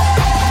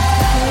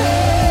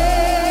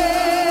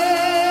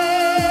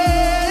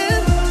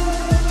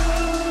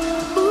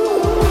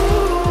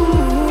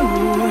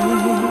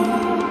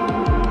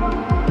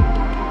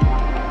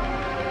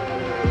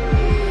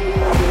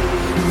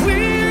We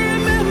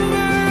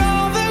remember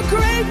all the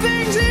great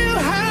things you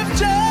have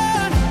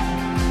done.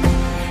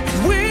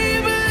 We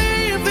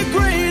believe the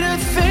greater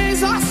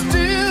things are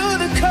still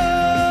to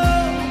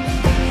come.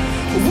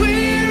 We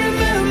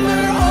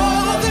remember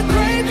all the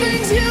great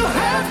things you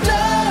have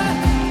done.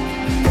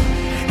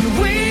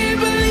 We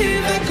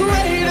believe the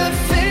greater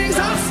things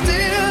are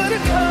still to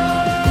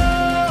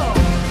come.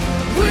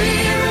 We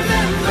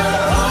remember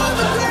all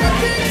the great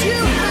things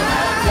you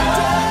have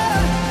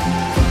done.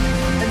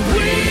 And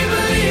we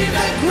believe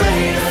that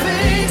greater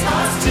things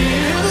are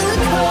still to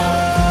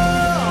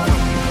come.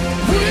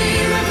 We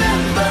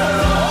remember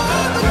all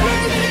the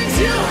great things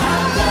you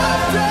have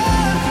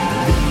done.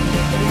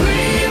 We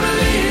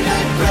believe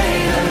that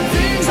greater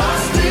things are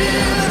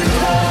still to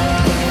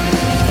come.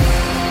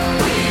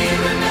 We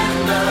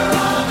remember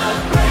all the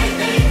great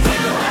things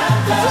you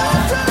have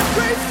done.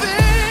 Great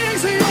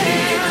things, we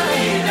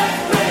believe that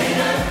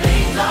greater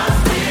things are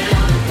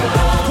still to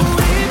come.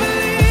 We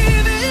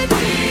believe it.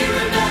 We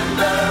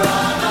remember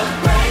all the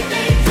great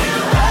things you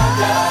have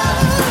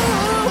done.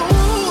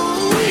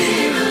 We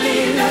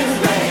believe that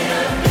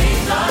greater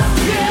things are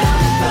still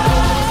to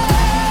come.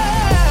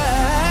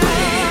 We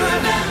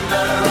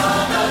remember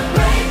all the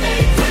great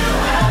things you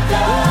have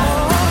done.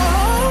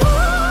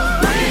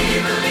 We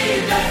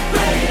believe that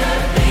greater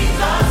things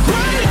are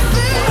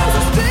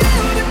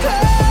still to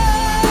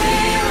come. We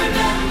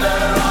remember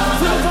all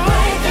the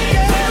great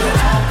things you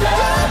have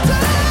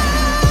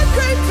done.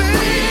 Great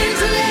things,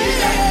 we believe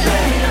that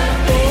greater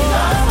things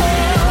are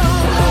still to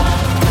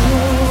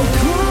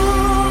come.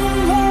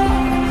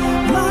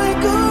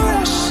 Like a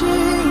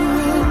rushing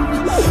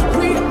wind,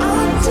 we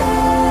are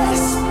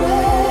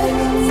desperate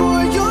for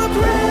your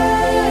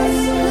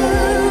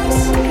presence.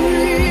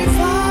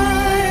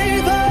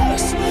 Revive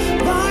us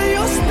by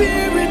your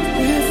spirit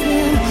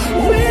within.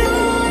 We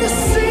wanna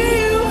see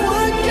you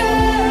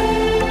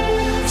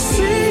again,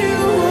 see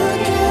you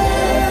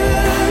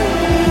again.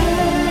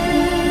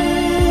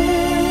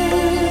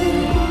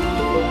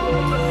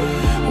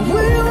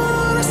 We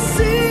wanna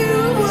see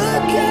you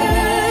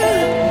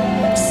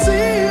again,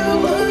 see you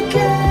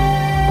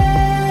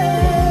again.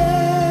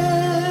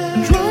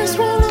 Dry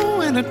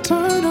swallow and I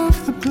turn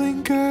off the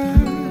blinker.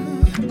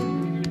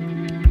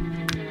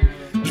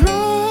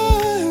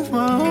 Drive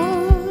my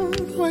own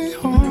way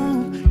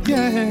home,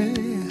 yeah.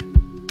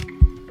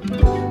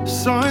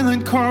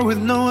 Silent car with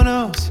no one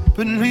else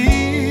but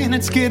me, and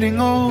it's getting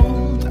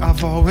old.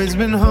 I've always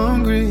been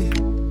hungry.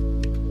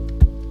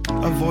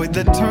 a void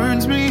that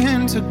turns me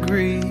into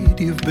greed.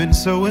 You've been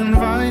so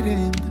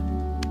inviting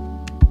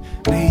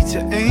me to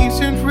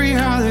ancient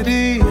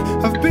reality.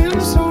 I've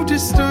been so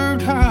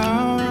disturbed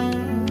how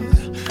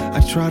I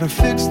try to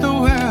fix the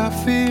way I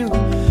feel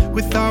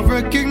without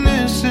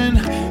recognition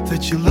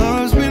that your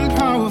love's been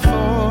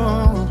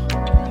powerful.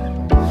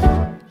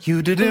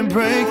 You didn't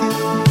break it,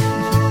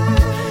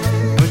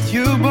 but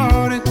you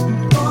bought it.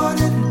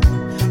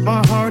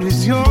 My heart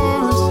is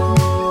yours.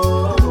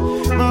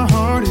 My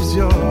heart is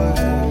yours.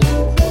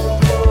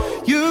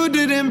 You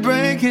didn't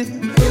break it,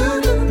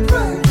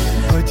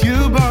 but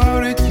you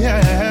bought it,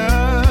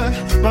 yeah.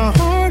 My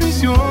heart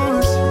is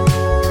yours.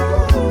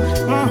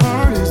 My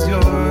heart is yours.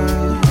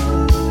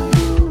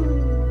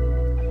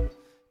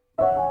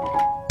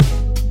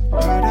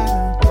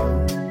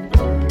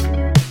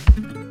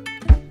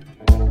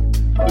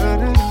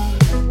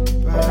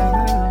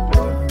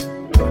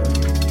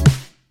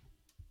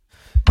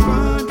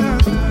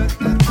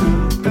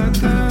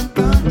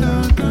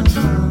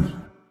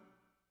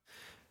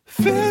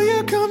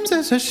 Failure comes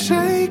as I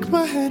shake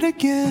my head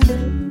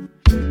again.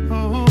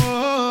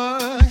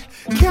 Oh,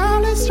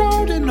 callous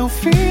heart and no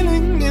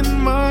feeling in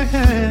my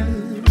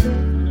hand.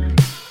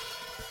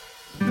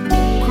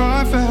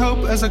 Cry for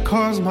help as I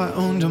cause my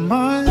own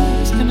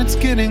demise, and it's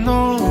getting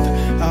old.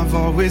 I've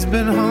always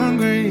been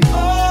hungry,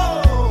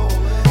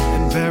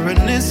 and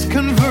barrenness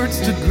converts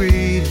to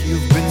greed.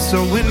 You've been so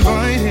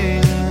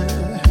inviting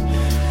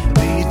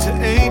me to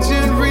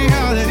ancient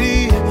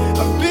reality.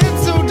 I've been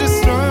so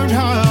disturbed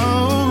how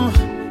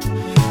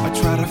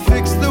try to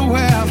fix the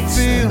way I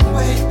feel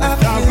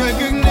without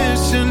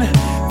recognition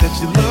that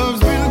your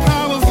love's been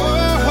powerful.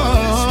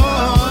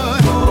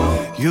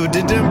 You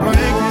didn't break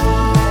it,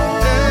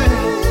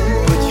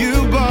 but you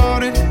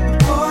bought it.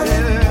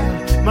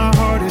 My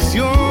heart is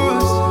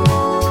yours.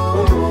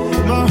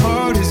 My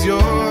heart is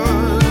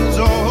yours.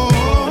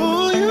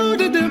 Oh, you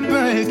didn't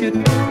break it,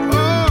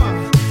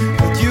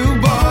 but you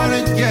bought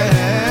it,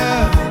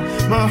 yeah.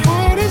 My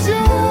heart is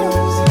yours.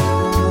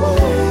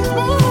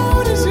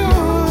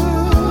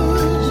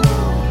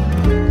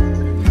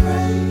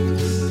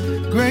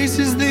 Grace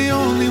is the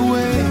only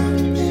way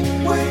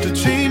to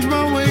change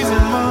my ways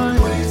and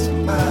minds.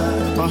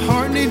 My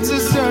heart needs a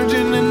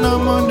surgeon and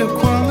I'm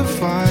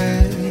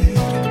underqualified.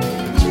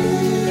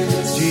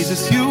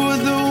 Jesus, you are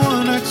the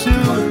one I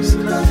choose.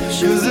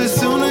 'Cause as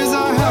soon as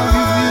I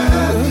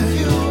have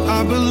you,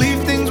 I believe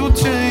things will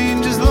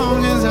change as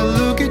long as I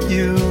look at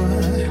you.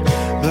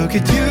 Look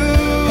at you.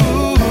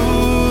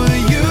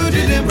 You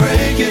didn't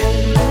break it,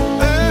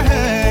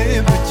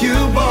 hey, but you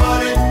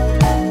bought it.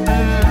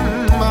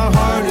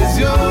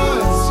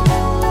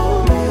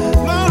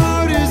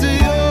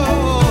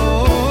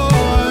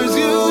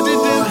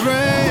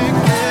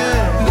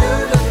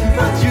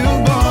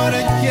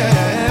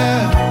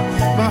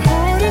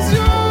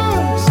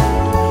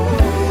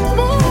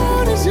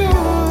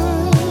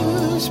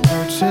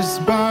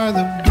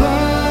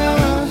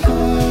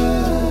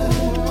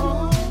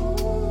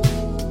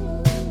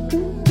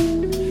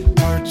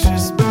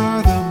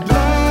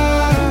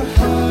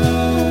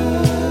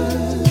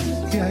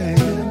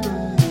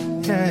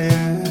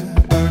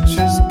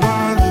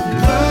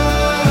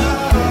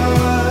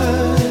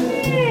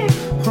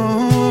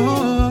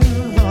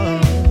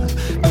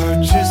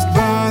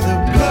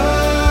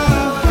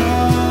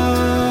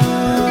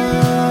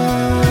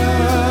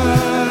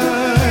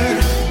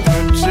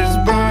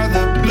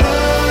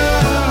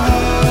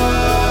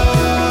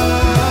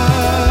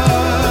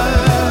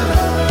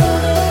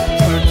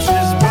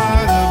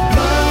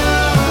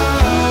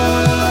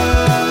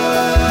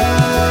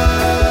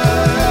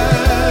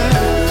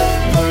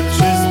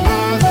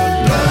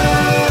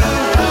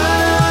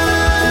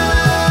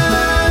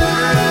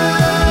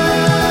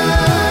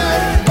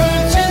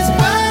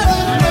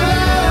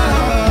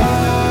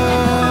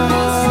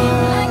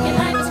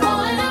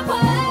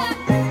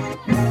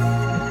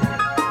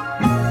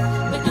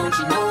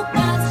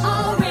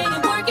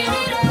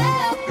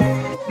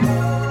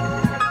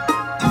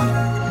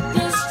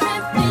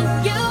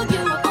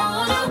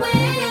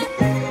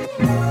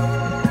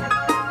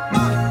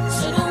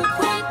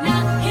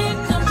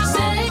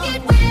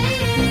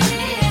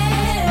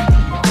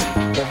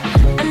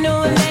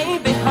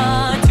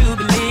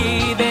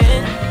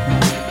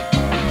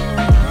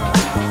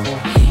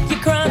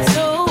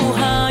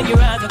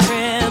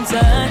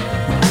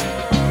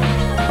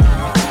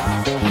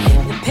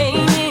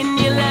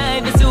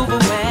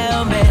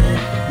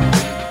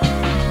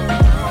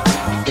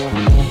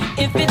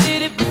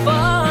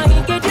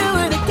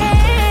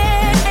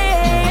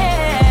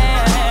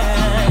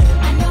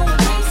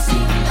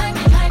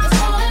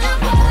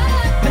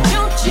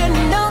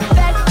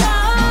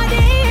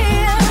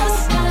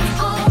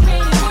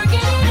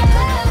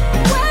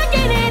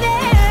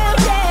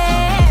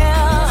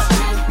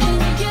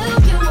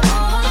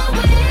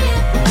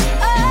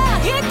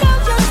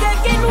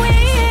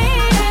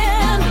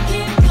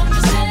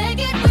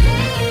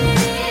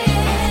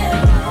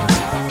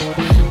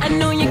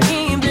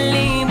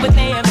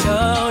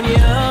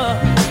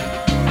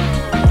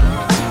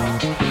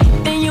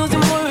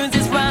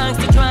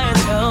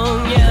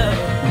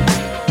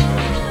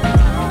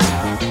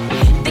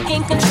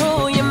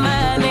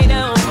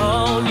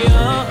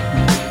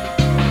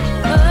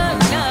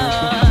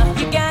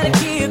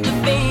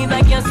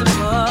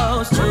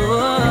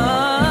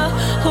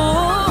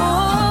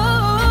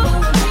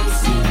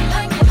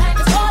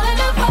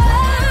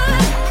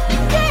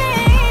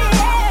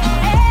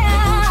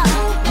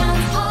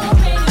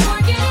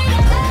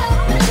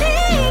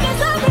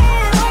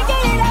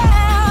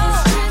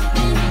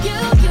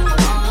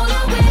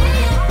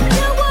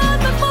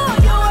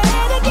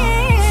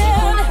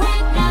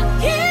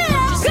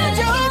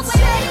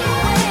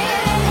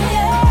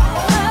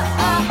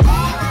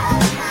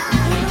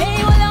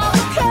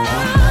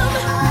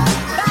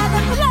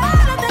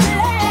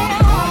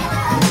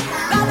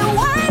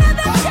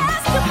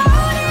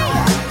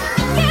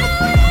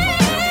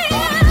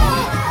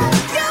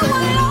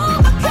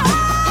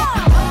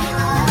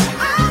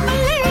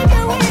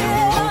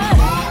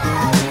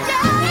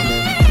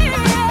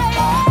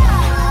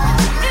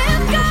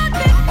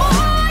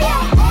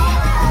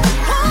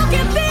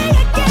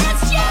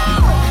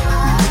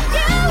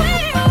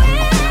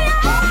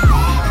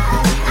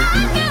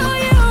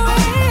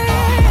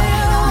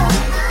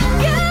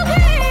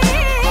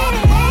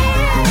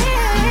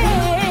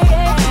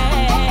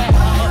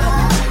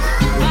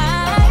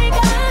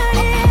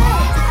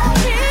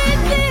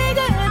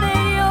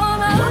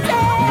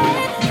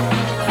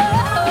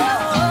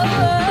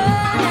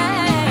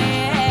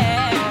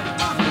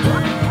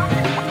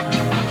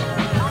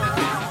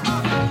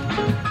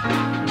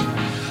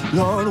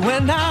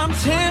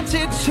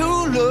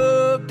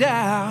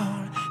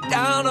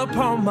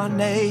 upon my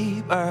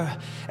neighbor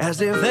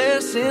as if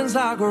their sins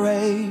are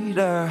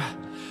greater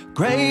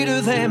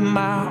than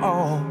my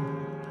own.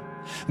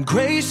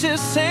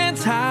 Gracious and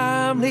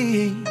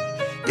timely,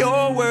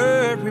 your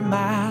word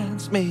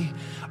reminds me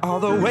all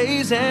the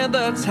ways and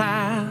the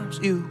times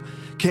you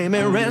came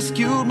and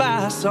rescued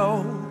my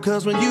soul.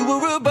 'Cause when you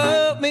were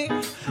above me,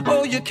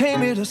 oh, you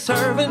came here to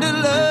serve and to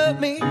love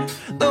me.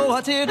 Though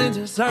I didn't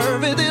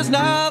deserve it, there's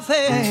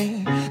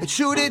nothing that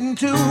you didn't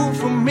do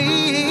for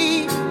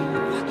me.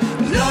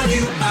 Lord,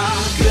 you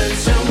are good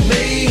to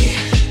me,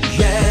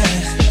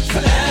 yes.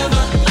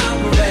 Forever I'm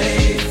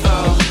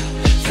grateful,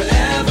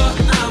 forever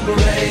I'm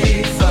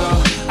grateful.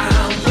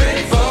 I'm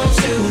grateful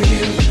to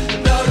you.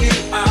 Lord, you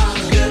are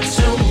good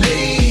to me,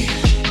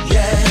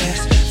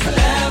 yes.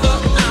 Forever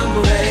I'm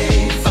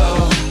grateful,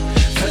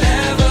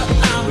 forever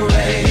I'm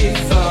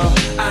grateful.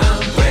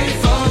 I'm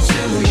grateful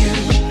to you.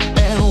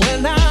 And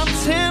when I'm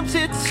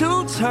tempted to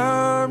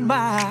turn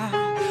my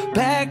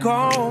back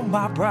on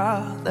my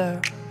brother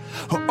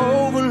or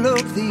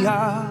overlook the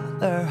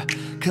other,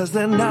 'cause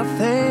they're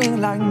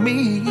nothing like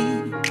me,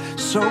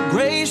 so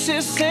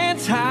gracious and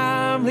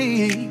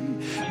timely,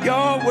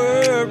 your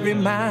word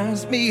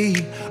reminds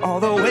me all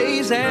the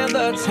ways and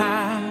the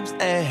times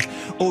that,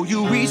 oh,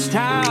 you reached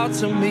out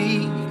to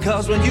me.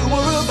 'Cause when you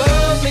were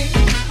above me,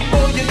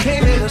 oh, you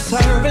came here to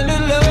serve and to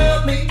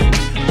love me.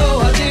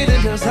 Though I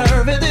didn't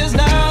deserve it, there's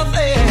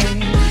nothing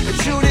that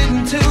you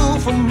didn't do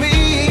for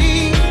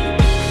me.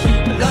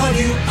 Lord,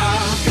 you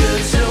are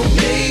good to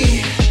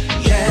me,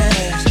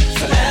 yes.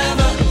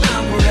 Forever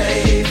I'm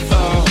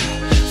grateful,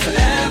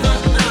 forever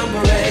I'm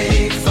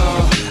grateful.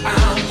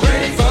 I'm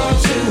grateful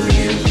to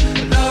you.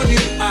 Lord,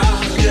 you are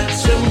good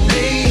to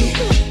me,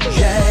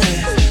 yes.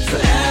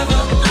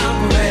 Forever I'm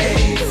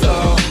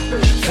grateful,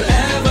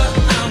 forever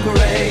I'm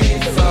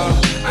grateful.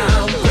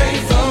 I'm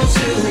grateful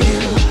to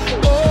you.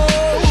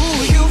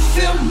 Oh, you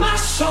fill my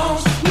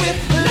songs with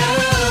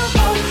love.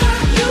 Oh, how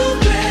you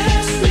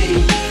bless me,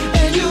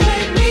 and you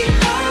make me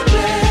a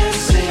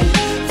blessing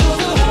for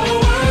the whole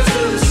world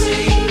to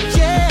see.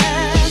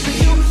 Yes,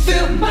 you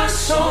fill my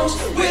songs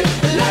with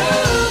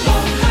love.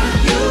 Oh, how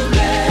you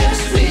bless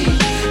me,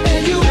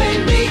 and you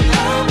make me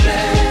a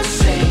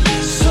blessing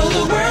so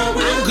the world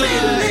will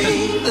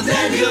believe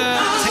that you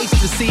are. Taste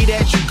to see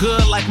that you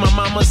good like my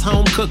mama's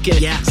home cooking.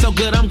 Yeah. So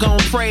good I'm gon'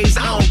 praise,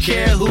 I don't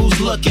care who's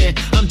looking.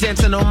 I'm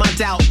dancing on my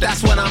doubt,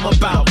 that's what I'm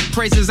about.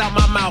 Praises out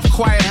my mouth,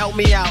 choir help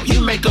me out.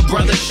 You make a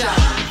brother shout.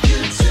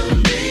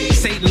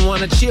 Satan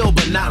wanna chill,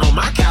 but not on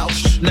my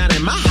couch. Not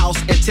in my house,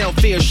 and tell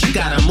fear she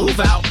gotta move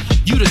out.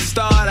 You the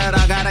star that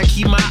I gotta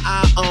keep my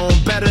eye on.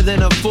 Better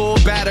than a full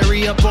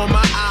battery up on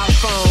my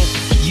iPhone.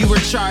 You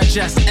recharge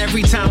us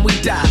every time we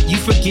die. You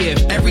forgive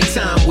every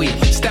time we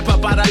step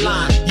up out of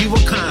line. You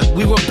were kind,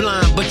 we were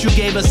blind, but you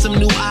gave us some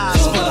new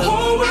eyes for the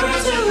whole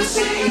world to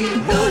see.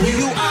 Oh,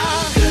 you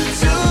are good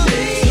to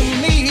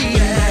me,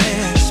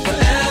 yes.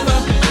 Forever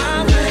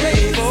I'm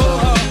grateful,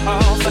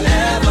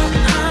 forever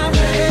I'm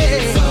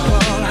grateful.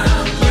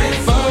 I'm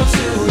grateful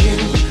to you.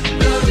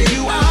 Lord,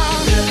 you are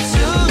good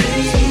to me,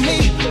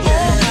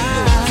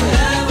 yes.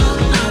 Forever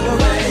I'm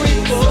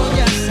grateful,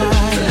 yes.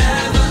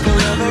 Forever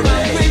I'm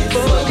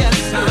grateful, yes.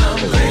 I'm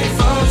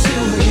grateful to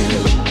you.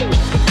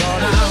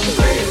 Lord, I'm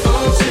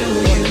grateful to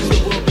you.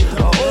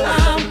 Oh,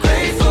 I'm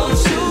grateful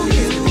to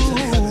you.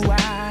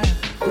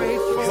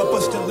 Help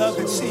us to love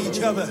and see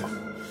each other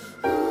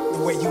the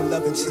way you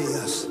love and see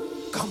us.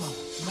 Come on.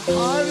 My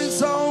heart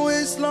is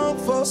always long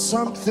for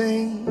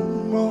something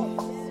more.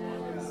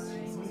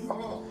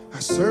 I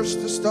search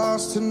the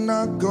stars to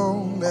knock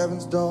on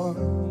heaven's door.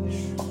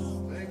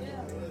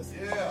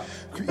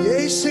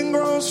 Creation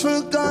groans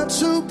for God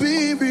to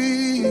be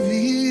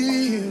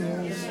revealed.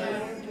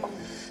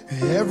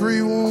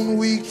 Every wound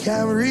we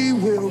carry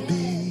will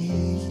be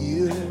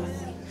healed.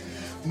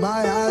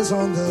 My eyes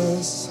on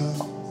the sun,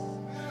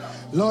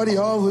 Lord,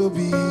 your will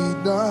be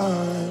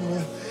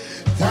done.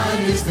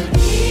 Thine is the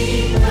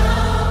kingdom,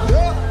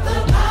 the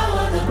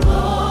power, the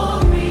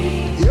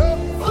glory,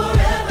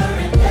 forever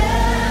and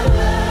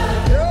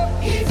ever.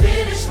 He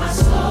finished my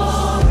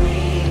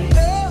story.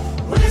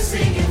 We're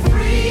singing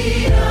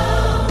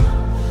freedom,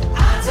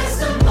 our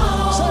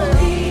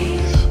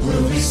testimony.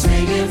 We'll be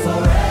singing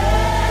forever.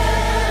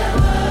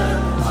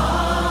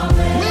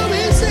 Amen. We'll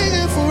be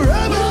singing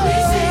forever. We'll be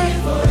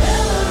singing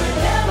forever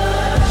and ever.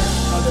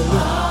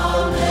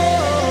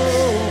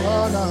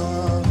 Amen.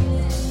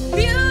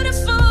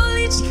 Beautiful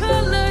each color.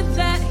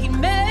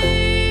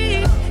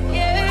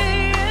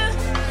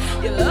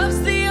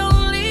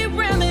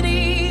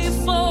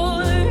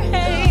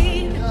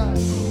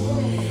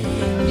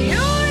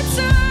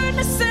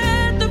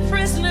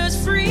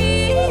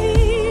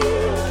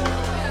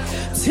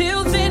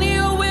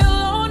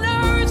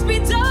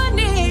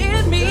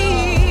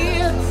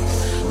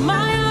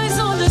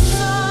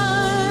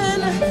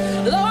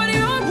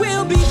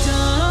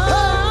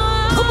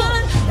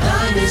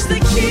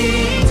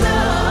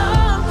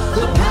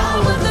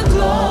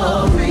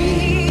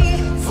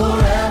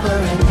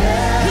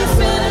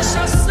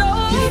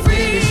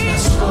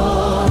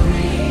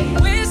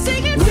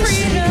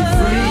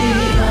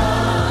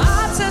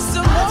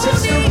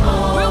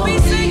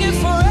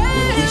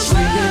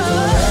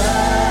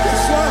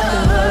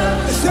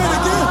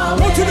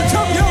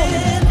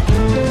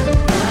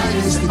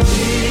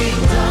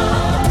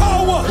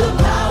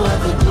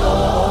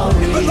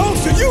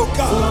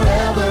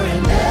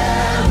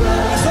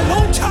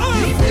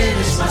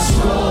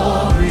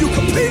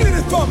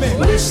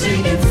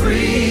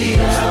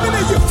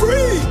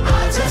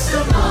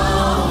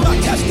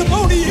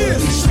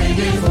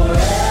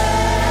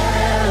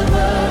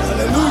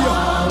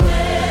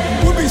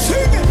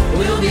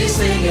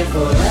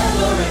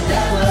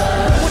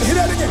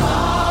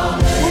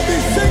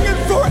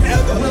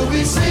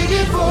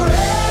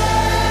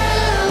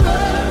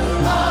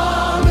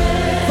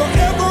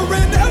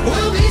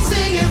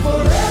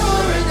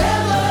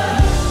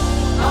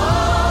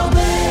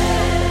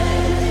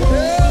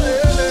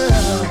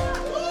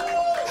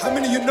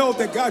 know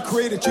that God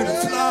created you to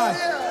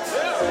fly?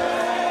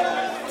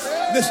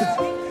 Listen,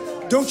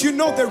 don't you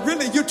know that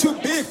really you're too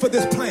big for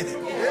this planet?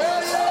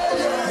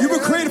 You were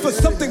created for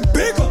something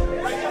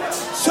bigger,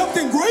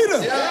 something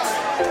greater.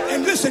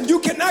 And listen, you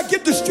cannot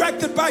get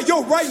distracted by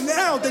your right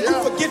now that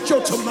you forget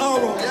your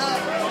tomorrow.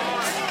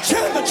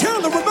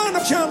 Chandler, remind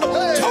him,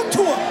 Chandler, talk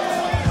to him.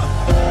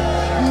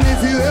 And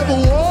if you ever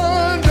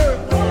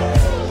wonder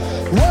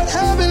what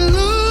heaven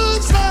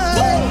looks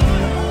like,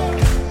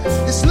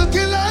 it's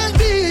looking like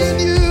me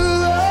and you.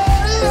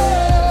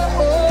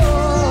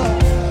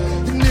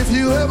 And if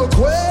you ever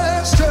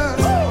question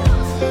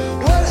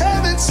what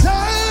heaven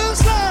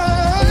sounds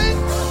like,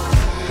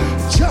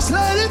 just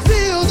let it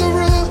fill the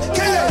room.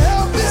 Can you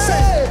help me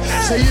say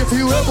if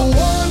you ever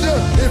wonder,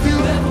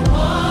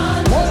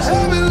 what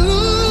heaven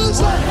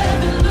looks like,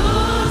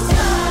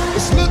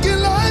 it's looking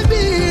like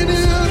me and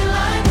you.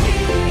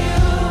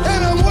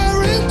 And I'm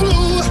wearing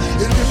blue.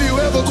 And if you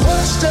ever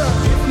question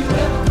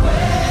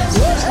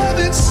what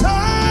heaven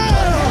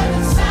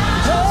sounds,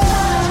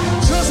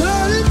 just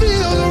let it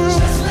fill the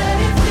room.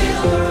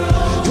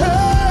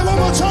 Yeah, one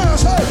more time,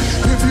 say,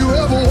 if you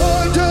ever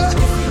wonder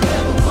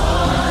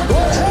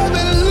what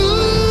heaven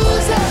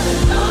looks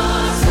like,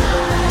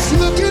 it's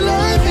looking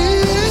like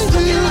me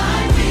and you.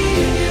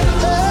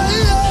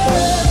 Hey,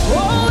 yeah.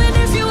 Oh, and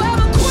if you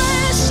ever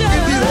question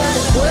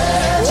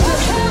what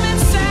heaven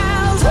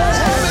sounds like,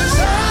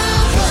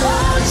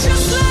 oh,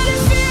 just let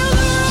it fill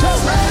the room.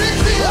 Just let it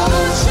fill the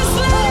room. Just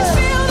let it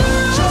fill the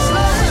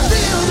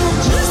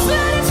room. Just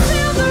let it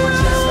fill the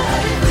room. Just let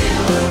it fill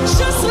the room.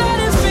 Just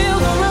let it fill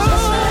the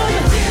room.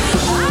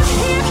 I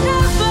hear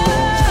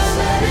heaven.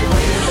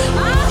 I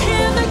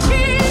hear the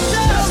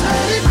kingdom. Just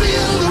let it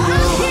fill the I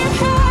room. hear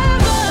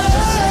heaven.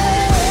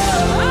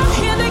 I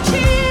hear the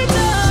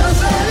kingdom.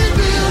 Just let it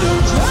fill the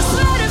room. Just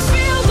let it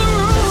fill the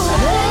room.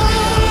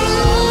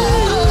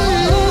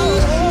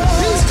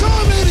 He's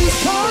coming, he's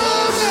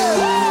coming.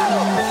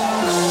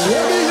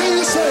 Let me hear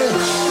you say it.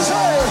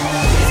 Say it.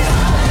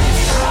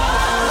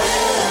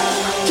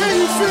 Can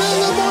you feel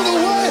him on the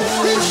way?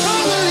 He's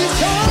coming, he's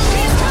coming.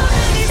 He's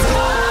coming, he's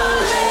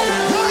coming.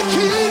 Thy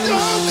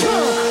kingdom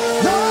come,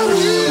 thy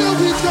will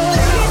be done.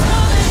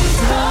 He's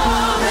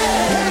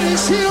coming. And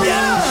he's here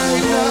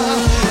right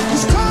now.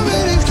 He's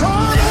coming, he's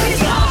coming.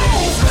 He's coming,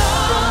 he's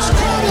coming. He's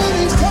coming,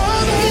 he's coming.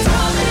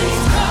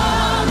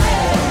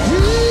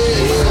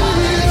 He's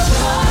coming, he's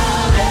coming.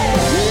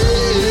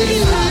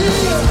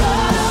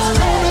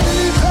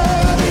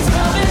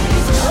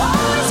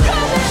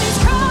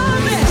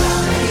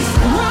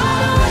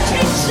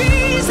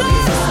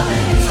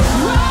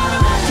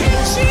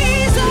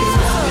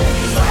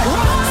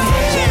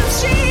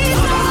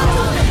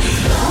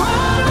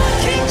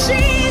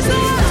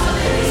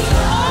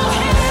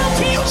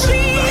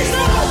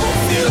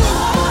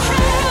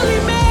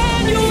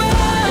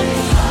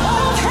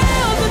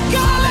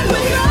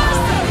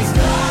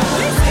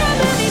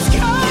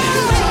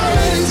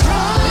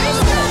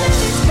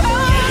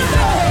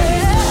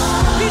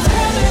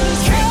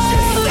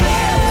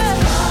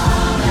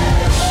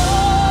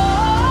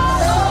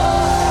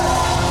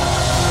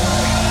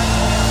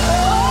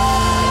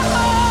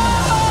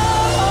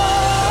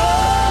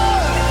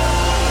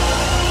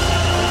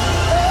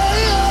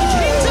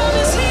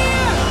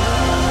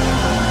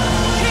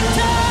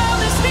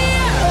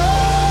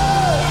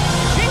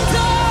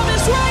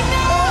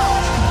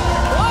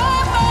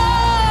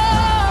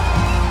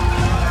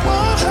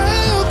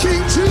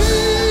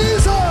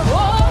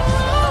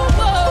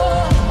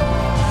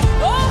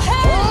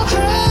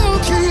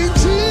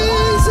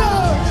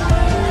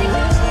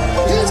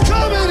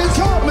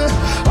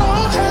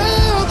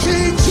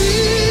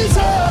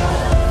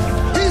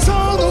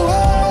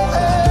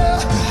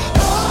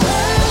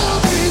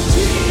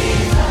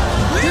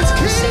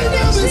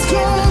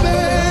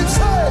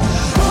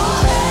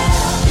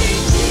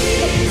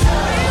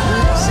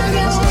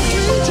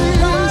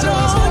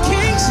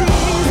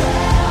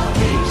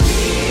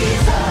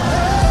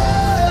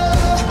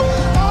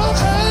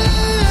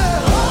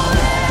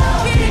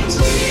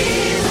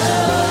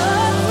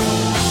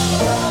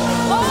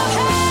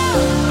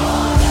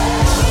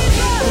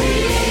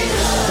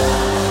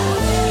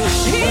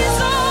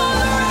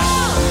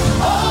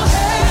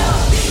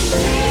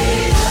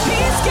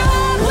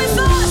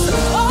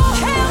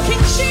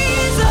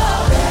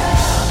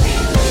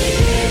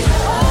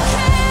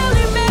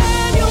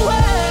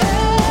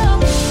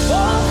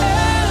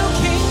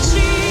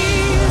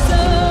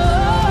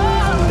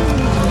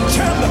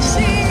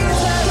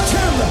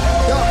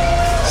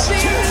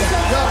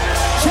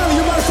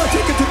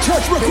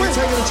 church real quick.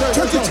 Take it to church.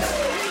 Church Let's it. go.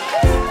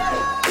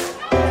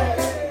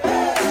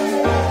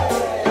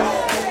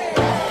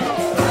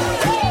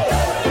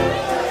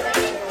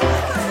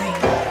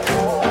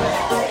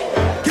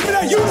 Give me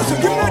that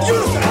unison. Give me that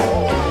unison.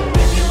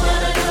 If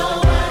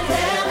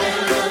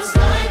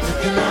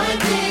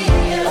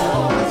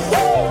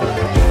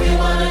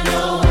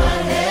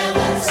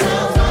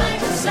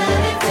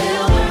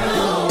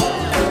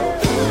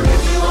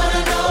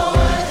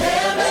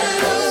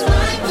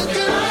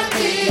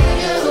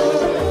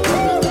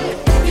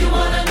you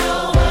wanna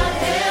know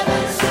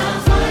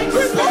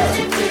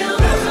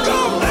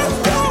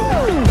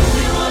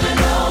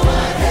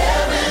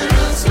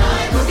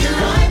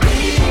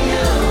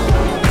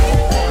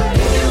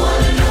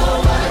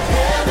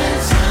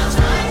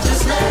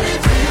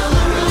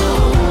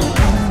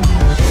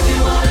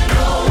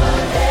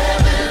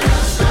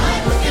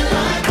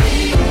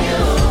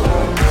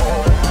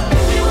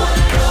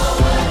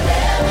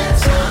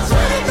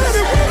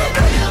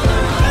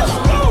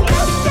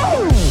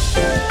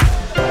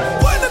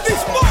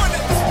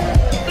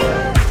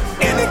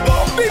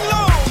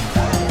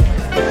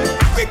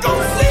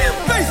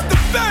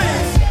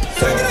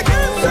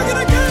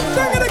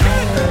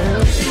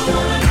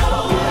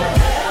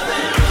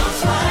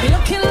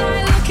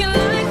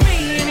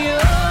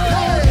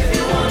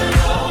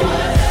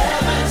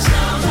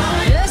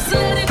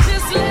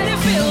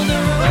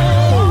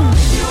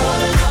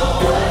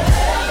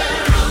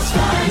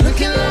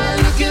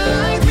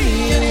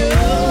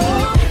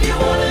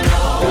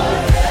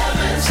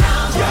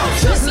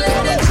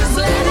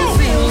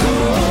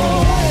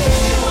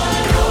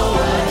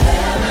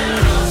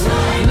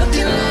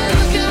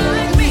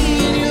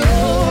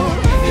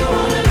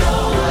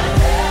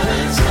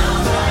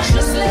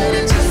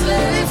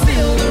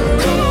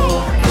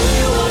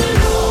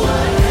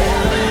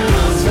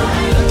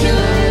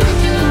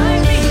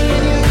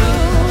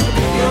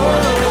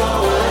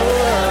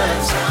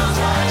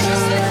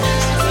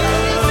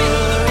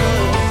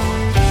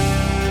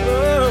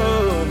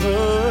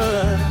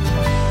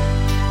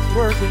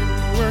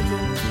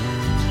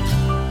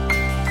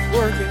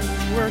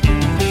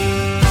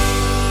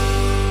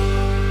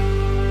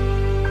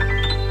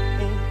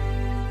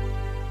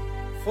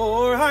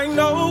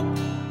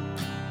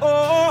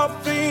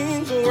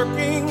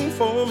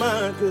for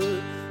my good.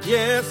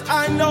 Yes,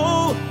 I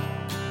know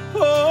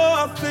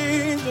all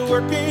things are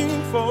working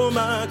for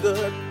my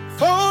good.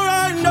 For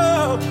I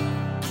know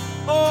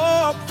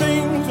all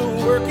things are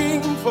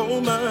working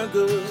for my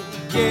good.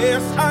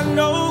 Yes, I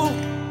know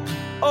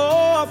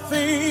all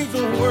things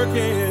are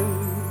working.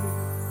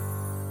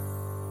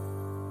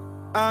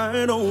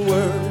 I don't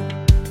worry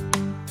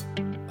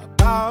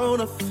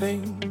about a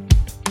thing,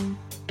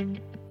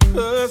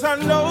 'cause I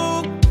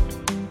know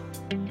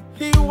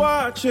He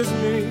watches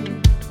me.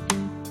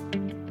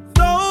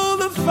 Though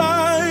the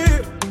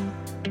fire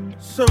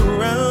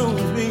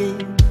surrounds me,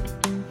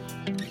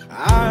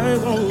 I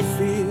won't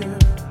fear.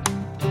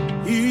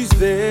 He's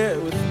there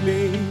with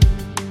me.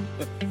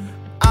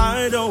 I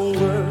don't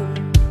worry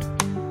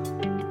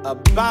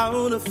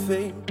about a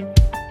thing,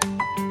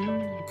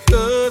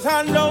 'cause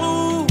I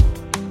know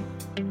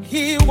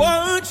He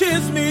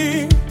watches me.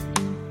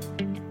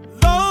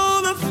 Though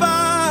the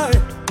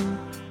fire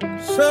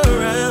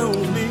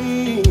surrounds me,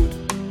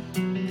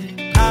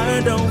 I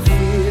don't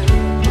fear.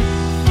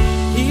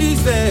 He's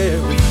there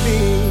with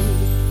me.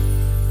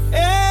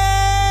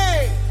 Hey,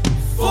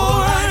 for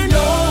I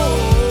know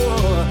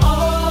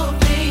all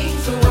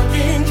things are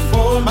working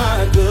for my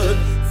good.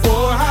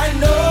 For I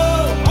know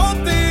all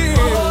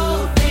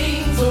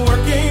things are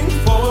working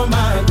for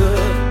my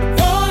good.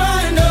 For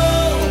I know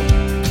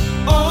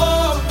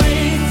all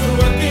things are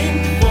working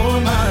for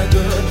my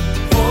good.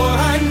 For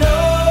I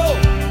know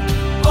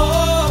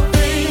all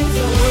things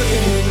are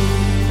working.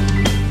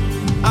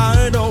 I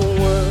don't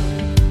worry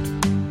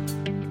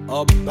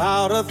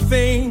about a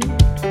thing,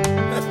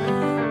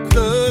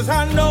 'cause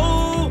I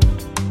know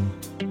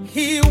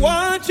He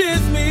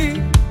watches me.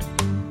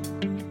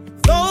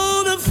 Though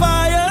the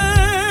fire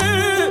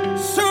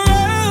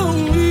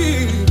surrounds me,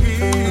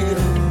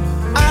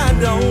 I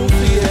don't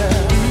fear.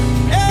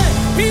 Hey,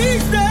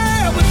 He's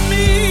there with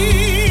me.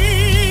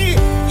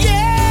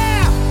 Yeah,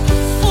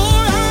 for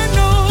I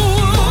know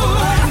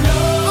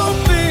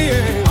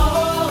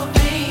all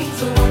things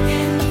are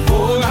working.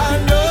 For I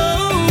know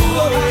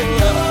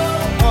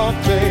all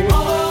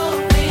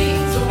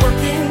things are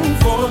working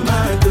for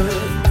my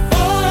good.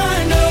 For I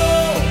know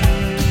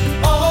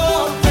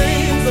all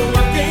things are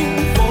working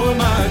for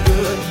my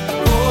good.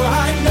 For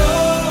I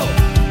know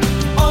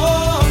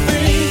all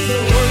things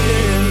are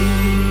working.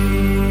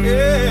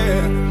 Yeah,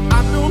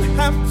 I don't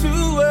have to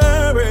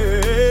worry,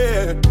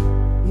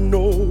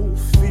 no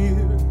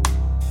fear.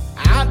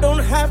 I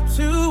don't have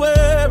to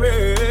worry,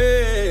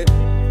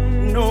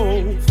 no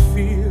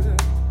fear.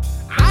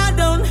 I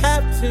don't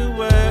have to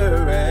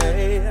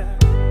worry,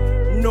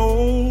 no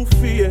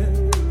fear.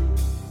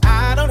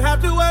 I don't have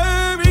to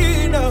worry,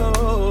 no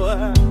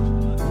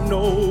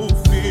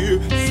fear.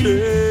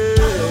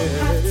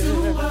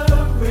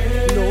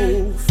 No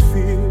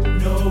fear.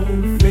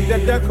 Make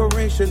that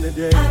declaration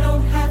today. I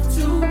don't have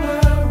to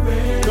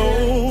worry. No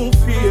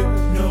fear.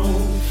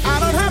 I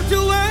don't have to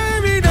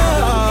worry, no.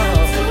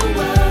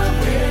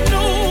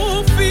 No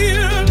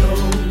fear.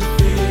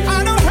 I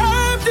don't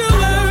have to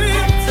worry.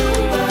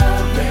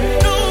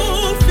 No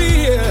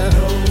fear.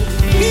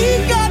 He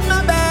got my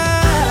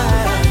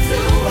back.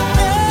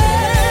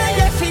 Yeah,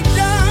 yes, He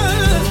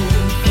does.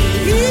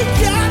 He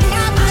got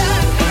my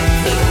back.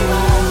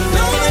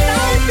 Though the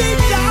night be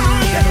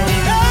dark,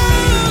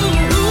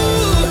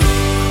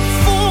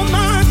 for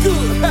my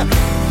good.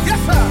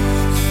 Yes, sir.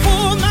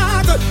 For my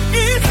good.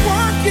 It's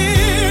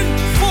working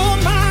for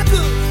my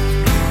good.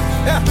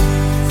 Yeah.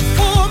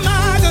 For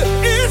my good.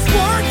 It's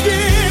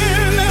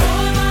working.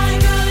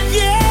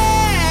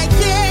 Yeah,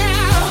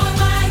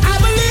 yeah. I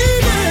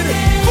believe it.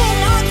 For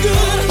my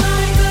good.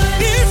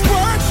 It's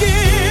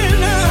working.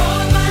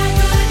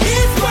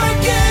 It's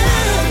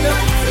working.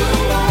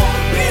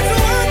 It's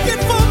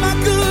working for my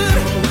good.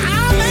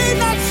 I may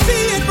not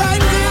see it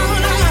right now,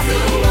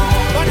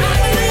 but I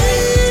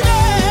believe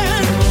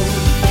it.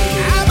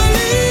 I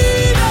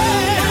believe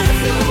it.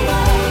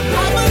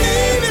 I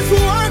believe it's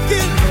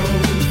working.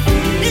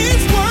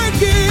 It's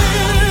working.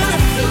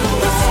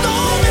 The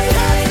storm is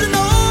passing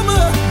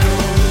over.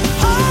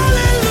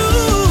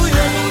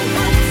 Hallelujah.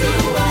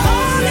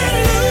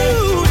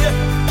 Hallelujah.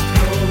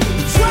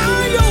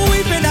 Dry your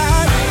weeping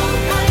out.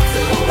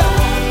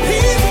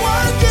 He's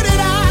working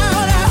it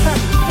out.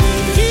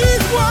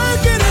 He's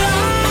working it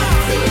out.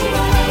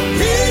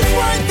 He's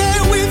right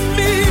there with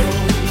me.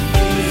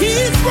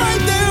 He's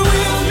right there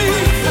with me.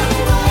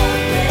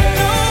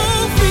 No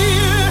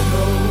fear.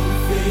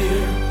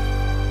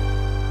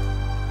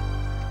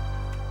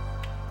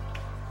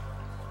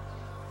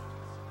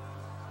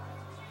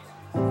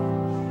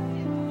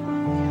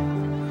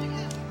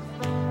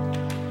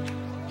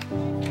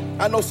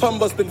 I know some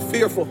of us been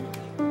fearful,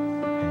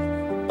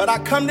 but I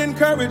come to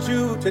encourage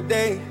you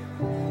today.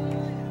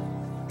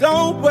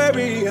 Don't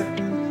worry.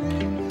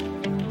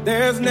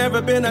 There's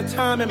never been a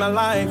time in my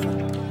life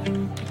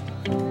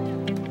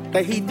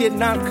that He did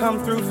not come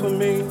through for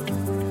me.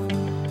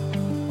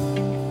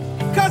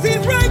 'Cause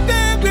He's right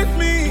there with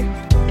me.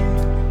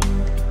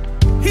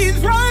 He's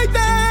right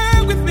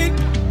there with me.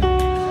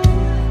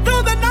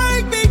 Though the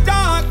night be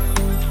dark,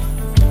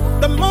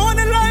 the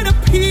morning light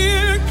appears.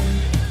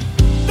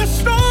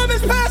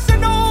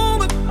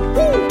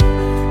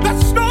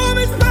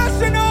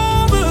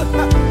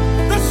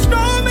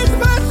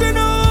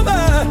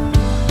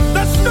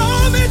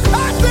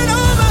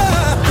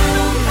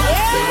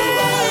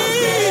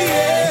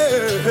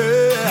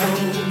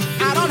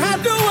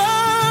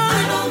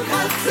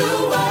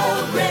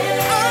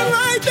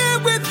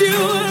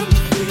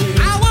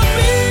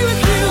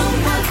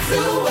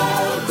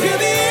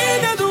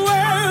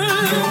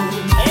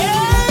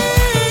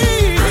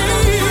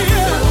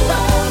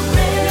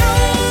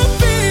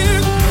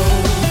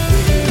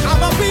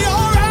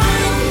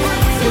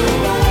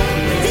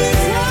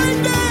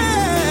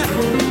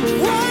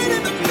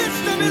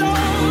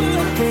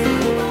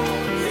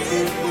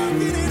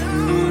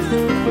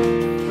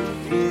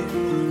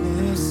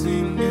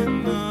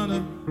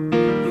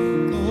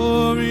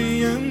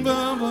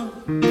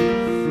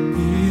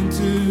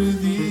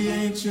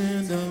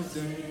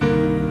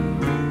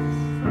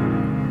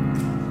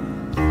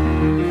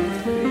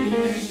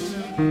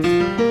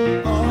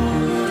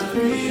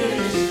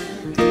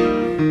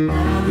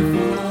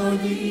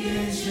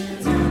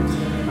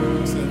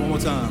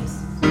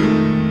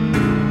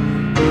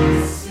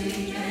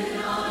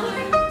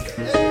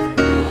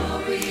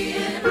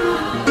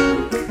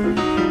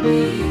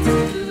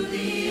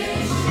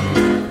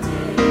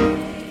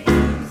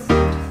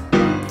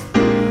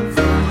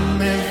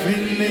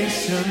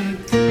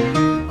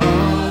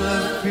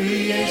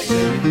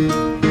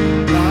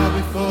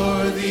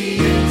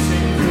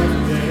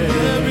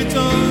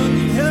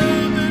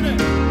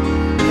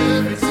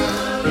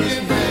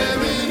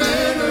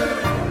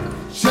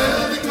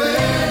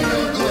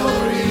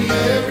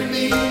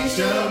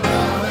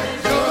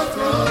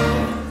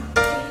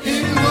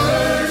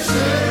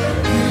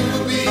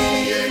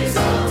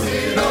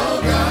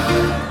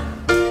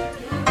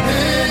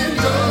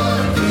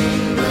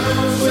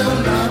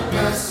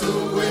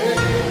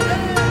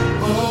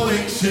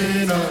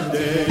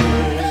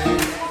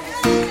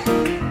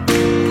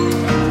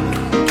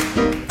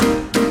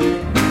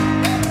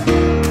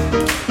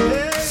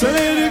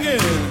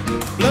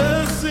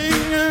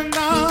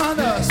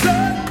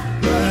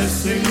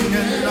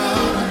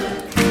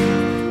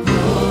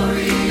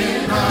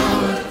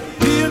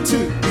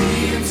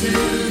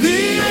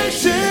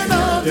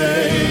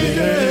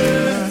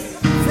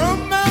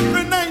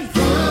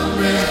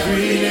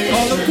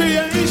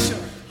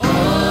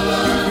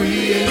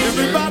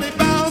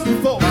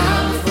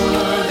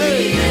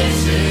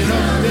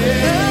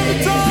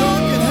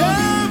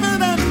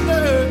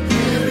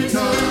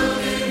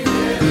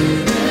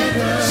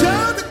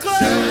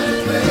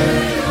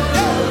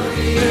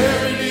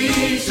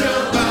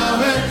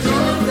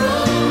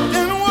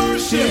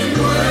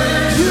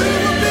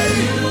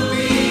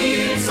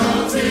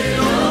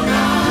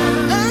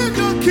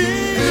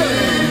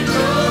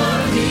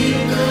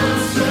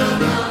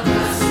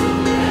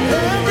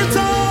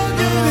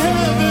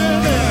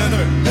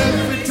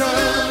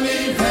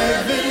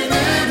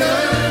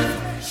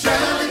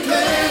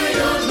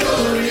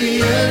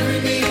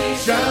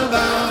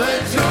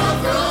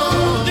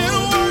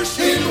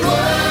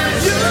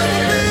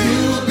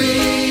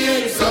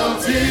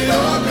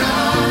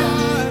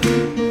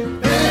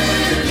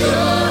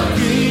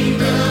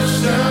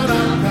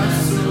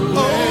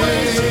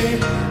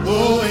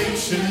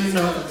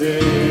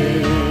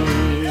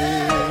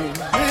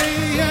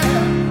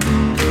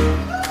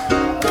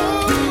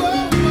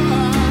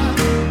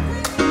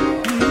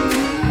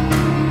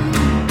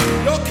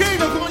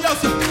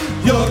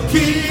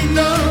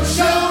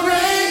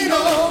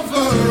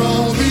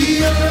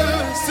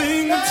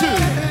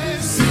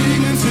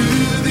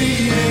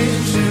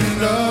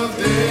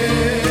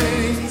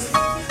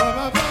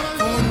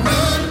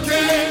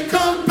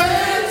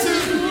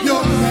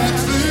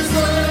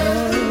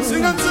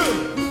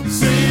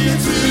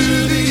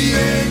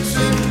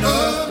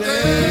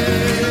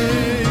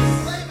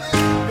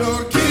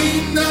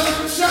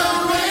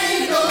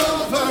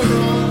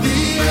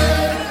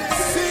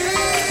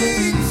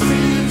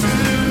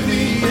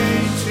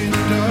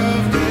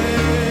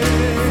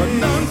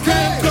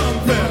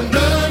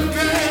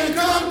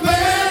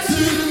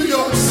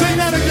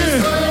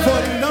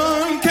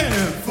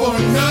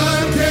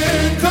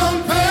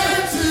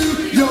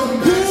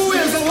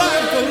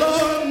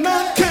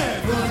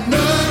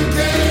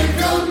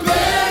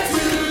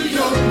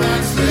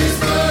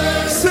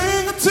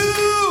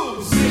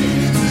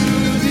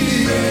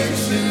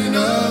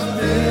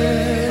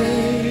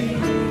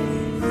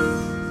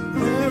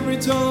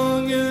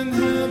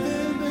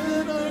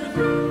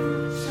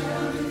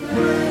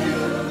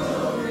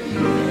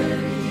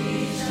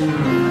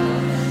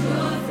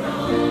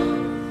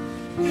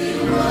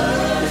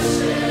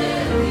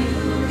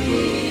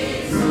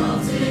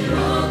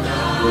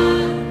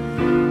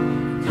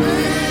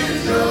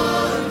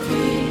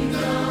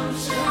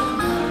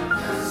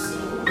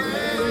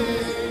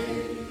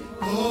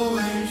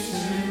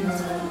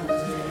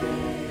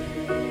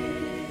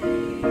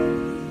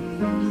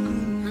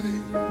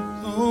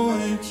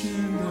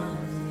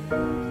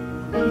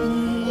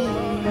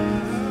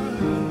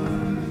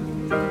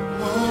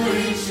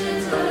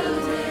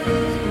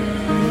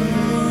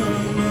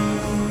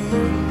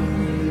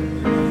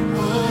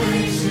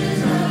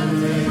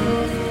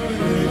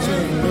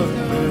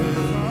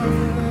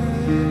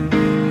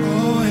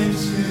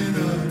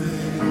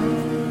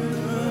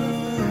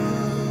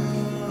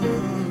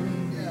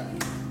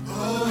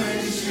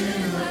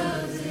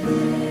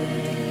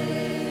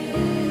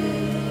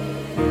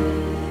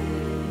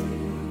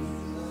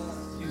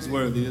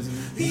 Worthy, isn't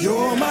it?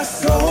 You're my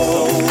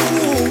soul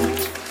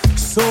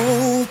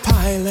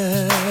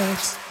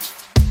pilot.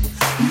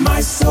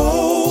 My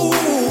soul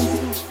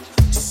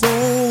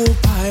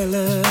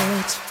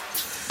pilot.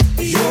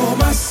 You're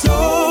my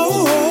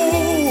soul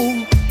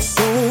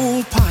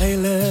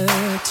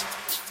pilot.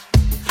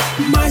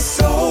 My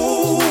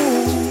soul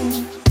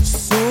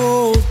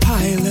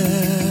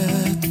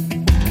pilot.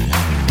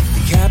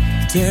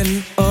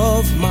 Captain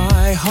of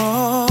my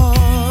heart.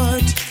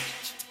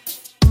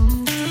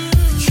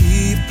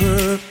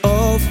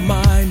 Of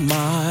my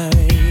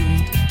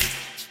mind,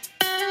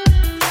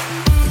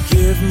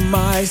 give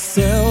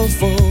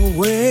myself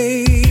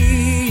away.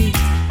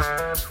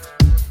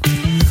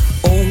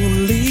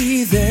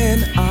 Only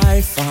then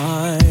I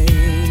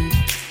find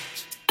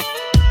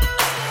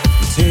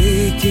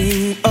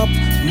taking up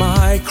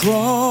my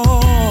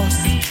cross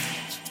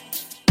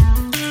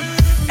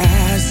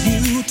as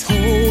you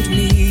told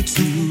me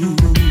to.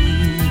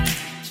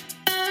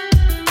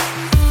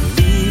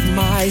 Leave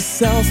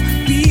myself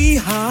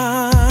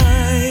behind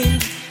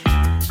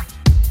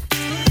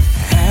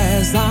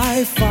as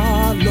I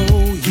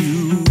follow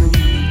you.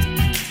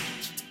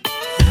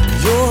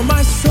 You're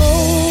my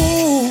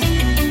soul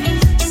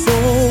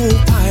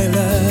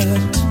pilot.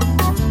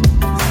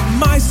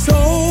 My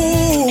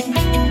soul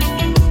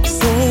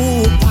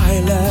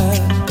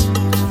pilot.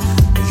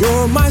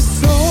 You're my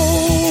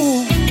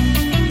soul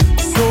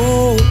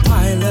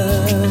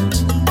pilot.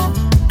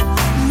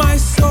 My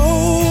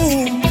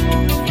soul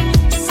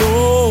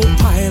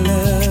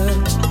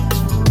pilot.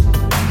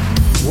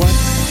 What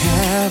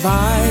have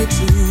I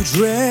to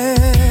dread?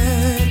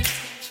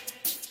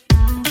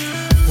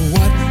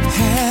 What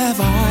have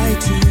I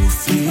to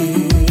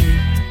fear?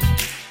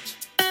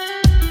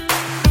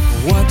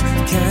 What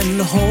can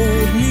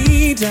hold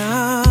me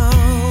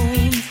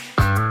down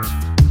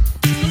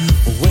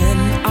when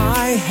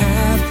I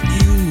have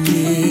you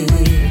near?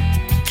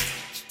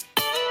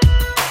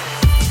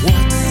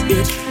 What's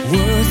it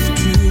worth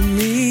to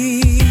me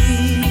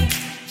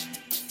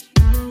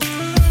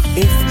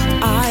if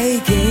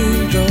I gain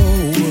the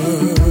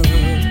world?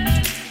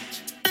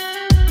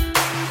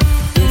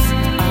 If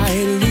I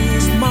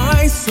lose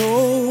my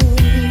soul,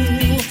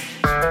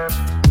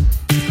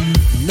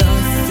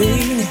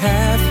 nothing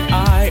have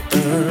I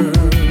earned.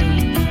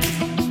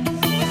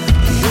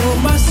 You're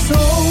my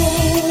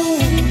soul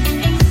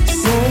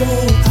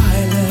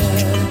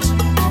pilot.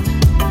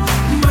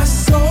 My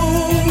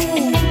soul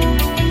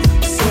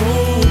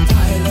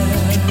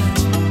pilot.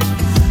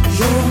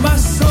 You're my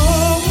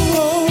soul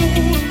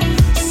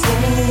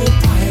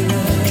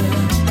pilot.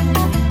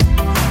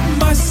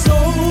 My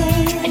soul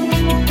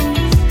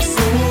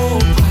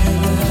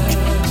pilot.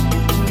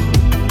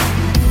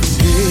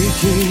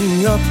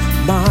 Taking up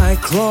my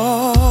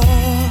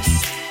cross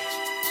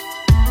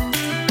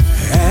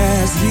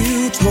as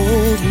you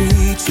told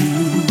me to.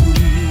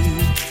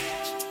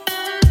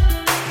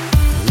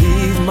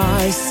 Leave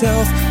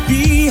myself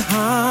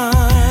behind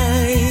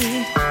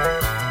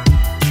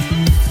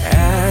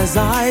as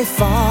I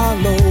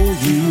follow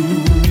you.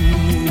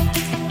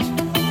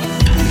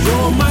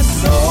 You're my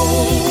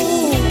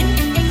soul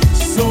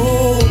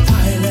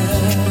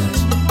pilot.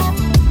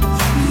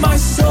 My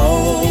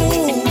soul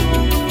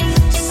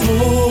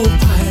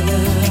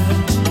pilot.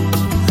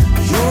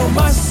 You're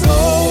my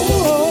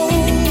soul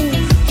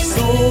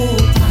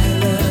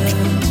pilot.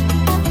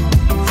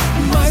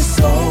 My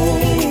soul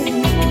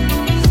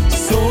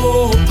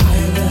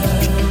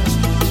pilot.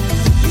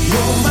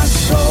 You're my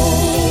soul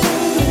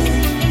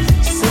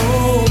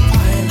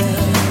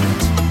pilot.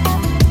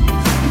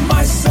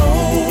 My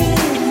soul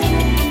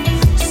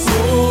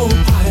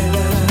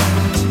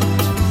pilot.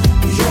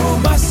 You're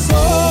my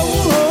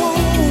soul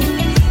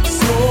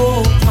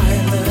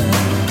pilot.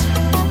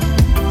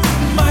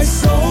 My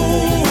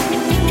soul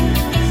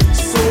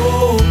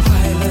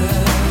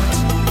pilot.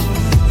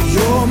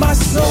 You're my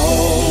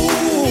soul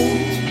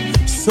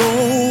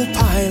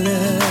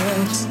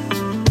pilot.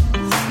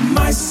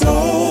 My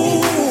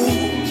soul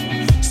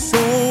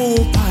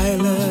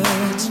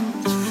pilot.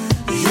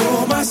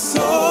 You're my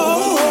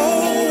soul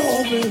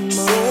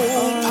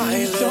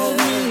pilot. Showed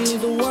me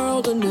the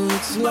world and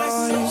its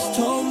lies.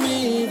 Told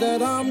me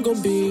that I'm gonna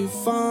be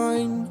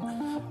fine.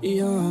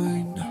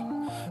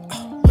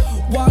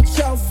 Watch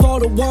out for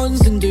the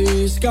ones in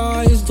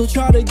disguise. They'll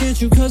try to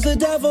get you cause the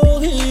devil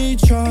he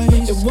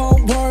tries. It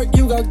won't work,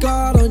 you got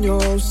God on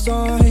your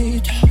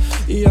side.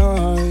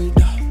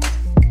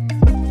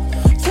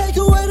 Take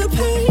away the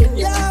pain,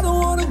 yeah, I don't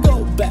wanna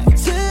go back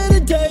to the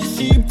day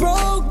she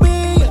broke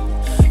me.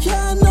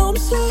 Yeah, I know I'm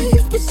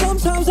safe, but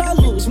sometimes I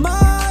lose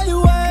my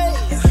way.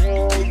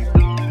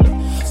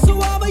 So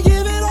I'ma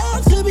give it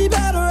all to be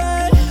better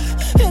at,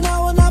 and I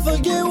will not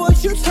forget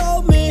what you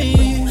told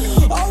me.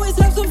 Always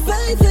have some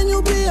faith and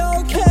you'll be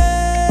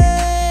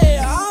okay.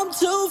 I'm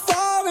too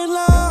far in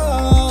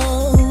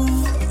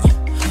love.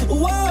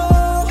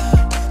 Whoa,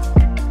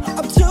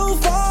 I'm too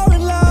far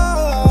in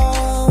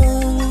love.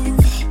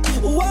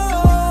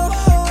 Whoa,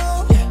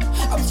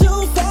 I'm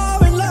too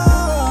far in love.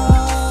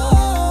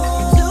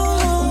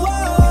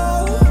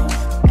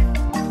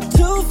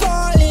 Too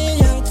far in,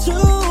 yeah,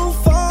 too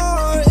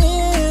far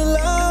in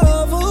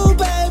love. Ooh,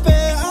 baby,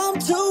 I'm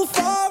too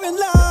far in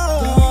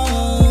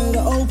love.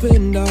 God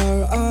opened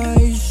our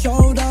eyes,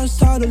 showed us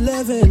how to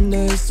live in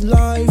this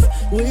life.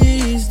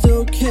 We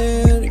still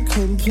can't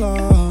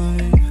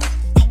comply.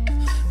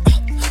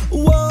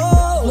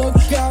 Whoa,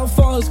 look out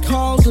for his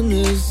calls and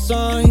his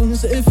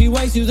signs. If he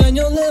wakes you, then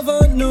you'll live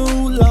a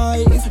new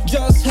life.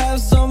 Just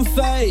have some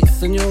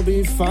faith and you'll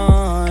be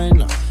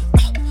fine.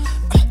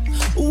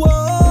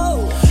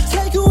 Whoa,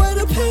 take away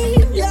the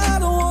pain, yeah, I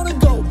don't wanna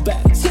go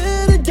back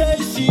to the day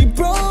she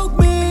broke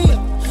me.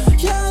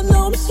 Yeah, I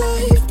know I'm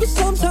safe, but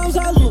sometimes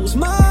I